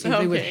kind of like the same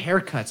thing with Okay.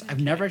 haircuts. I've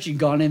never actually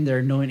gone in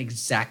there knowing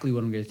exactly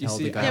what I'm going to You tell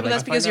see, the guy. I- Yeah, but Like,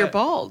 that's because find you're that-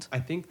 bald. I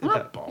think I'm that,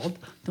 not bald.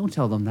 Don't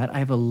tell them that. I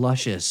have a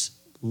luscious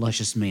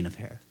mane of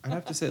hair. I'd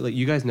have to say, like,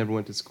 you guys never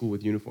went to school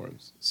with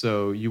uniforms,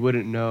 so you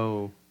wouldn't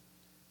know.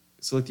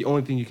 So, like, the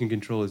only thing you can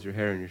control is your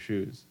hair and your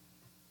shoes.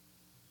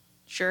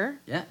 Sure.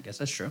 Yeah, I guess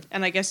that's true.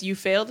 And I guess you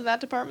failed in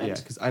that department? Yeah,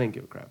 because I didn't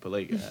give a crap, but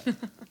like,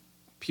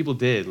 people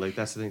did. Like,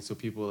 that's the thing. So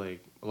people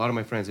like a lot of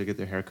my friends, they get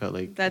their hair cut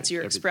like. That's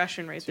your every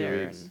expression right 2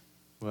 there. weeks. And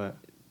What?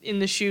 in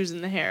the shoes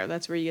and the hair,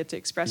 that's where you get to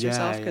express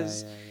yourself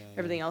because yeah.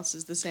 everything else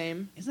is the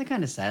same. Isn't it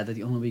kind of sad that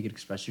the only way you can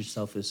express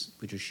yourself is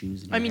with your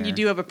shoes and your I mean, you hair?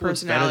 do have a Well,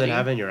 it's better personality. than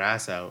having your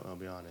ass out. I'll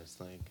be honest.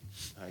 Like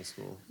high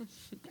school.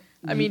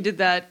 I mean, did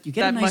that? You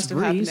get a That nice must have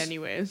happened breeze.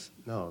 anyways.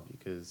 No,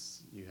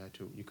 because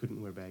you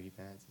couldn't wear baggy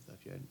pants and stuff.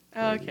 You had.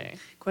 to wear Okay.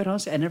 Quite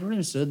honestly, I never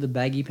understood the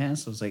baggy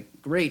pants. I was like,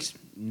 great,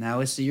 now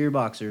I see your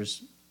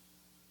boxers.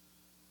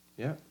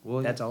 the- Yeah.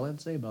 Well, That's all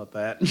I'd say about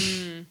that.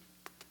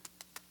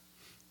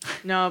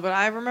 No, but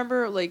I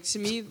remember, like, to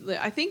me, like,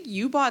 I think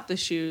you bought the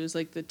shoes,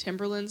 like the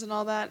Timberlands and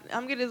all that.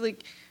 I'm gonna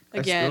like I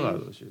again. still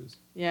have those shoes.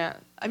 Yeah,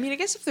 I mean, I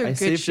guess if they're I good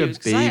saved a shoes,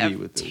 because I baby have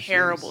with those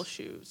terrible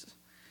shoes,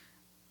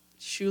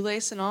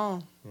 shoelace and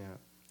all. Yeah.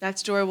 That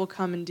story will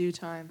come in due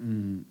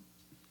time.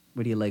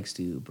 But he likes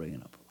to bring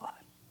it up a lot.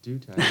 Do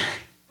time.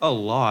 A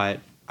lot.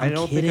 I I'm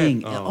don't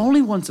kidding. think I. Oh,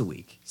 Only once a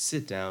week.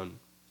 sit down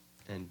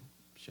and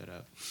shut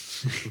up.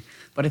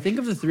 But I think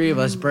of the three of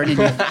us, Brennan.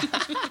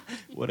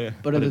 What a.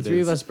 But what of a the three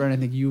of diss. us, Brennan,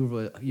 I think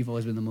you've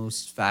always been the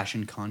most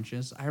fashion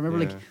conscious. I remember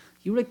like Yeah.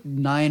 you were like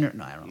 9 or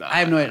no, I don't know. Nah, I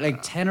have no idea,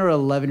 like 10 or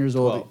 11 years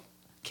old. 12.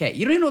 Okay,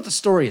 you don't even know what the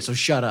story is, so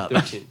shut up.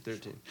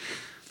 13.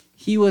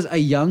 He was a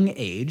young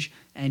age,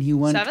 and he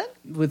went 7?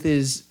 with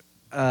his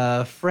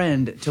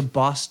friend to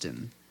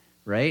Boston,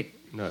 right?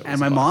 No, it was and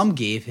my Boston. mom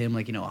gave him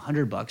like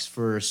 $100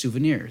 for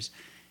souvenirs,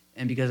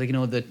 and because like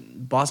the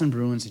Boston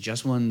Bruins had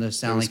just won the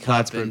Stanley was Cup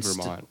Plattsburgh, and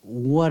Vermont.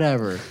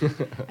 whatever,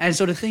 and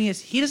so the thing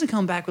is, he doesn't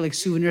come back with like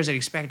souvenirs that you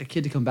expect a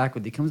kid to come back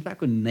with. He comes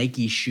back with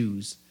Nike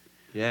shoes,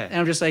 Yeah. and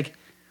I'm just like,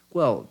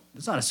 well,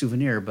 it's not a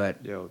souvenir,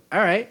 but Yo, all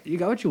right, you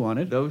got what you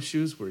wanted. those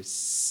shoes were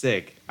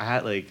sick. I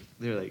had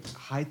they're like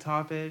high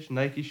top ish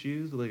Nike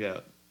shoes with like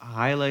a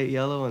highlight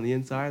yellow on the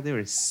inside. They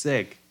were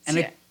sick. And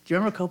Yeah. do you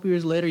remember a couple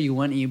years later you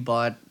went and you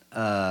bought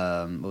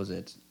what was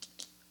it?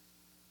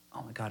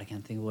 Oh my god, I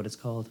can't think of what it's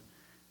called.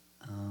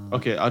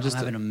 Okay, I'll just.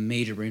 I'm having a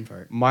major brain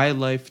fart. My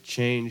life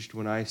changed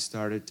when I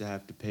started to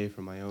have to pay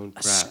for my own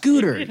A crap.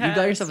 scooter. It You got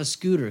has. yourself a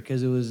scooter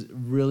because it was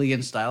really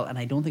in style, and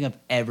I don't think I've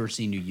ever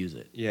seen you use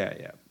it. Yeah.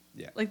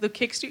 Like the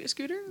kick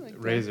scooter? Like the-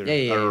 Razor.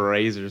 Yeah. A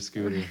razor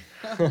scooter.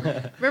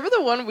 Remember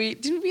the one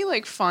didn't we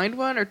like find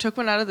one or took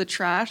one out of the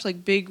trash,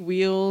 like big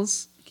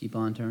wheels? Keep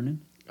on turning.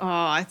 Oh,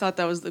 I thought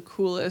that was the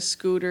coolest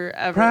scooter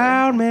ever.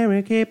 Proud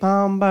Mary, keep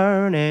on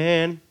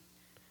burning.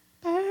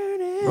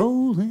 Burning.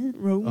 Rolling,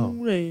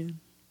 Rolling.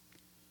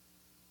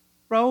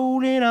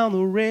 Rolling on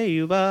the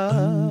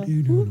river.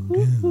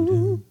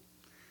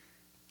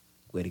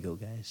 Way to go,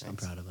 guys! I'm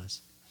proud of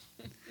us.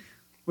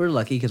 We're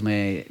lucky because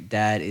my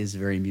dad is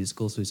very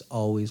musical, so he's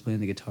always playing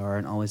the guitar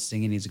and always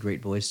singing. He's a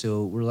great voice,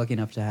 so we're lucky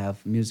enough to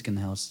have music in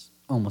the house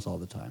almost all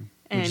the time.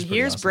 which And is pretty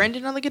here's awesome.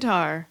 Brendan on the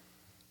guitar.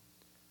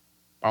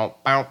 Bow,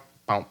 bow,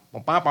 bow, bow,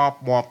 bow, bow,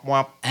 womp,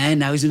 womp. And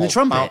now he's doing the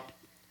trumpet.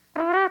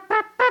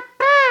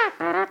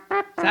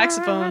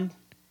 Saxophone.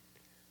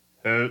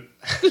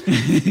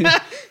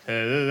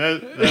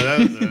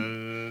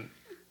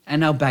 And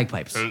now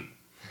bagpipes.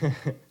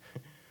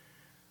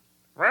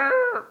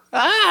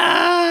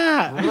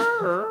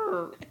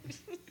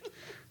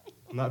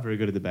 I'm not very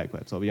good at the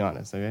bagpipes, I'll be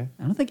honest, okay?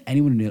 I don't think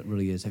anyone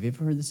really is. Have you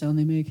ever heard the sound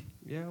they make?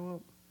 Yeah,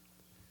 well,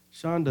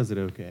 Sean does it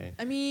okay.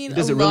 I mean, He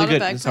does a it really lot good. of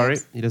bagpipes. Sorry,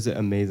 he does it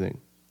amazing.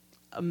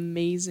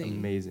 Amazing.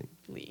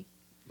 Amazingly.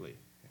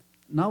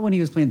 Not when he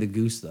was playing the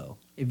goose, though.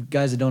 If you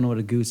guys don't know what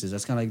a goose is,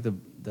 that's kind of like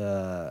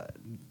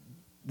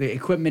the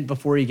equipment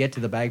before you get to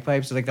the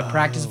bagpipes. So like the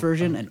practice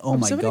version, and oh my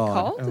What's it god,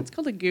 called? Oh. It's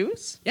called a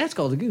goose? yeah, it's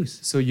called a goose.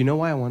 So you know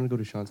why I wanted to go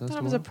to Sean's I house thought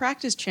it was a tomorrow?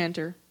 practice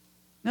chanter.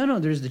 No,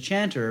 there's the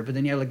chanter, but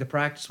then you have like the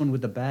practice one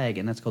with the bag,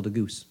 and that's called a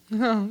goose.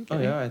 Oh, Oh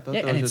yeah, I thought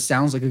Yeah, that and it was just.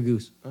 sounds like a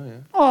goose. Oh yeah.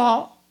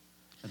 Oh,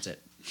 that's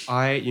it.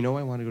 You know why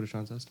I want to go to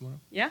Sean's house tomorrow?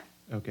 Yeah?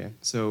 Okay,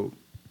 so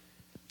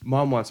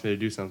mom wants me to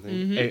do something.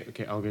 Mm-hmm. Hey,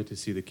 okay, I'll get to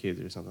see the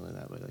kids or something like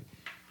that. But like,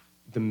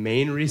 the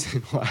main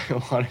reason why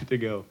I wanted to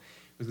go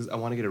was because I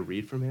want to get a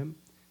reed from him,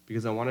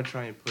 because I want to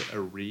try and put a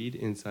reed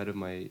inside of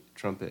my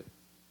trumpet.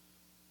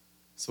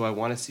 So I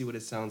want to see what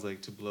it sounds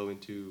like to blow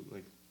into,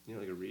 like, you know,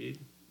 like a reed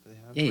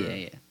that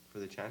they have for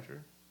the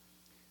chanter.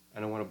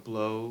 And I want to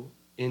blow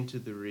into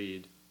the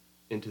reed,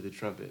 into the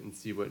trumpet, and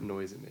see what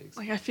noise it makes.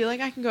 Like, I feel like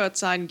I can go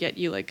outside and get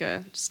you like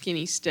a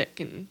skinny stick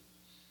and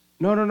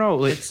No.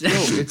 Like,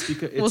 it's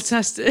because we'll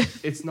test it.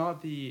 it's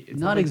not the. It's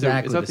Not like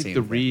exactly it's not the like same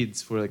the thing.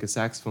 reeds for like a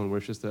saxophone, where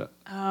it's just a.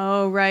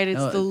 Oh, right. It's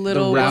No, the the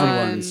little round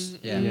ones. ones,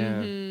 yeah. Yeah.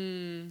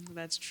 Mhm.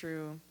 That's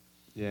true.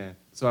 Yeah.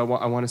 So I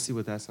want to see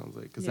what that sounds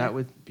like, because Yeah. that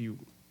would be,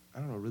 I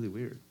don't know, really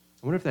weird.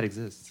 I wonder if that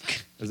exists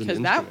as an Because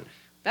instrument.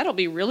 that'll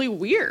be really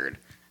weird.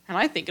 And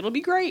I think it'll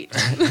be great.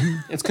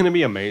 It's gonna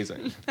be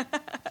amazing.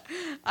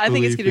 I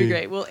think it's Believe going to be me.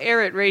 great. We'll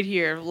air it right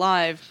here,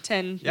 live,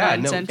 10,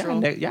 9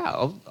 Central.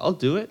 I'll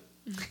do it.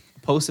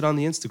 Post it on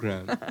the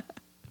Instagram.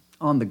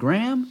 On the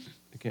gram.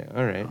 Okay.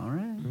 All right. All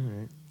right. All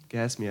right.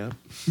 Gas me up.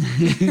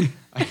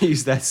 I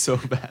use that so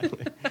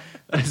badly.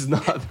 That is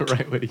not the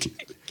right way to use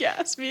it.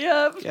 Gas me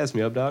up. Gas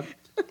me up, dog.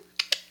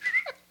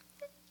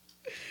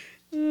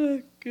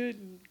 Oh,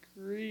 good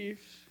grief.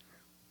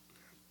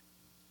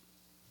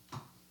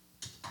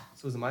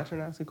 So is it my turn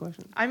to ask a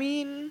question? I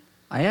mean,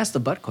 I asked the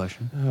butt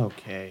question.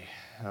 Okay.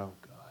 Oh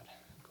God.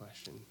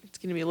 Question. it's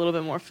going to be a little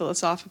bit more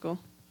philosophical.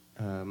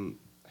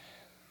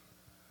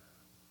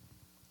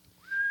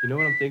 You know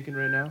what I'm thinking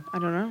right now? I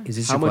don't know. Is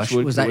this your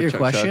question? Was that your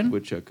question?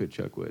 Woodchuck could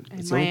chuck wood. And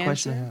It's the my only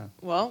question I answer? have.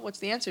 Well, what's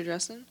the answer,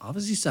 Justin?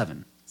 Obviously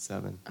 7.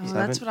 7. Oh, 7?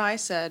 that's what I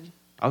said.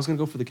 I was gonna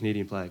go for the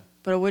Canadian flag.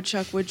 But a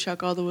woodchuck would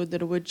chuck all the wood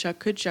that a woodchuck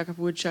could chuck if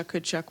a woodchuck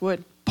could chuck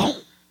wood.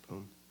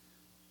 Boom.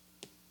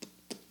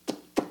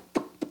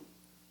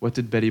 What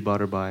did Betty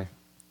Butter buy?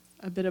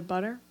 A bit of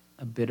butter.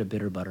 A bit of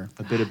bitter butter.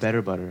 A bit of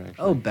better butter,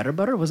 actually. Oh, better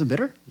butter? Was it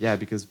bitter? Yeah,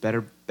 because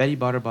Betty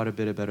Butter bought a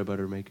bit of better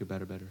butter, make it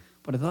better.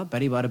 But I thought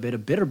Betty bought a bit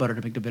of bitter butter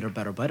to make the bitter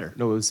better butter.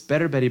 No, it was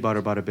better Betty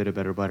Butter bought a bit of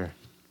better butter.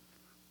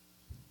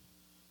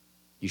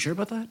 You sure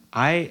about that?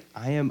 I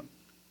am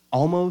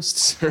almost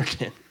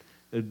certain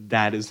that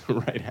that is the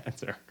right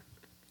answer.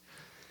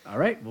 All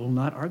right, we'll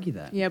not argue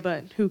that. Yeah,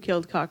 but who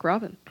killed Cock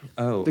Robin?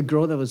 Oh, The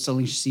girl that was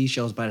selling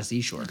seashells by the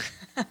seashore.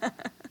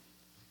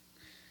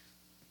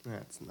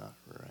 that's not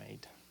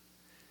right.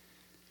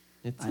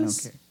 It's I a don't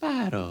care.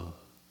 sparrow.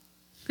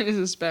 It is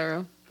a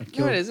sparrow. That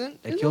No, it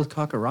isn't. That Is killed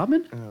Cocker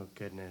Robin? Oh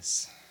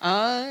goodness.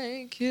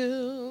 I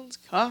killed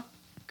Cock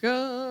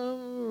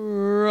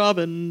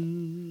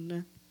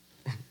Robin.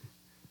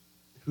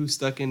 Who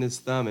stuck in his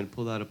thumb and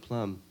pulled out a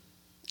plum?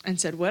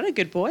 And said, what a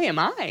good boy am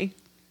I.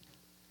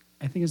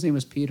 I think his name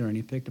was Peter, and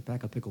he picked a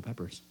pack of pickled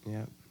peppers.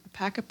 Yeah. A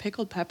pack of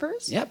pickled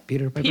peppers? Yep,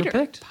 Peter Piper Peter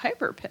picked.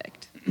 Piper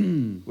picked.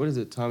 What is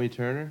it? Tommy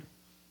Turner?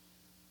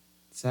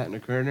 Sat in a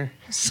corner,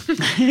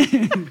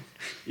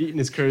 eating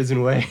his curds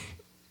and whey.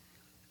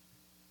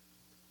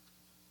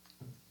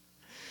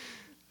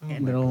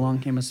 And then along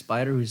came a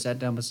spider who sat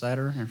down beside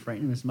her and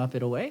frightened Miss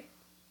Muffet away.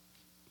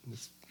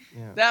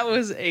 Yeah. That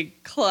was a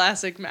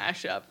classic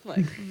mashup.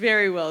 Like,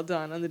 very well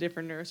done on the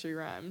different nursery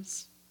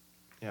rhymes.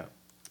 Yeah.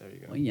 There you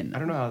go. Well, you know. I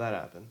don't know how that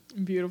happened.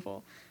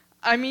 Beautiful.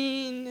 I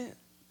mean,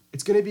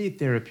 It's gonna be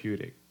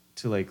therapeutic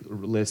to like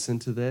listen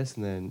to this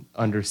and then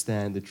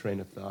understand the train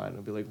of thought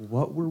and be like,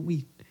 what were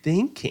we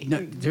thinking? No,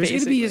 there's going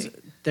to be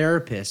Basically.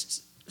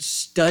 therapists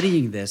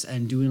studying this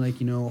and doing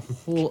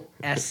whole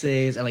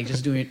essays and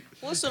just doing.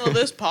 listen to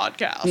this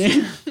podcast.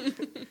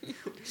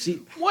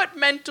 See, What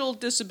mental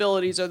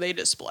disabilities are they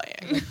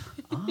displaying?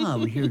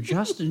 we hear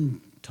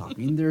Justin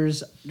talking.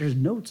 There's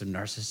notes of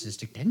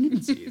narcissistic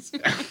tendencies.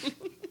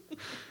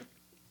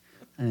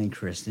 And then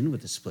Kristen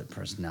with the split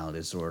personality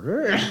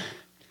disorder.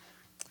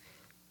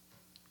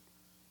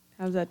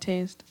 How's that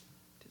taste?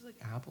 Tastes like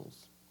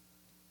apples.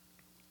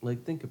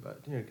 Like, think about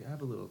it. Here,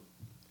 have a little.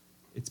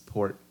 It's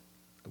port.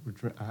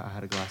 I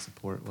had a glass of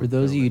port. For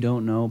those of you who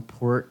don't know,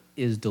 port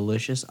is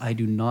delicious. I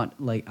do not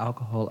like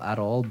alcohol at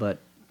all, but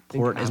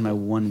Think port is my apple.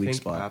 one weak Think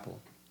spot. Apple.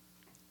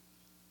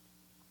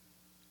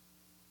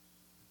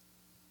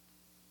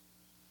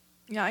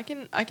 Yeah, I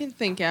can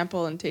think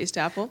apple and taste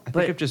apple. I But-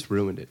 think I've just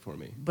ruined it for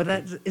me. But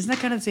isn't that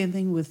kind of the same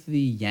thing with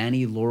the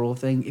Yanny Laurel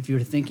thing? If you're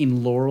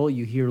thinking Laurel,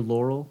 you hear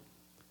Laurel.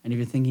 And if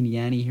you're thinking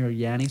Yanny, you hear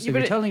Yanny. So Yeah, if but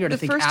you're telling her to the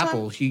think first time-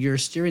 apple, you're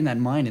steering that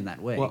mind in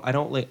that way. Well, I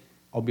don't like.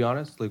 I'll be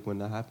honest. Like when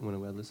that happened, when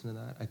I listened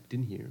to that, I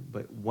didn't hear.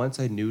 But once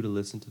I knew to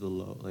listen to the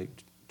low,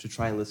 to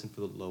try and listen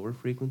for the lower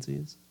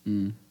frequencies,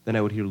 then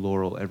I would hear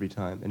Laurel every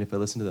time. And if I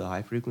listened to the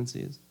high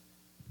frequencies,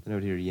 then I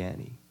would hear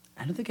Yanny.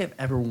 I don't think I've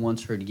ever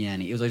once heard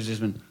Yanny. It was just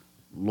been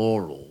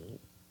Laurel,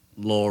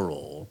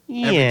 Laurel.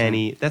 every time.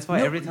 Yanny. That's why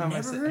No, every time I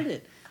never say heard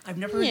it. I've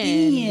never heard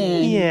Yanny.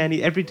 Yanny.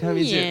 Yanny, every time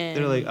you say,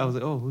 they're like, Yanny. I was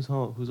like, oh, who's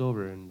home? Who's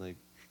over? And like,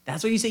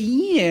 That's what you say,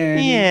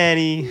 Yanny.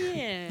 Yanny.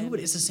 Yeah. No, but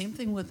it's the same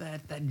thing with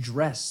that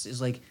dress.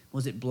 Is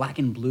was it black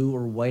and blue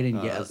or white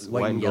and It's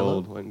white and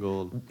yellow? gold. White and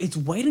gold. It's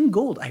white and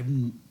gold.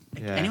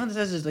 Like, Yeah. anyone that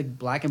says it's like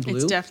black and blue,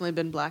 It's definitely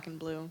been black and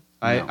blue.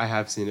 I No.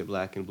 have seen it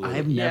black and blue. I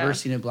have Yeah. never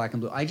seen it black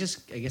and blue. I guess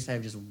I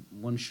have just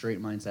one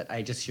straight mindset.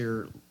 I just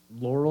hear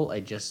Laurel. I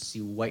just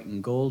see white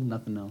and gold,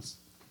 nothing else.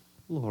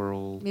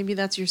 Laurel. Maybe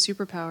that's your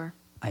superpower.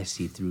 I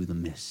see through the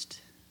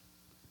mist.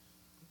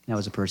 That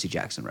was a Percy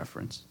Jackson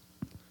reference.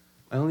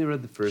 I only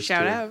read the first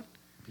Shout two out.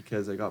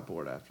 because I got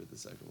bored after the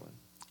second one.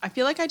 I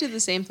feel like I did the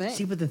same thing.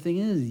 See, but the thing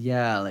is,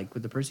 yeah, like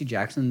with the Percy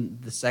Jackson,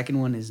 the second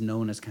one is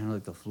known as kind of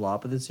like the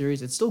flop of the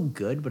series. It's still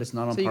good, but it's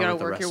not on So you par gotta with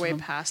the work rest your of way them.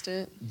 past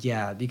it.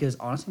 Yeah, because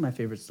honestly, my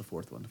favorite's the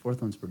fourth one. The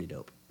fourth one's pretty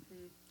dope.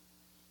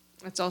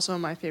 It's also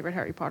my favorite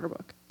Harry Potter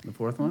book. The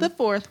fourth one? The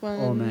fourth one.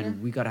 Oh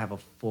man, we gotta have a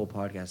full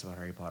podcast about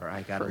Harry Potter.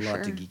 I got For a lot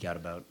to sure. geek out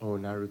about. Oh,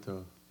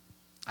 Naruto.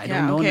 I Yeah,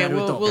 don't know okay,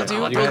 Naruto. we'll but do.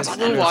 I'll You talk guys- about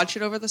We'll Naruto. watch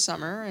it over the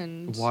summer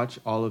and Watch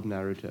all of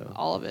Naruto.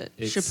 all of it.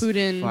 It's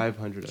Shippuden.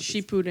 500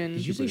 episodes. Shippuden.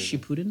 Did you say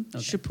Shippuden? Okay.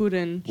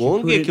 Shippuden.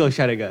 Won't Shippuden. get killed,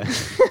 Sharingan.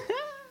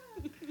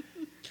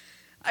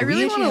 I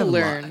really want to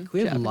learn. Can we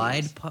have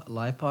Japanese.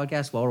 live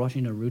podcast while we're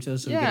watching Naruto,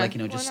 so we Yeah,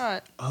 can why just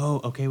not? Oh,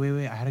 okay,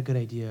 wait. I had a good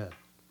idea.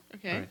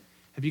 Okay. All right.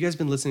 Have you guys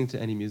been listening to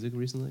any music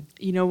recently?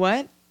 You know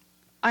what?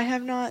 I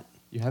have not.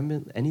 You haven't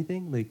been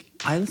anything? Like,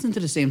 I listen to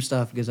the same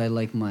stuff because I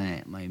like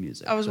my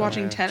music. I was So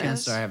watching Yeah. tennis.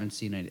 Chances are I haven't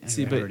seen it.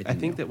 see, haven't heard but I anything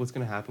think new. that what's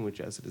going to happen with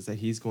Jessup is that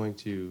he's going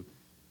to.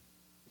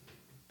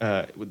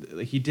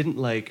 He didn't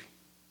like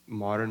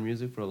modern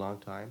music for a long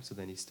time, so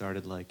then he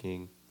started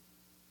liking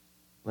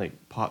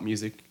like pop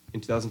music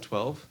in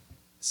 2012,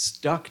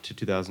 stuck to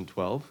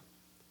 2012,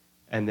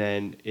 and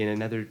then in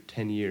another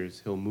 10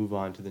 years he'll move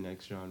on to the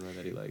next genre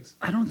that he likes.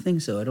 I don't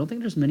think so. I don't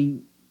think there's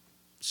many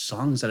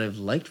songs that I've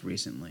liked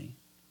recently.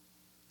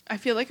 I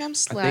feel like I'm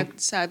think-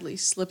 sadly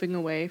slipping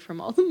away from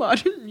all the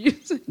modern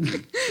music.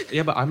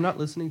 Yeah, but I'm not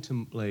listening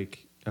to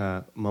like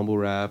mumble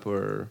rap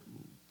or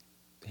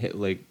hit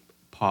like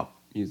pop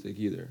music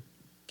either.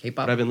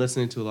 K-pop. But I've been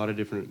listening to a lot of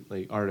different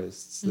like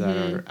artists that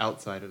Mhm. are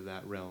outside of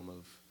that realm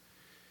of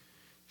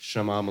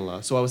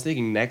Shamamala. So I was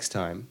thinking next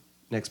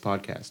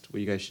podcast, what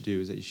you guys should do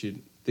is that you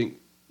should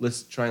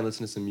try and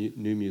listen to some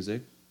new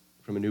music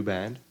from a new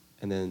band,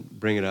 and then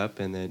bring it up,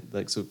 and then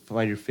so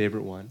find your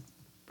favorite one,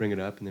 bring it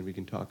up, and then we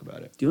can talk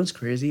about it. Do you know what's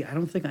crazy? I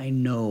don't think I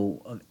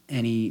know of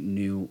any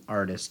new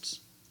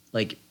artists.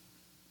 Like,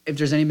 if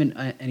there's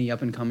any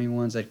up and coming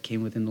ones that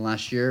came within the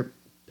last year,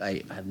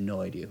 I have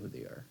no idea who they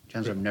are.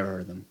 Chances are I've never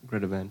heard of them.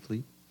 Greta Van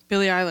Fleet.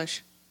 Billie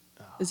Eilish.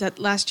 Is that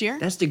last year?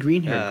 That's the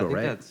green haired Yeah, I girl, think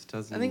right? that's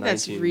 2019. I think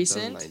that's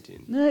recent.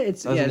 2019. No,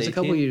 it's a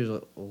couple 2018? years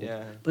old.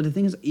 Yeah. But the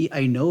thing is,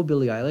 I know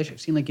Billie Eilish.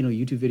 I've seen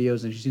YouTube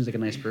videos, and she seems like a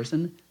nice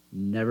person.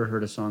 Never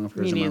heard a song of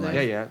hers Me in my neither.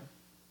 life. Yeah.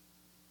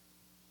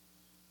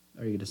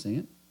 Are you gonna sing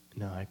it?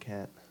 No, I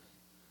can't.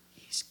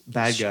 He's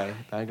Bad shy.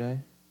 guy.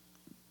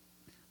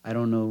 I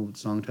don't know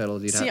song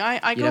titles. See,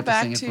 I you'd go have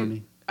back to sing it for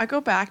me. I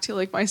go back to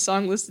like my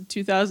song list of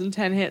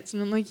 2010 hits,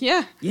 and I'm like,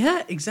 yeah,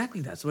 Yeah,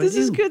 exactly. That's what this I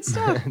do. is good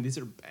stuff. These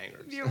are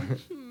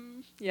bangers.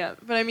 Yeah,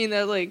 but I mean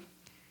that like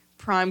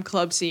prime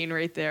club scene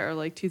right there,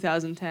 like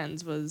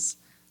 2010s was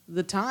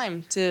the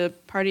time to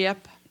party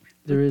up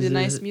There with is the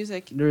nice a-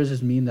 music. There was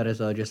this meme that I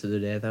saw just the other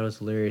day. I thought it was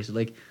hilarious.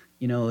 Like,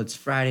 it's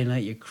Friday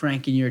night, you're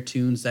cranking your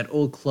tunes, that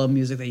old club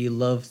music that you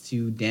love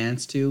to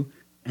dance to,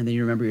 and then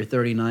you remember you're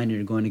 39 and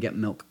you're going to get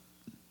milk.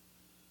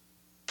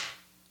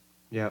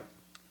 Yeah.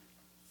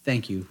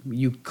 Thank you.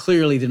 You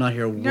clearly did not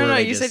hear a word No, I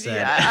you just said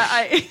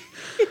yeah.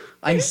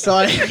 I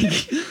saw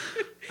it.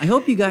 I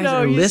hope you guys No,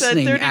 are you said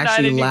listening 39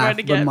 actually and you're laugh. going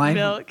to But get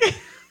milk.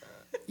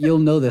 you'll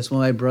know this.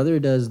 When my brother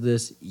does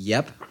this,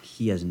 yep,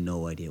 he has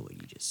no idea what you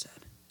just said.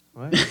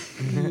 What?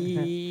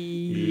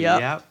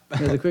 Yep.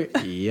 There's a quick,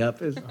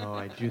 yep. is- Oh,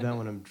 I do that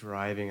when I'm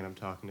driving and I'm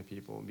talking to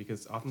people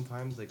because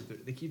oftentimes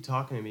they keep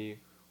talking to me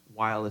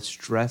while a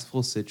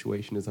stressful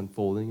situation is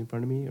unfolding in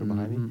front of me or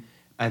behind me,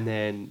 and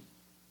then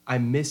I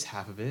miss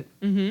half of it,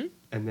 Mm-hmm.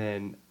 and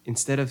then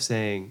instead of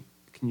saying,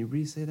 "Can you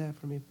re-say that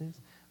for me, please?"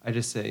 I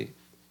just say,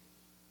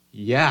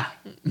 "Yeah."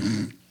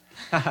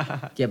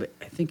 Yeah, but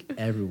I think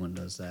everyone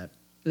does that.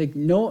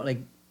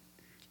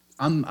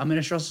 I'm in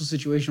a stressful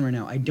situation right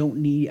now. I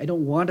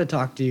don't want to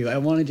talk to you. I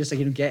want to just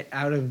get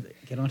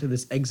onto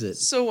this exit.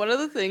 So one of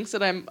the things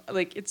that I'm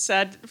like, it's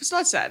sad. It's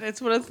not sad.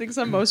 It's one of the things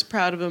I'm most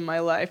proud of in my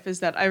life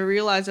is that I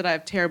realized that I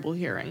have terrible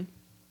hearing.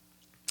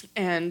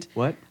 And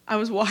What? I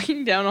was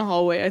walking down a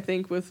hallway, I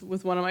think, with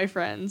one of my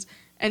friends,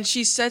 and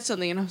she said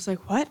something, and I was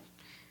like, "What?"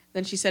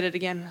 Then she said it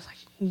again, and I was like,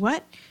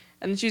 "What?"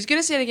 And then she was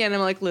gonna say it again, and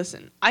I'm like,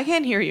 "Listen, I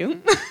can't hear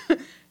you.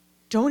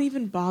 Don't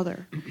even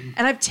bother."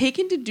 And I've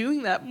taken to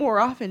doing that more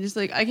often. Just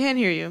like, I can't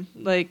hear you.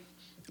 Like,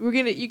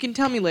 you can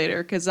tell me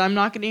later, because I'm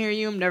not gonna hear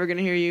you. I'm never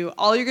gonna hear you.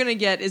 All you're gonna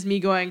get is me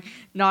going,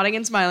 nodding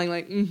and smiling,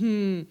 like,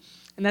 mm-hmm.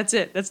 And that's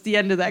it. That's the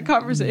end of that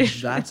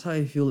conversation. That's how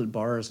I feel at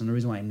bars, and the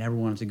reason why I never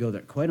wanted to go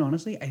there. Quite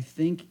honestly, I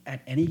think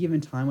at any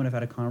given time when I've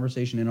had a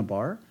conversation in a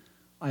bar,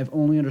 I've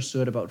only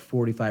understood about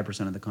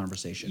 45% of the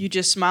conversation. You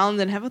just smile and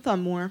then have a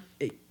thumb war.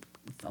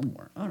 Thumb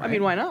war. All right. I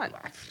mean, why not?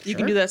 You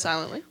can Sure. do that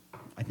silently.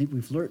 I think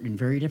we flirt in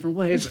very different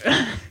ways.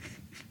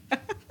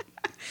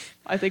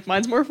 I think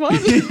mine's more fun.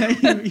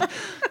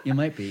 You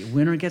might be.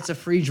 Winner gets a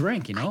free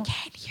drink, Can't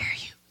hear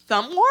you.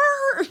 thumb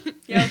war?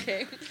 Yeah,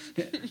 okay.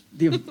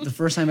 The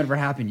first time it ever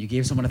happened, you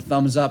gave someone a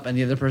thumbs up, and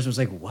the other person was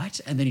like, "What?"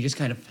 And then you just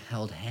kind of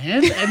held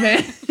hands, and then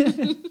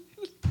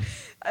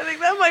I think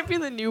that might be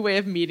the new way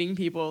of meeting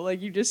people.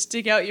 Like, you just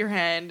stick out your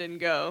hand and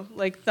go,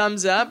 like,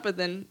 thumbs up, but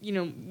then,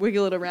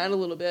 wiggle it around a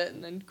little bit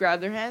and then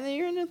grab their hand and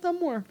you're in a thumb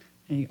war.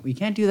 Hey, we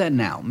can't do that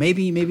now.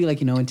 Maybe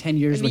like in 10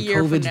 years In a when year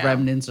from COVID's now.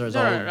 remnants are all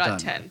No, done. not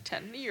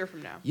 10. A year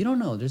from now. You don't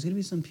know. There's gonna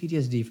be some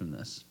PTSD from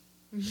this.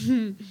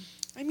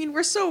 I mean,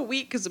 we're so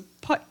weak because of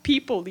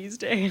people these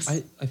days.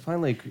 I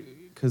find like,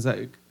 because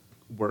I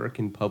work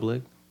in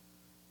public,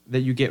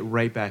 that you get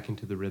right back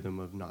into the rhythm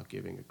of not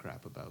giving a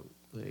crap about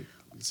like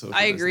social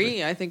I distancing.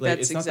 agree. I think Like,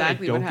 that's it's not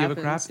exactly that I what don't give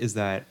a crap. happens. Is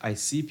that I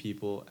see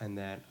people and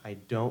that I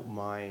don't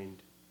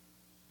mind.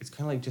 It's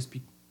kind of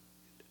like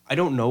I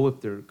don't know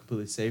if they're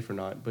completely safe or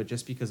not, but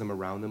just because I'm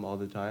around them all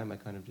the time, I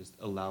kind of just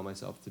allow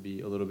myself to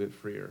be a little bit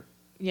freer.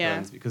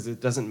 Yeah. Because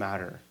it doesn't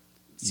matter.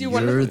 See,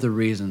 one of You're the- the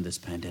reason this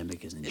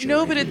pandemic is enjoying.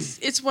 No, but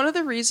it's one of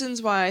the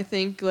reasons why I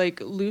think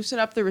like loosen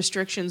up the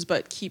restrictions,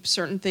 but keep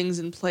certain things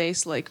in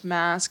place like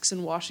masks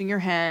and washing your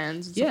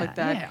hands and stuff Yeah, like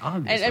that. yeah, And I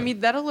obviously. mean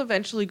that'll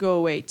eventually go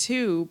away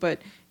too.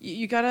 But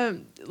you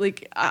gotta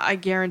like I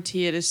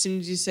guarantee it. As soon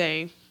as you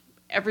say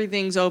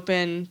everything's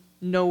open,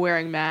 no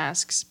wearing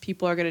masks,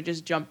 people are gonna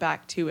just jump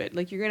back to it.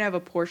 Like you're gonna have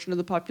a portion of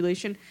the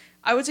population.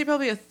 I would say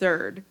probably a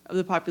third of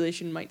the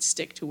population might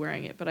stick to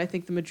wearing it, but I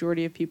think the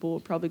majority of people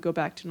will probably go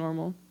back to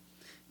normal.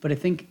 But I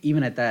think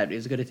even at that,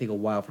 it's going to take a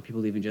while for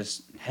people to even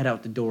just head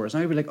out the door. It's not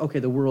going to be like, okay,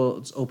 the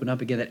world's open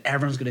up again, that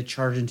everyone's going to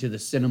charge into the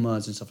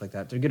cinemas and stuff like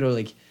that. They're going to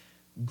like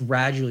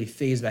gradually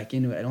phase back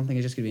into it. I don't think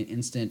it's just going to be an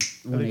instant I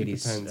think it 180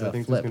 depends. I think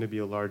there's flip. going to be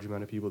a large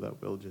amount of people that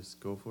will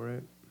just go for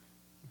it.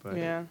 But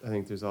Yeah. I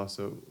think there's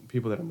also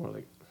people that are more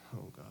like,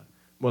 oh God,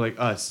 more like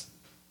us.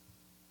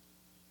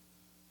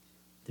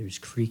 There's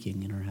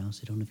creaking in our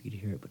house. I don't know if you could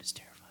hear it, but it's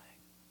terrifying.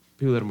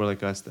 People that are more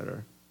like us that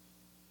are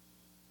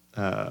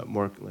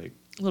more like,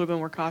 A little bit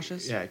more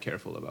cautious. yeah,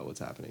 careful about what's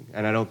happening.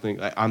 And I don't think,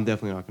 I'm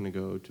definitely not going to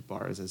go to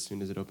bars as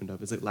soon as it opened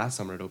up. It's like last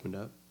summer it opened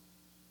up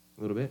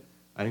a little bit.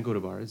 I didn't go to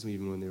bars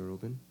even when they were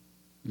open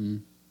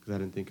because I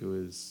didn't think it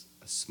was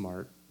a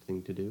smart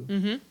thing to do.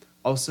 Mm-hmm.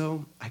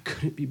 Also, I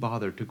couldn't be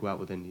bothered to go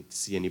out to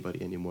see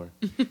anybody anymore.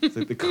 It's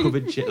like the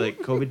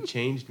COVID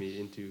changed me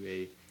into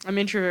a. I'm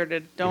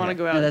introverted. Don't want to Yeah.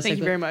 go Yeah, out. that's Thank like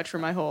you very much for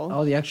my whole.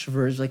 All the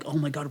extroverts are like, oh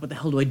my God, what the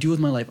hell do I do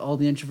with my life? All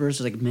the introverts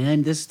are like,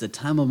 man, this is the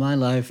time of my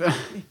life.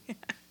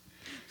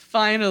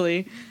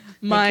 Finally,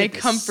 I my get to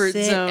comfort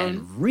sit zone.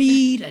 and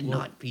read and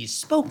not be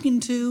spoken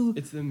to.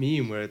 It's the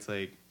meme where it's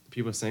like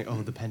people are saying,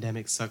 "Oh, the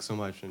pandemic sucks so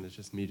much," and it's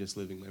just me just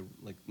living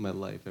my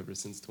life ever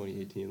since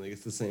 2018. Like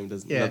it's the same.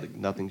 Yeah.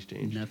 Nothing's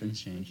changed.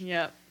 Nothing's changed.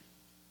 Yeah.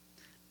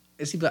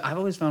 See, but I've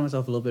always found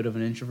myself a little bit of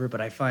an introvert,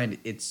 but I find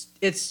it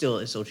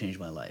still changed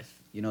my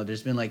life. You know,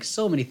 there's been like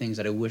so many things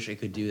that I wish I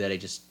could do that I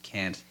just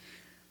can't.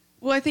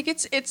 Well, I think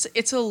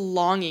it's a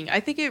longing. I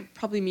think it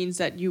probably means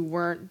that you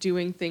weren't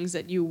doing things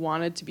that you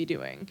wanted to be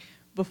doing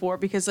before,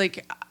 because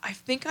like I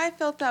think I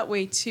felt that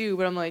way too.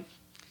 But I'm like,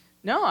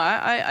 no,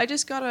 I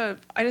just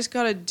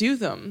gotta do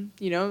them.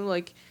 You know,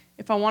 like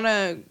if I want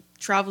to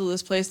travel to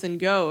this place, then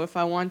go. If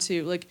I want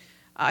to, like,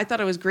 I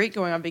thought it was great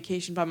going on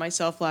vacation by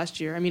myself last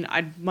year. I mean,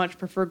 I'd much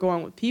prefer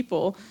going with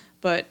people,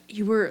 but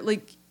you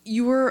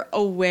were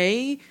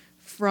away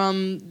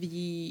from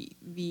the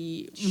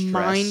Stress.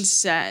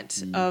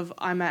 mindset of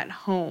I'm at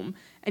home.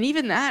 And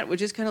even that,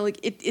 which is kind of like,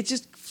 it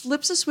just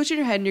flips a switch in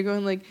your head and you're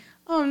going like,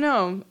 oh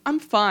no, I'm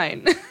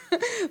fine.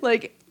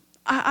 Like,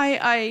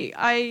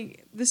 I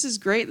this is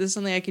great. This is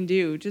something I can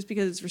do. Just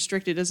because it's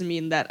restricted doesn't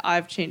mean that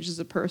I've changed as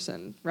a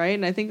person, right?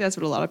 And I think that's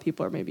what a lot of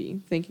people are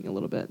maybe thinking a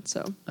little bit.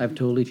 So I've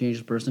totally changed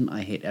as a person.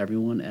 I hate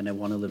everyone, and I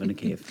want to live in a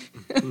cave.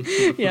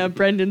 yeah,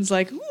 Brendan's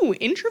like, ooh,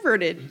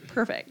 introverted.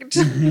 Perfect.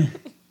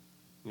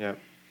 Yeah.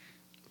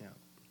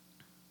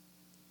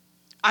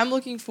 I'm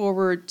looking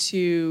forward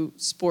to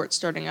sports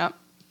starting up.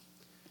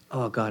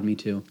 Oh God, me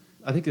too.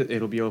 I think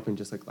it'll be open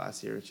just like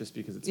last year. It's just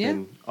because it's Yeah.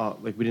 been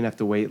like we didn't have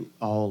to wait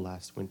all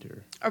last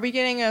winter. Are we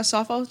getting a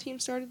softball team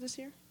started this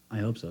year? I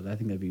hope so. I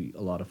think that'd be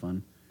a lot of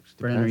fun. Which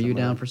Brennan, are depends you on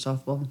down when- for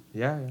softball?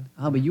 Yeah.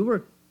 Ah, but you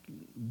work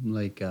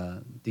like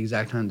the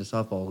exact time the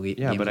softball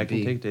Yeah, games but I would can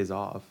be. take days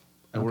off.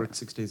 I Okay. work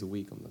 6 days a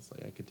week. I'm just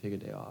like I could take a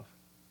day off.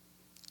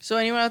 So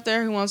anyone out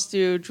there who wants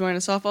to join a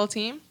softball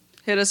team,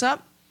 hit us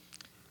up.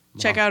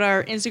 Check out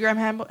our Instagram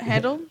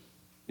handle,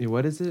 Yeah,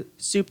 what is it?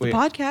 Soup the Wait.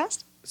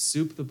 Podcast.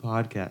 Soup the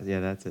podcast. Yeah,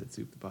 that's it.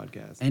 Soup the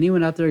podcast.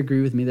 Anyone out there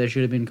agree with me that it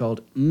should have been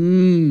called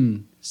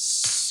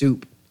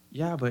Soup?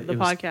 Yeah, but The it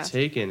was podcast.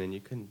 taken and you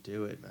couldn't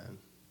do it, man.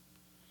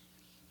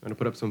 You want to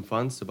put up some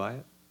funds to buy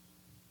it?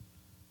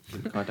 You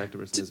can contact the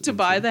person. To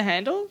buy the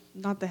handle?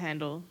 Not the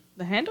handle.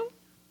 The handle?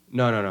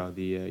 No.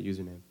 The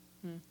username.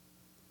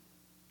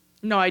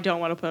 No, I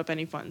don't want to put up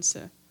any funds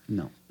to.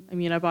 No. I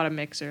mean, I bought a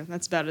mixer.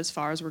 That's about as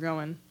far as we're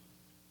going.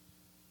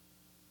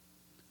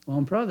 Well,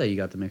 I'm proud that you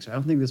got the mixer. I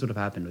don't think this would have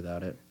happened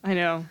without it. I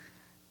know.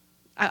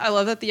 I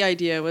love that the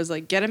idea was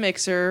like, get a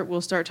mixer,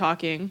 we'll start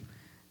talking,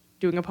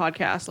 doing a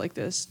podcast like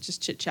this,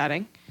 just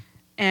chit-chatting.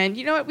 And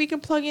you know what? We can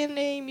plug in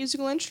a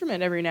musical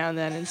instrument every now and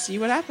then and see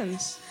what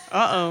happens.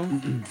 Uh-oh.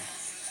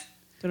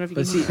 Don't know if you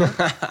But can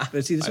see,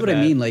 this is what I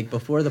mean. Like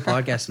before the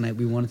podcast tonight,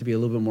 we wanted to be a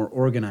little bit more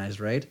organized,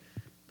 right?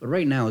 But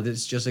right now,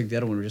 it's just like the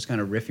other one. We're just kind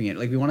of riffing it.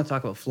 Like we want to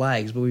talk about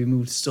flags, but we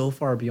moved so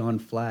far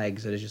beyond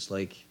flags that it's just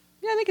like.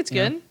 Yeah, I think it's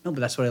you know? good. No, but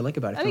that's what I like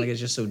about it. I I feel think like it's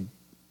just so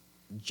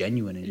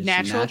genuine and just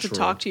Natural to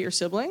talk to your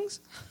siblings.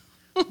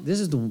 This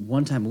is the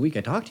one time a week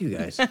I talk to you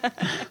guys.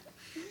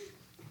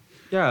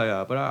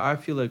 Yeah, but I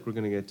feel like we're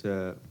gonna get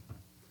to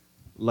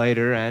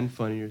lighter and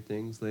funnier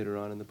things later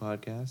on in the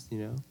podcast.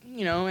 You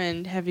know,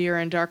 and heavier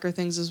and darker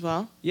things as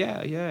well.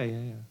 Yeah.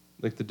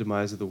 Like the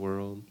demise of the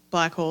world.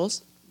 Black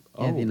holes.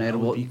 Yeah, Oh, the that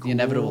would be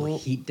inevitable cool.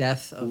 heat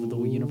death of the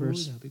Ooh,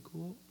 universe. That'd be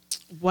cool.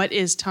 What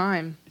is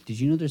time? Did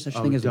you know there's such a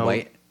Oh, thing as don't,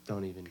 white?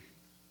 Don't even.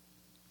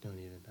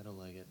 I don't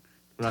like it.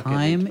 We're not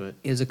getting into Time it.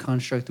 is a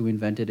construct that we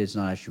invented. It's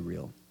not actually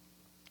real.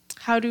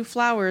 How do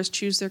flowers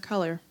choose their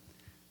color?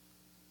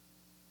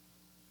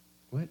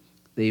 What?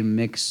 They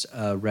mix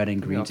red and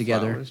You know green how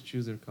together. Flowers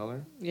choose their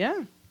color.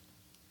 Yeah.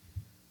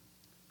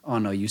 Oh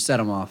no, you set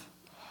them off.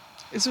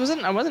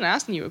 I wasn't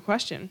asking you a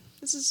question.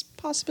 This is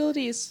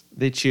possibilities.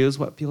 They choose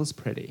what feels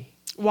pretty.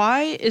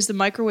 Why is the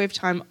microwave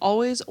time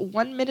always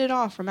 1 minute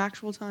off from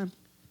actual time?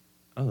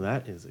 Oh,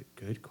 that is a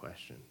good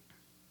question.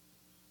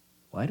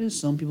 Why do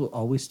some people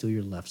always steal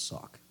your left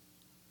sock?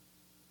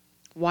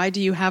 Why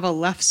do you have a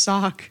left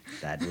sock?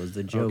 That was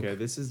the joke. Okay,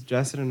 this is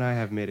Justin and I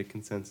have made a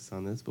consensus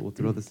on this, but we'll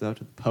throw this out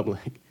to the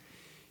public.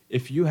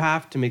 If you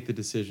have to make the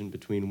decision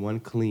between one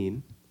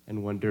clean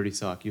and one dirty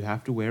sock, you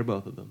have to wear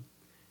both of them.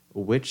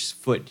 Which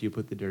foot do you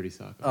put the dirty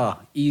sock on?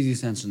 Oh, easy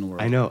sense in the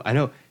world. I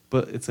know,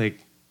 but it's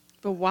like,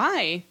 But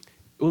why?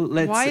 well,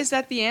 Why is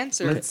that the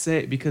answer? Let's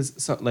say because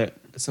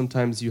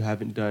sometimes you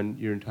haven't done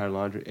your entire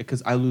laundry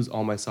because I lose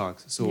all my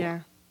socks. So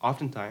Yeah.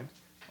 oftentimes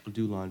I'll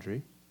do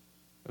laundry,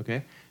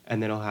 okay,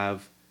 and then I'll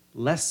have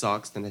less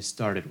socks than I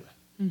started with.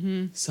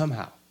 Mm-hmm.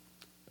 Somehow,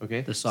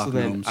 okay. The sock So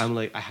then gnomes. I'm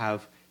like, I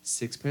have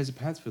 6 pairs of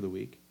pants for the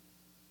week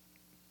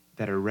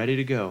that are ready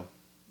to go,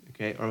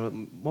 okay, or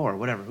more,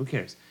 whatever. Who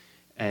cares?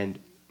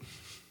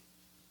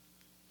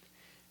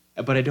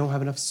 But I don't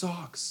have enough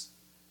socks.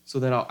 So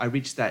then I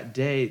reach that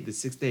day, the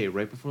 6th day,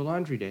 right before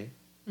laundry day,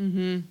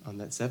 Mm-hmm. on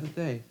that 7th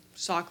day.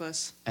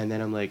 Sockless. And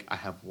then I'm like, I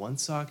have one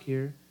sock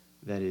here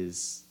that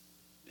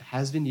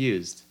has been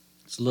used.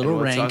 It's a little and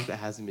one rank. sock that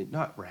hasn't been,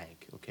 not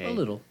rank, okay? A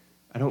little.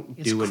 I don't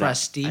It's do enough.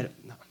 crusty. I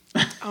don't,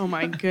 no, Oh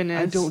my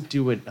goodness. I don't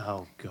do it.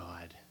 Oh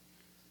God,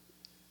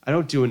 I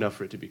don't do enough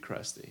for it to be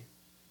crusty.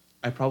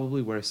 I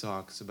probably wear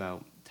socks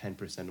about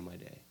 10% of my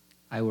day.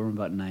 I wear them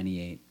about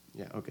 98.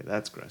 Yeah, okay,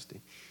 that's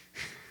crusty.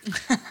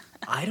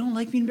 I don't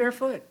like being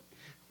barefoot.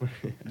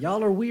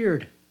 Y'all are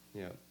weird.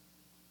 Yeah.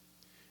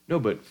 No,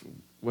 but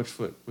which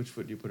foot? Which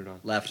foot do you put it on?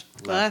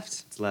 Left. Left.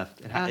 It's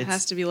left. It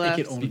has to be It left.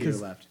 can only be Because-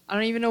 your left. I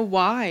don't even know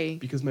why.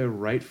 Because my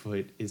right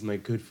foot is my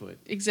good foot,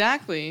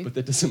 Exactly. but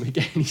that doesn't make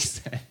any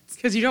sense.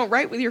 Because you don't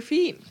write with your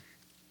feet.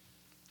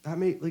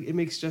 It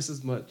makes just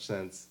as much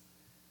sense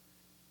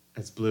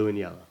as blue and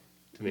yellow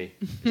to me.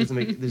 It doesn't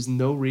make. There's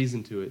no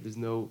reason to it. There's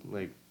no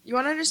like. You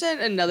want to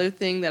understand another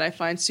thing that I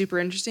find super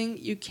interesting?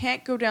 You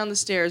can't go down the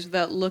stairs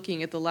without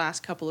looking at the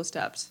last couple of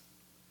steps.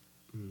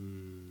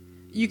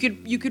 You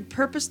could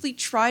purposely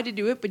try to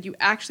do it, but you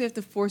actually have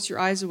to force your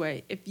eyes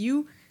away. If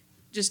you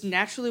just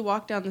naturally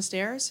walk down the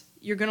stairs,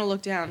 you're gonna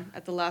look down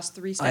at the last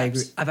 3 steps. I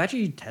agree. I've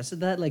actually tested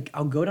that. Like,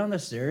 I'll go down the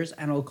stairs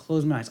and I'll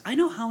close my eyes. I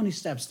know how many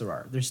steps there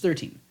are. There's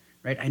 13,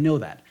 right? I know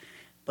that.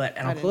 And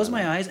I I'll didn't close know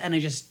my that. eyes and I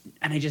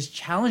just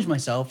challenge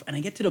myself and I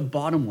get to the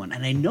bottom one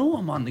and I know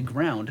I'm on the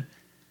ground,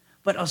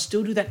 but I'll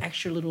still do that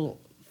extra little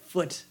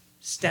foot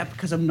step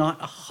because I'm not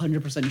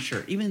 100%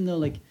 sure. Even though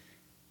like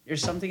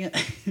there's something.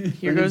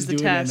 Here goes the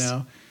test.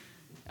 Now.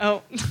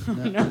 Oh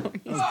No. no,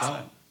 Oh,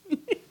 God.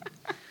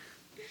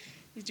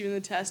 he's doing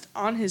the test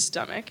on his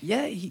stomach.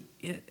 Yeah,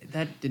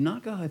 that did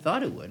not go how I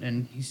thought it would,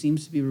 and he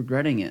seems to be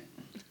regretting it.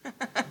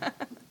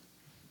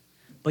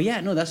 But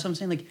yeah, no, that's what I'm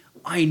saying. Like,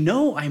 I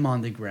know I'm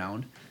on the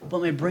ground, but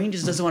my brain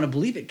just doesn't want to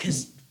believe it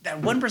because that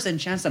 1%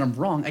 chance that I'm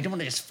wrong, I don't want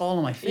to just fall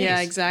on my face.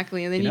 Yeah,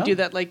 exactly. And then You you, know? do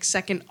that like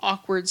second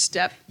awkward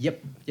step,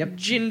 Yep.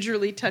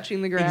 gingerly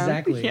touching the ground.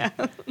 Exactly. Yeah.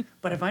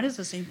 But I find it's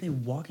the same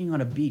thing walking on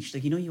a beach.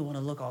 Like, you want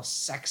to look all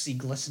sexy,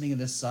 glistening in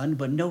the sun,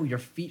 but no, your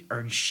feet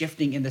are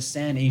shifting in the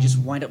sand and you just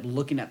wind up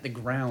looking at the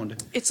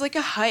ground. It's like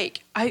a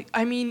hike.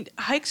 I mean,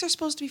 hikes are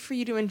supposed to be for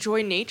you to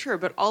enjoy nature,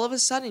 but all of a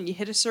sudden you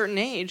hit a certain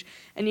age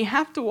and you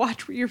have to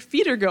watch where your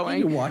feet are going.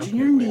 You're watching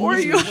your knees, Or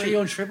you- where you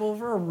don't trip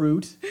over a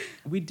root.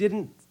 We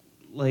didn't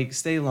like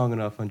stay long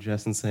enough on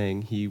Justin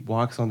saying he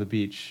walks on the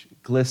beach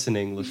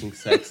glistening, looking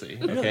sexy.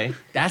 Okay.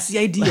 That's the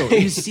ideal.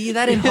 You see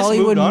that in We just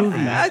Hollywood moved on from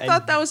movies. that. I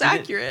thought that was didn't-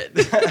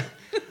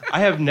 accurate. I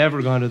have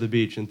never gone to the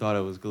beach and thought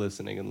I was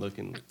glistening and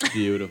looking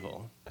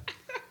beautiful.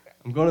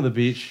 I'm going to the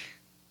beach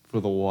for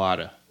the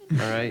water. All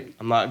right.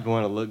 I'm not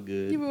going to look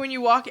good. Yeah, but when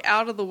you walk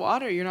out of the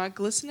water, you're not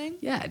glistening.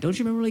 Yeah, don't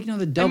you remember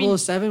the I mean,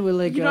 007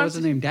 with you don't what's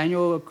his name?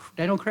 Daniel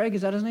Craig,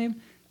 is that his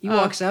name? He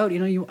walks out.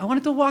 I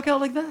wanted to walk out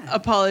like that.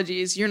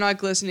 Apologies, you're not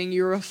glistening.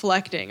 You're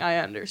reflecting. I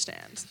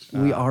understand.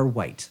 We are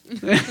white,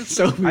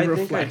 so we I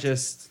reflect. think I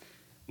just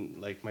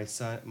like my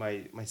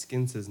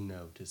skin says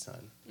no to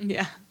sun.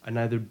 Yeah. I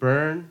neither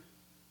burn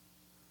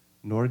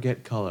nor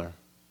get color.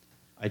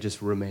 I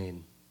just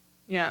remain.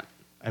 Yeah.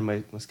 And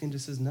my skin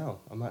just says no.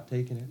 I'm not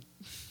taking it.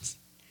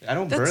 I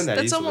don't That's, burn that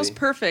that's easily. almost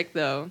perfect,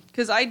 though,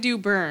 because I do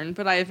burn,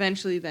 but I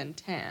eventually then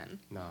tan.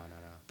 No.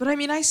 But I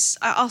mean,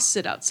 I'll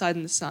sit outside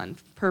in the sun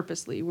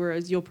purposely,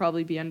 whereas you'll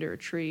probably be under a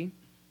tree.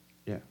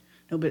 Yeah.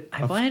 No, but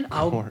I Of find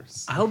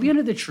course. I'll be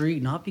under the tree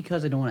not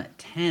because I don't want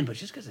to tan, but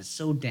just because it's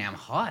so damn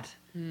hot.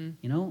 Mm.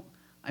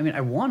 I mean,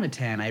 I want to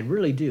tan, I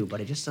really do, but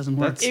it just doesn't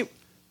work. That's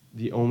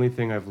the only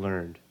thing I've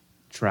learned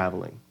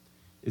traveling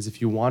is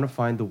if you want to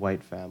find the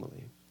white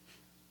family,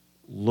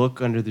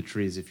 look under the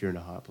trees if you're in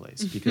a hot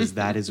place because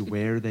that is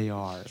where they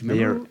are. Do you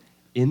They are remember-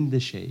 in the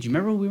shade. Do you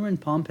remember when we were in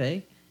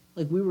Pompeii?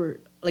 We were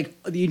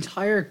the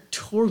entire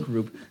tour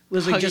group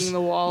was Hugging just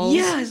the walls.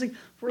 Yeah, it's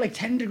we're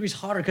 10 degrees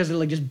hotter because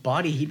of just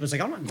body heat. Was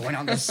I'm not going out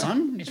in the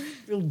sun.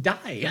 You'll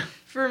die.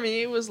 For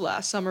me, it was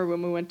last summer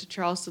when we went to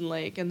Charleston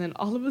Lake, and then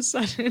all of a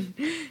sudden,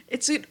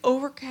 it's an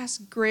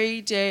overcast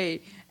gray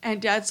day, and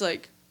Dad's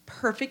like,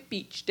 perfect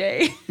beach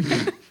day.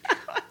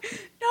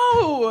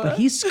 No! But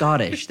he's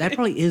Scottish. That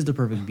probably is the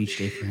perfect beach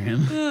day for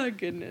him. Oh,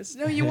 goodness.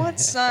 No, you want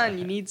sun.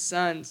 You need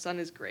sun. Sun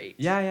is great.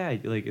 Yeah,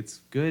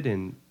 it's good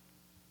in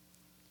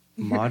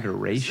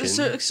moderation.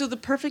 So the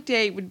perfect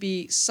day would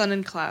be sun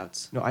and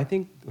clouds. No, I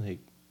think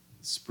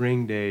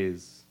spring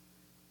days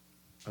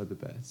are the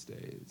best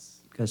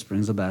days. Because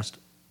spring's the best.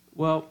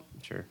 Well,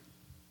 sure.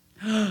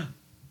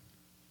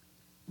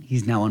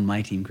 He's now on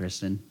my team,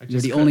 Kristen. I You're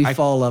just the cou- only I-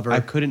 fall lover. I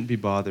couldn't be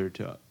bothered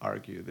to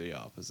argue the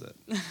opposite.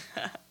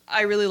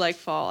 I really like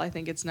fall. I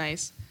think it's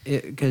nice.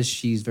 Because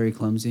she's very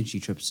clumsy and she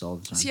trips all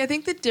the time. See, I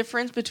think the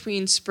difference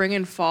between spring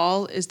and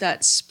fall is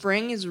that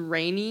spring is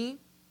rainy.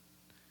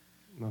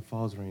 No,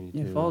 fall's rainy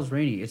Yeah, too. fall's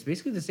rainy. It's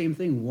basically the same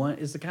thing. One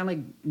is the kind of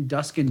like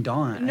dusk and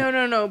dawn.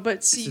 No.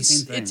 But see, the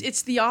same thing.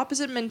 it's the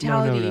opposite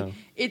mentality. No.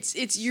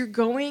 It's you're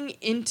going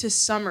into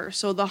summer,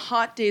 so the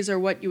hot days are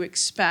what you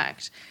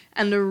expect,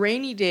 and the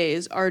rainy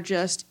days are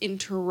just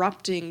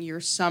interrupting your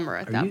summer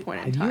at that point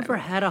in have time. you ever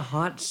had a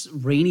hot,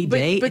 rainy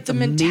day? But It's the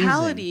amazing.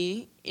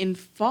 mentality in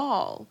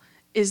fall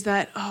is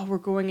that, oh, we're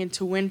going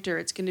into winter.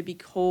 It's going to be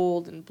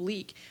cold and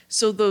bleak.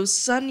 So those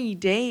sunny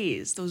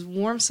days, those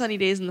warm sunny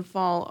days in the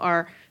fall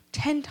are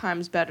 10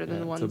 times better than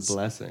the ones. It's a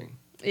blessing.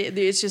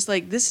 It's just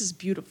like, this is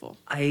beautiful.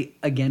 I,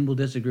 again, will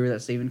disagree with that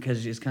statement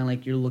because it's kind of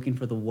like you're looking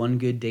for the one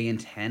good day in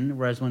 10,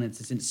 whereas when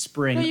it's in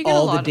spring, No, you get a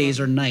all lot the of days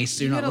them. are nice,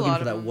 so You you're get not a looking lot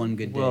for of that them. one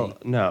good day. Well,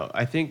 no,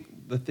 I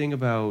think the thing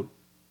about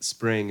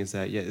spring is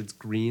that, it's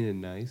green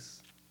and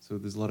nice. So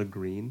there's a lot of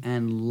green.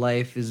 And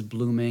life is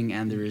blooming,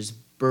 and there's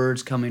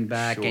birds coming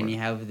back, Sure. and you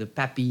have the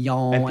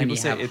papillon, And and, people you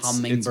say have it's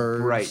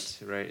hummingbirds. bright,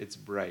 right? It's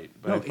bright.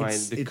 But No, I find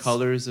it's- the it's-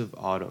 colors of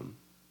autumn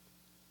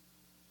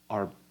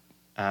are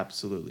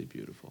absolutely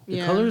beautiful. The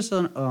Yeah. colors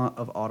of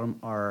autumn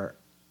are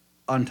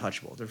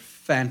untouchable. They're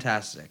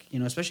fantastic.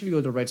 Especially if you go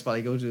to the right spot.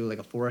 You go to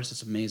a forest,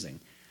 it's amazing.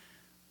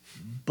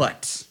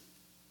 But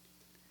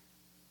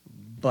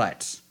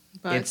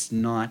it's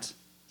not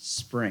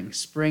spring.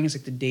 Spring is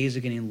the days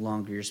are getting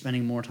longer. You're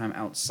spending more time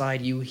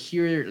outside. You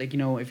hear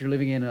if you're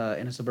living in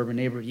a suburban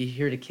neighborhood, you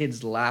hear the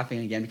kids laughing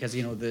again because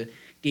the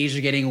days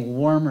are getting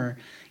warmer.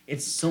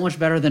 It's so much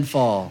better than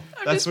fall.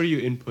 That's where you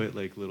input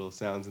little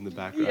sounds in the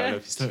background. Yeah.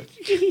 If you start,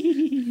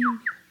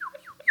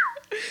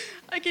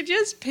 I could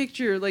just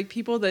picture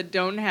people that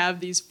don't have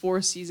these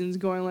 4 seasons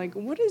going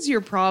what is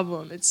your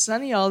problem? It's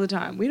sunny all the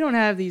time. We don't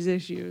have these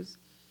issues.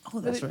 Oh,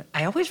 that's right.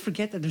 I always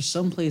forget that there's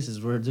some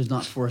places where there's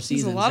not 4 There's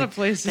seasons. a lot of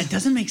places. That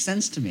doesn't make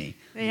sense to me.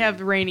 They have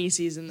the rainy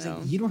season It's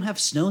though. you don't have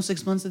snow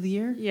 6 months of the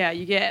year? Yeah,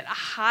 you get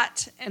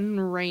hot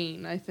and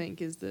rain, I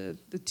think, is the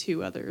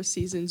 2 other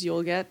seasons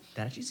you'll get.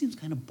 That actually seems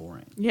kind of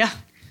boring. Yeah.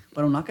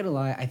 But I'm not going to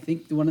lie. I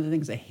think one of the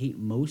things I hate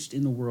most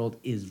in the world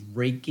is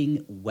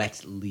raking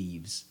wet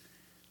leaves.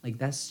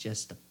 That's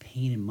just a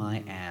pain in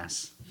my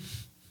ass.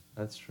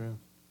 that's true.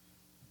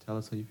 Tell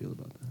us how you feel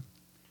about that.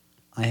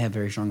 I have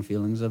very strong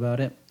feelings about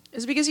it.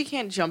 Is it because you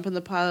can't jump in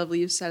the pile of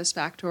leaves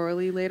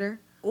satisfactorily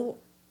later? Oh,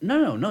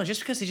 no.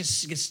 Just because they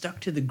just get stuck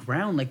to the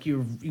ground.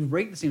 You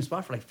rake the same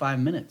spot for 5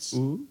 minutes.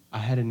 Ooh, I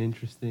had an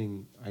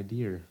interesting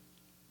idea.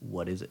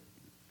 What is it?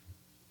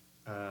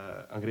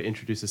 I'm going to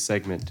introduce a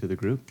segment to the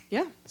group.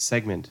 Yeah.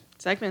 Segment.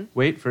 Segment.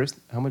 First,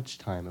 how much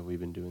time have we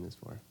been doing this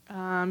for?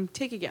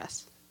 Take a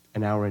guess.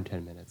 An hour and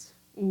 10 minutes.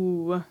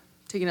 Ooh.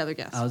 Take another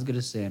guess. I was going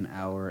to say an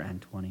hour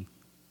and 20.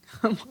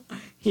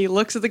 He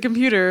looks at the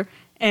computer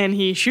and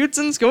he shoots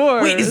and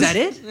scores. Wait, is that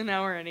it? An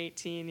hour and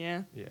 18,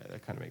 yeah. Yeah,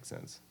 that kind of makes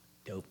sense.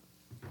 Dope.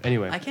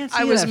 Anyway. I can't see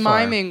I was that far.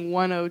 miming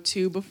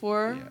 102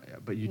 before. Yeah,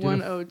 but you did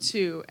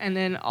 102, and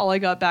then all I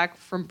got back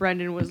from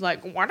Brendan was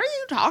like, "What are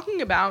you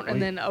talking about?" And Wait.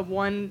 then a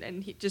 1,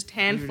 and he just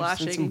hand you were just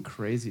saying some flashing.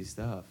 crazy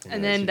stuff.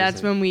 And then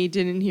that's when we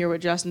didn't hear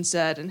what Justin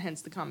said, and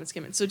hence the comments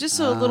came in. So just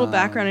a little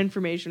background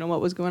information on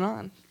what was going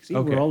on. See,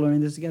 Okay. we're all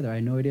learning this together. I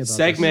had no idea about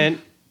Segment.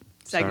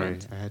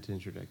 segment. Sorry, I had to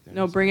interject there.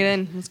 No, bring it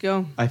in. Let's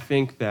go. I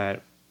think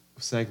that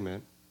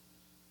segment.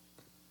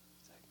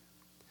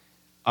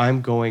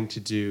 I'm going to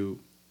do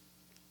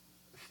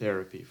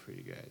therapy for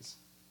you guys.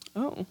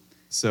 Oh.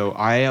 So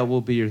I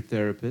will be your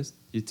therapist.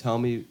 You tell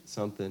me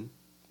something,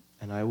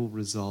 and I will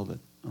resolve it.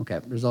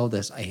 Okay, resolve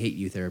this. I hate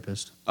you,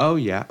 therapist. Oh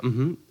yeah.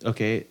 Mm-hmm.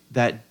 Okay.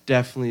 That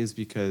definitely is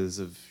because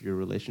of your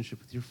relationship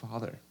with your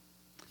father.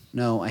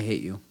 No, I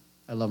hate you.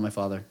 I love my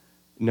father.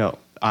 No,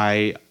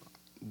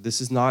 this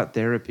is not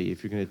therapy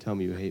if you're going to tell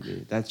me you hate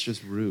me. That's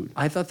just rude.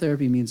 I thought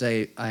therapy means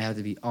I have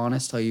to be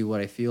honest, tell you what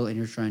I feel, and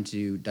you're trying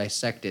to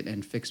dissect it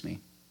and fix me.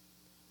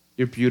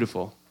 You're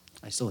beautiful.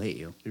 I still hate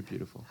you. You're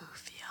beautiful. Who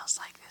feels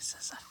like this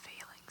is a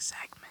feeling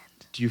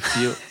segment? Do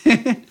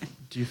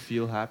you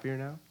feel happier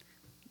now?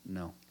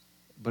 No.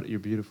 But you're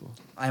beautiful.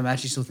 I'm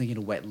actually still thinking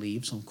of wet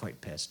leaves, so I'm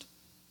quite pissed.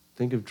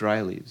 Think of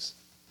dry leaves.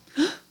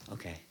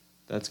 Okay.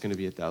 That's going to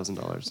be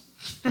 $1,000.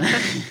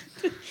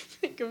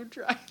 Think of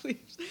dry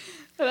leaves.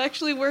 That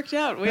actually worked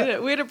out.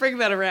 Way to bring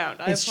that around.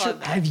 It's true.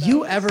 Have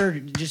you ever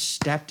just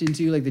stepped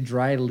into like the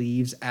dry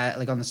leaves at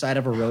like on the side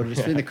of a road,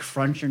 just feeling the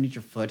crunch underneath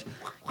your foot?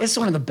 It's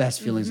one of the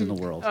best feelings in the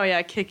world. Oh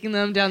yeah, kicking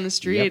them down the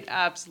street. Yep.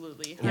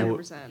 Absolutely, You know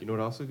 100%. what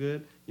also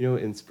good? You know,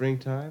 in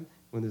springtime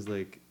when there's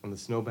like on the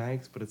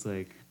snowbanks, but it's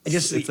like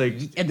It's like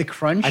and the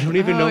crunch. I don't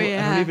even know. I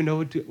yeah. don't even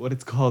know what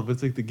it's called, but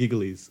it's like the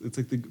gigglies. It's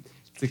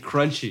like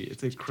crunchy.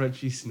 It's like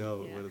crunchy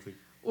snow. Yeah. Where it's like,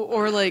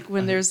 Or like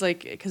when there's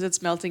like, because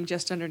it's melting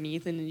just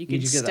underneath, and then you can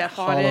just get that step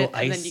on hollow it, and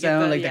ice then you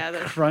sound, get like the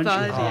the crunch.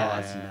 thud. Oh, Yeah,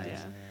 it's yeah, nice.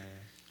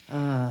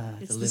 yeah.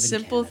 It's It's a the live in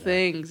simple Canada.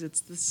 things.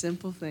 It's the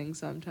simple things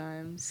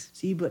sometimes.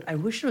 See, but I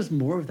wish there was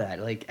more of that.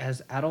 Like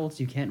as adults,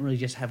 you can't really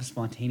just have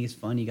spontaneous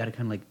fun. You got to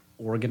kind of like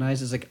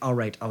organize. It's like, all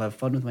right, I'll have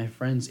fun with my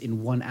friends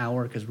in 1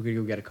 hour because we're gonna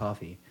go get a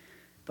coffee.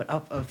 But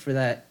for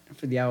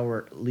the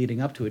hour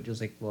leading up to it,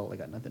 just like, well, I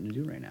got nothing to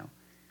do right now.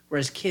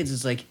 Whereas kids,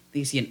 it's like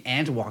they see an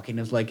ant walking,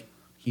 it's like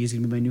he's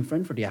gonna be my new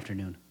friend for the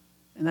afternoon,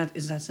 and that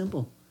is that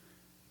simple.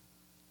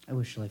 I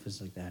wish life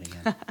was like that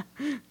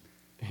again.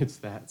 it's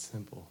that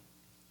simple.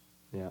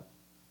 Yeah.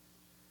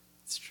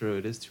 It's true.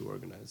 It is too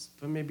organized.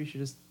 But maybe you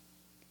should just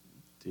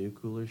do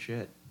cooler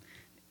shit.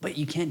 But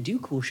you can't do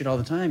cool shit all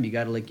the time. You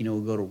gotta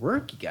go to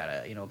work. You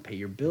gotta pay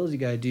your bills. You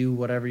gotta do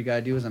whatever you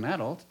gotta do as an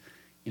adult.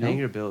 You know. Paying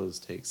your bills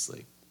takes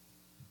like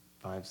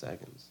 5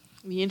 seconds.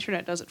 The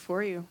internet does it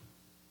for you.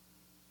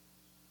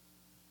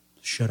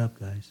 Shut up,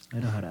 guys. I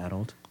know how to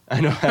adult.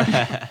 I know.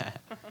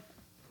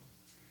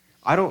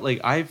 I don't like.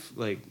 I've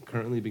like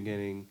currently been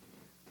getting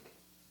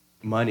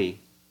money,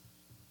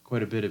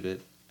 quite a bit of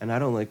it, and I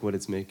don't like what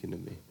it's making to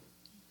me.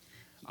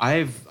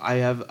 I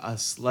have a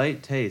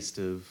slight taste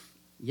of.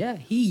 Yeah,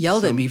 he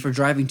yelled at me for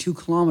driving 2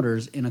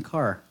 kilometers in a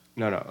car.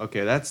 No.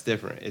 Okay, that's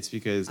different. It's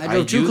because I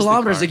drove 2 use the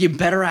kilometers. car- Like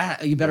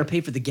you better pay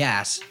for the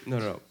gas.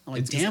 No. I'm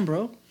like, It's damn,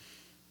 bro.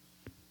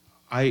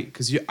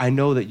 I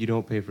know that you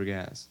don't pay for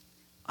gas.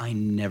 I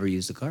never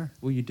use the car.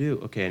 Well, you do.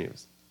 Okay,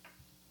 anyways.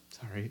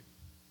 Sorry.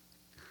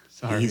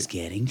 He's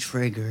getting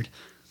triggered.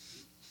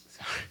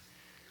 Sorry.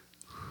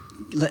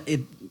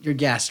 You're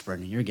gassed,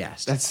 Brendan. You're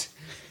gassed. That's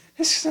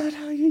not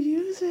how you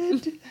use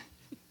it.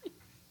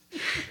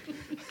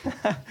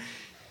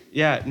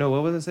 Yeah, no.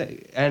 What was I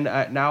saying? And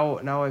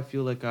now I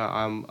feel like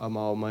I'm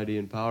almighty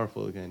and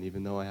powerful again,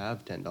 even though I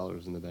have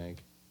 $10 in the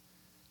bank.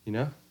 You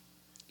know.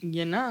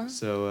 You know.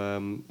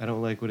 So I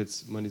don't like what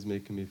money's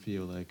making me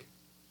feel like.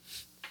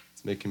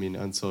 It's making me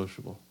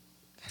unsociable.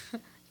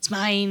 It's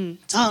mine.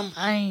 It's all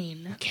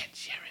mine. I can't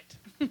share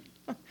it.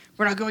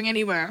 We're not going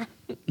anywhere.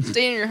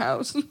 Stay in your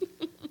house.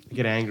 I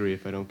get angry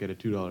if I don't get a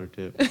 $2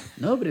 tip.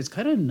 No, but it's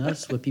kind of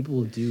nuts what people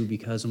will do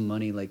because of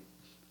money. Like,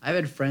 I've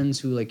had friends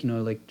who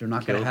they're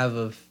not gonna Killed?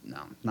 have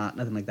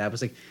nothing like that. But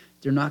it's like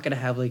they're not gonna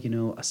have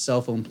a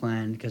cell phone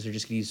plan because they're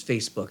just gonna use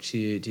Facebook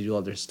to do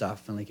all their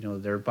stuff, and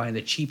they're buying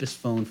the cheapest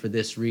phone for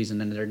this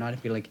reason, and they're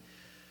not gonna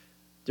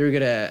they're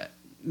gonna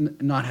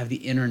not have the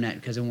internet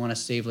because they want to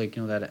save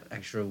that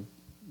extra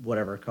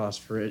whatever it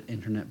costs for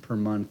internet per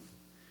month.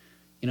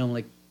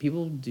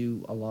 People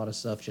do a lot of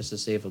stuff just to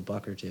save $1 or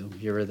 $2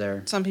 here or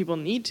there. Some people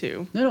need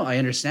to. No, I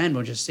understand, but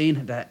I'm just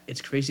saying that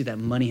it's crazy that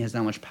money has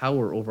that much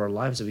power over our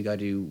lives that we got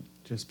to.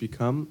 Just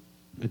become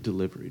a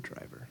delivery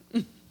driver.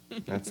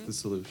 That's the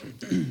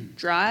solution.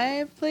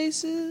 Drive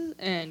places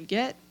and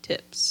get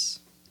tips.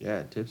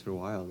 Yeah, tips are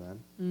wild,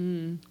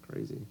 man.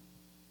 Crazy.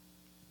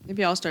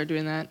 Maybe I'll start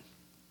doing that.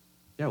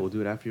 Yeah, we'll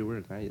do it after your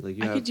work, right?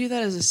 Like I could do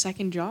that as a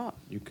second job.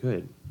 You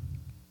could.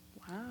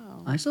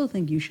 Wow. I still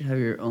think you should have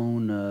your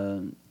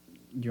own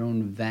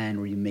van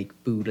where you make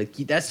food.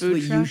 That's Food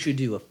what you truck? should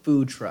do. A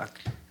food truck.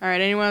 All right,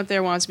 anyone out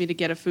there wants me to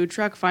get a food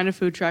truck, find a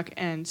food truck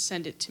and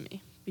send it to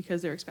me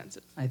because they're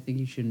expensive. I think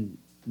you should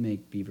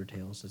make beaver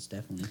tails. That's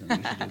definitely something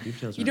you should do. Beaver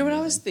tails. You are know what I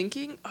was amazing.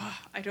 thinking? Oh,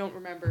 I don't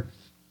remember.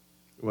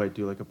 What,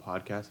 do like a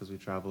podcast as we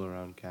travel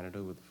around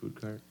Canada with a food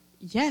cart?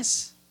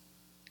 Yes.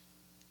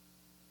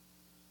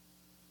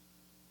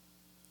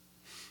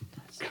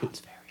 That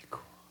sounds very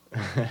cool.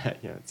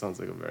 Yeah, it sounds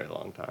like a very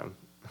long time.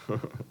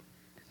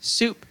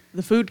 Soup,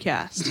 the food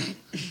cast.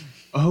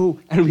 Oh,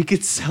 and we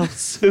could sell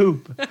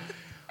soup.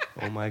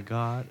 Oh my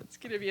God. It's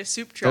gonna be a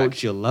soup truck.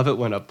 Don't you love it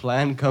when a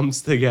plan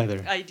comes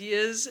together?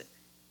 Ideas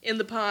in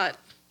the pot.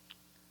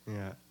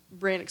 Yeah.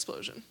 Brain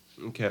explosion.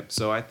 Okay,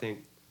 so I think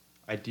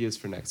ideas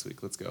for next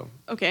week. Let's go.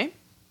 Okay.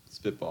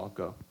 Spitball,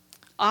 go.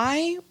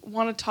 I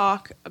want to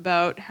talk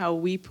about how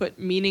we put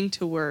meaning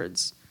to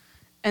words,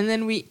 and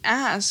then we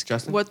ask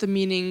Justin? what the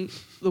meaning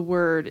the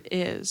word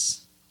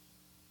is.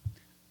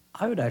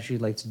 I would actually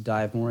like to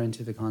dive more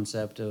into the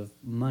concept of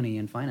money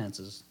and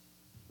finances.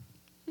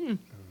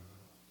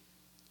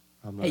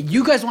 I'm not, Hey,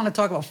 you guys want to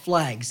talk about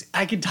flags?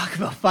 I can talk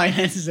about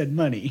finances and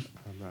money.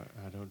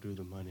 I don't do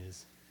the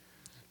monies.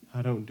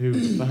 I don't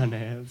do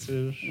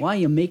finances. Why are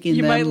you making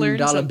You might them learn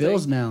dollar something.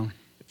 bills now?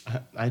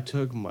 I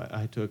took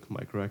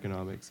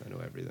microeconomics. I know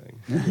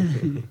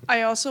everything.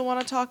 I also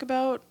want to talk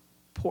about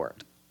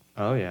port.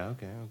 Oh yeah,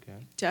 okay.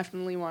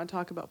 Definitely want to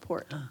talk about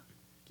port.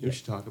 We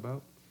should talk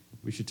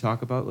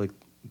about like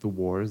the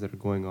wars that are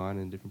going on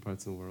in different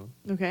parts of the world.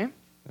 Okay.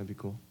 That'd be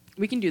cool.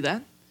 We can do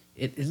that.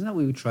 Isn't that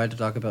what we tried to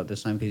talk about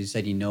this time? Because you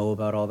said you know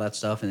about all that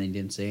stuff and then you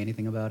didn't say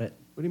anything about it.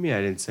 What do you mean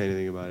I didn't say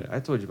anything about it? I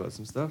told you about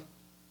some stuff.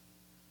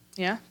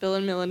 Yeah. Bill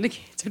and Melinda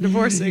Gates are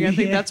divorcing. I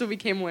think Yeah. that's what we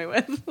came away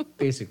with.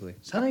 Basically,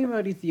 something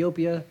about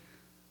Ethiopia.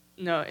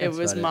 No, it That's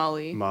was about it.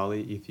 Mali. Mali,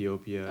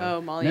 Ethiopia,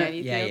 Oh, Mali No, and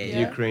yeah, yeah, Ethiopia.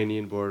 the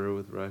Ukrainian border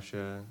with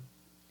Russia.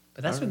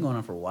 But that's been Alright. going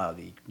on for a while.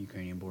 The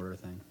Ukrainian border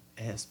thing.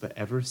 Yes, but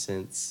ever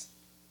since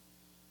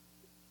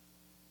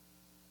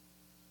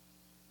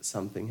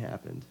something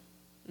happened,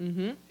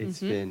 Mm-hmm. it's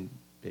been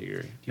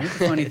bigger. Do you know what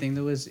the funny thing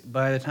though is?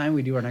 By the time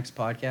we do our next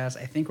podcast,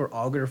 I think we're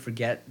all gonna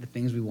forget the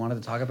things we wanted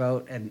to talk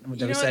about and that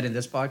You we know said what? in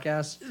this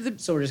podcast.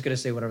 So we're just gonna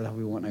say whatever the hell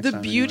we want next The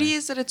time. beauty anyway.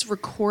 is that it's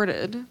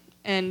recorded,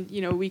 and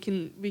we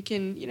can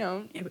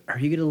Yeah, but are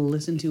you gonna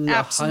listen to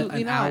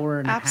Absolutely an not. hour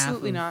and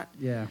Absolutely a half? not.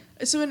 Yeah.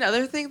 So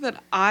another thing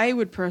that I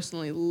would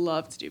personally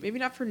love to do, maybe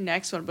not for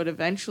next one, but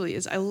eventually,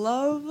 is I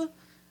love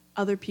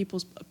other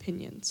people's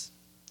opinions.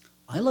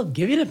 I love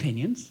giving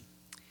opinions.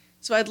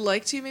 So I'd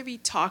like to maybe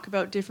talk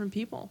about different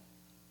people.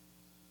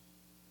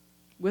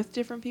 With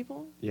different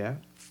people? Yeah.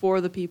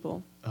 For the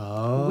people.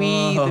 Oh,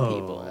 We the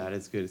people. That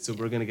is good. So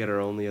we're gonna get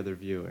our only other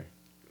viewer.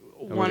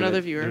 And we're One gonna- other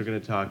We're viewer. gonna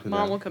talk to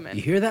Mom them. will come in.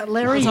 You hear that,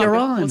 Larry? We'll talk You're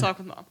with- on. We'll talk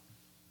with Mom.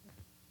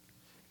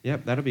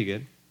 Yep, that'll be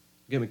good.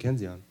 Get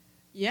Mackenzie on.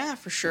 Yeah,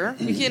 for sure.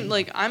 We can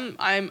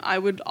I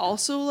would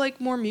also like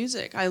more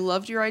music. I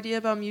loved your idea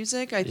about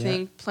music. I Yeah.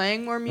 think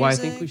playing more music. Well, I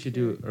think we should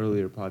do an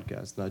earlier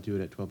podcast, not do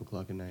it at 12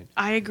 o'clock at night,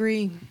 I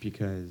agree.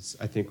 because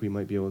I think we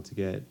might be able to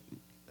get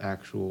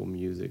actual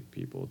music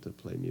people to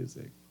play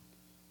music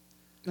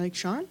Like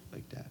Sean?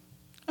 like that.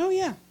 Oh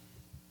yeah.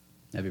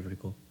 That'd be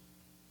pretty cool.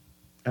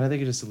 And I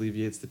think it just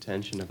alleviates the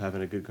tension of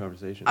having a good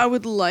conversation. I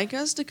would like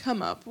us to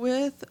come up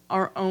with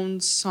our own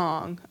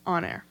song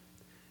on air.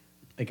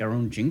 Like our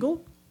own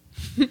jingle?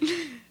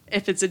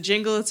 If it's a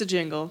jingle, it's a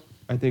jingle.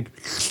 I think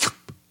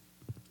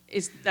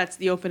That's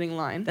the opening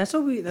line. That's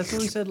what we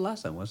said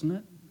last time, wasn't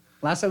it?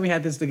 Last time we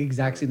had this like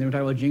exact same thing. We were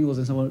talking about jingles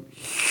and someone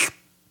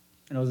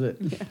and that was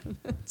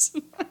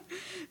it.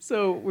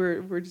 So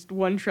we're just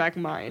one track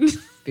mind.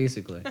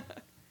 Basically.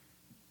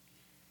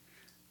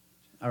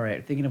 All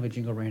right, thinking of a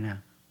jingle right now.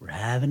 We're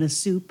having a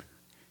soup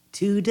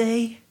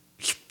today.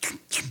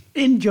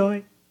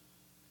 Enjoy.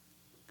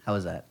 How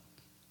was that?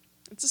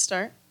 It's a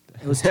start.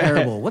 It was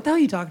terrible. What the hell are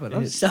you talking about?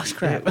 That was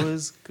crap. It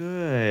was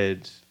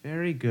good.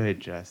 Very good,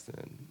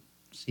 Justin.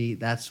 See,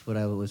 that's what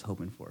I was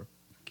hoping for.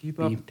 Keep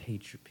up. Being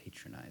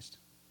patronized.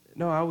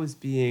 No, I was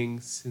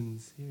being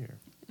sincere.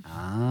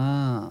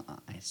 Ah,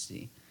 I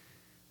see.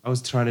 I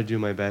was trying to do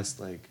my best,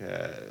 like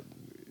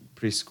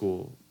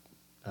preschool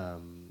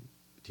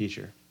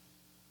teacher.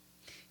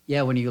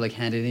 Yeah, when you like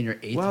handed in your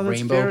eighth Wow, that's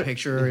rainbow very-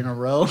 picture in a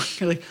row,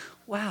 you're like,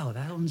 wow,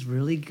 that one's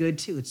really good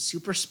too. It's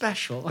super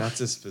special. That's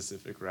a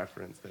specific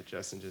reference that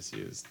Justin just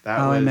used.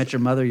 How I Met Your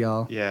Mother,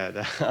 y'all.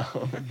 Yeah.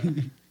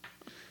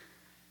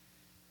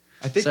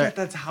 I think Sorry.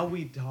 that's how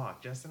we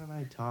talk. Justin and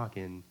I talk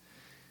in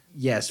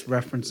Yes,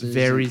 references.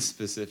 very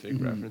specific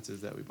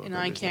references that we both And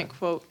I understand. can't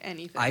quote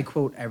anything. I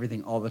quote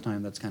everything all the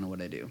time. That's kind of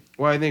what I do.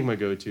 Well, I think my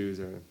go-tos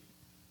are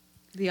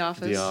The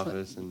Office. The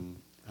Office and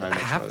How I Met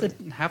Your Half Mother.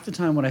 half the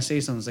time when I say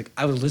something, it's like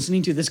I was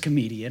listening to this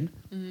comedian.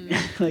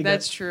 Like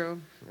That's that.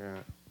 true. Yeah.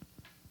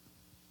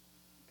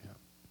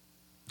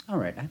 All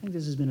right, I think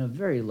this has been a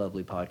very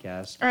lovely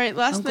podcast. All right,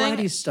 last I'm glad thing.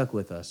 you stuck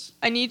with us.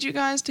 I need you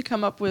guys to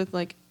come up with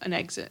like an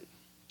exit.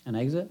 An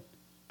exit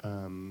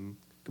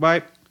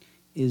Goodbye.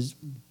 is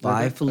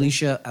Bye Okay.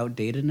 Felicia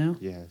outdated now?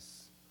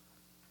 Yes.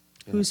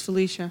 Yeah. Who's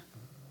Felicia?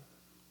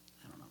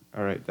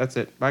 All right, that's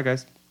it. Bye,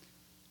 guys.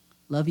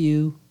 Love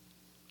you.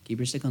 Keep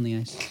your stick on the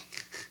ice.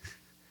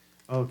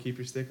 Oh, keep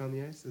your stick on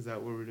the ice? Is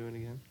that what we're doing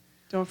again?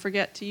 Don't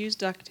forget to use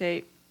duct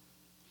tape.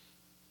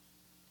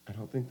 I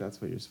don't think that's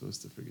what you're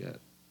supposed to forget.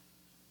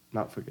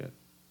 Not forget.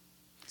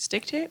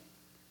 Stick tape?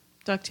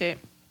 Duct tape.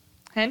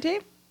 Hand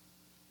tape?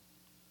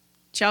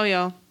 Ciao,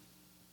 y'all.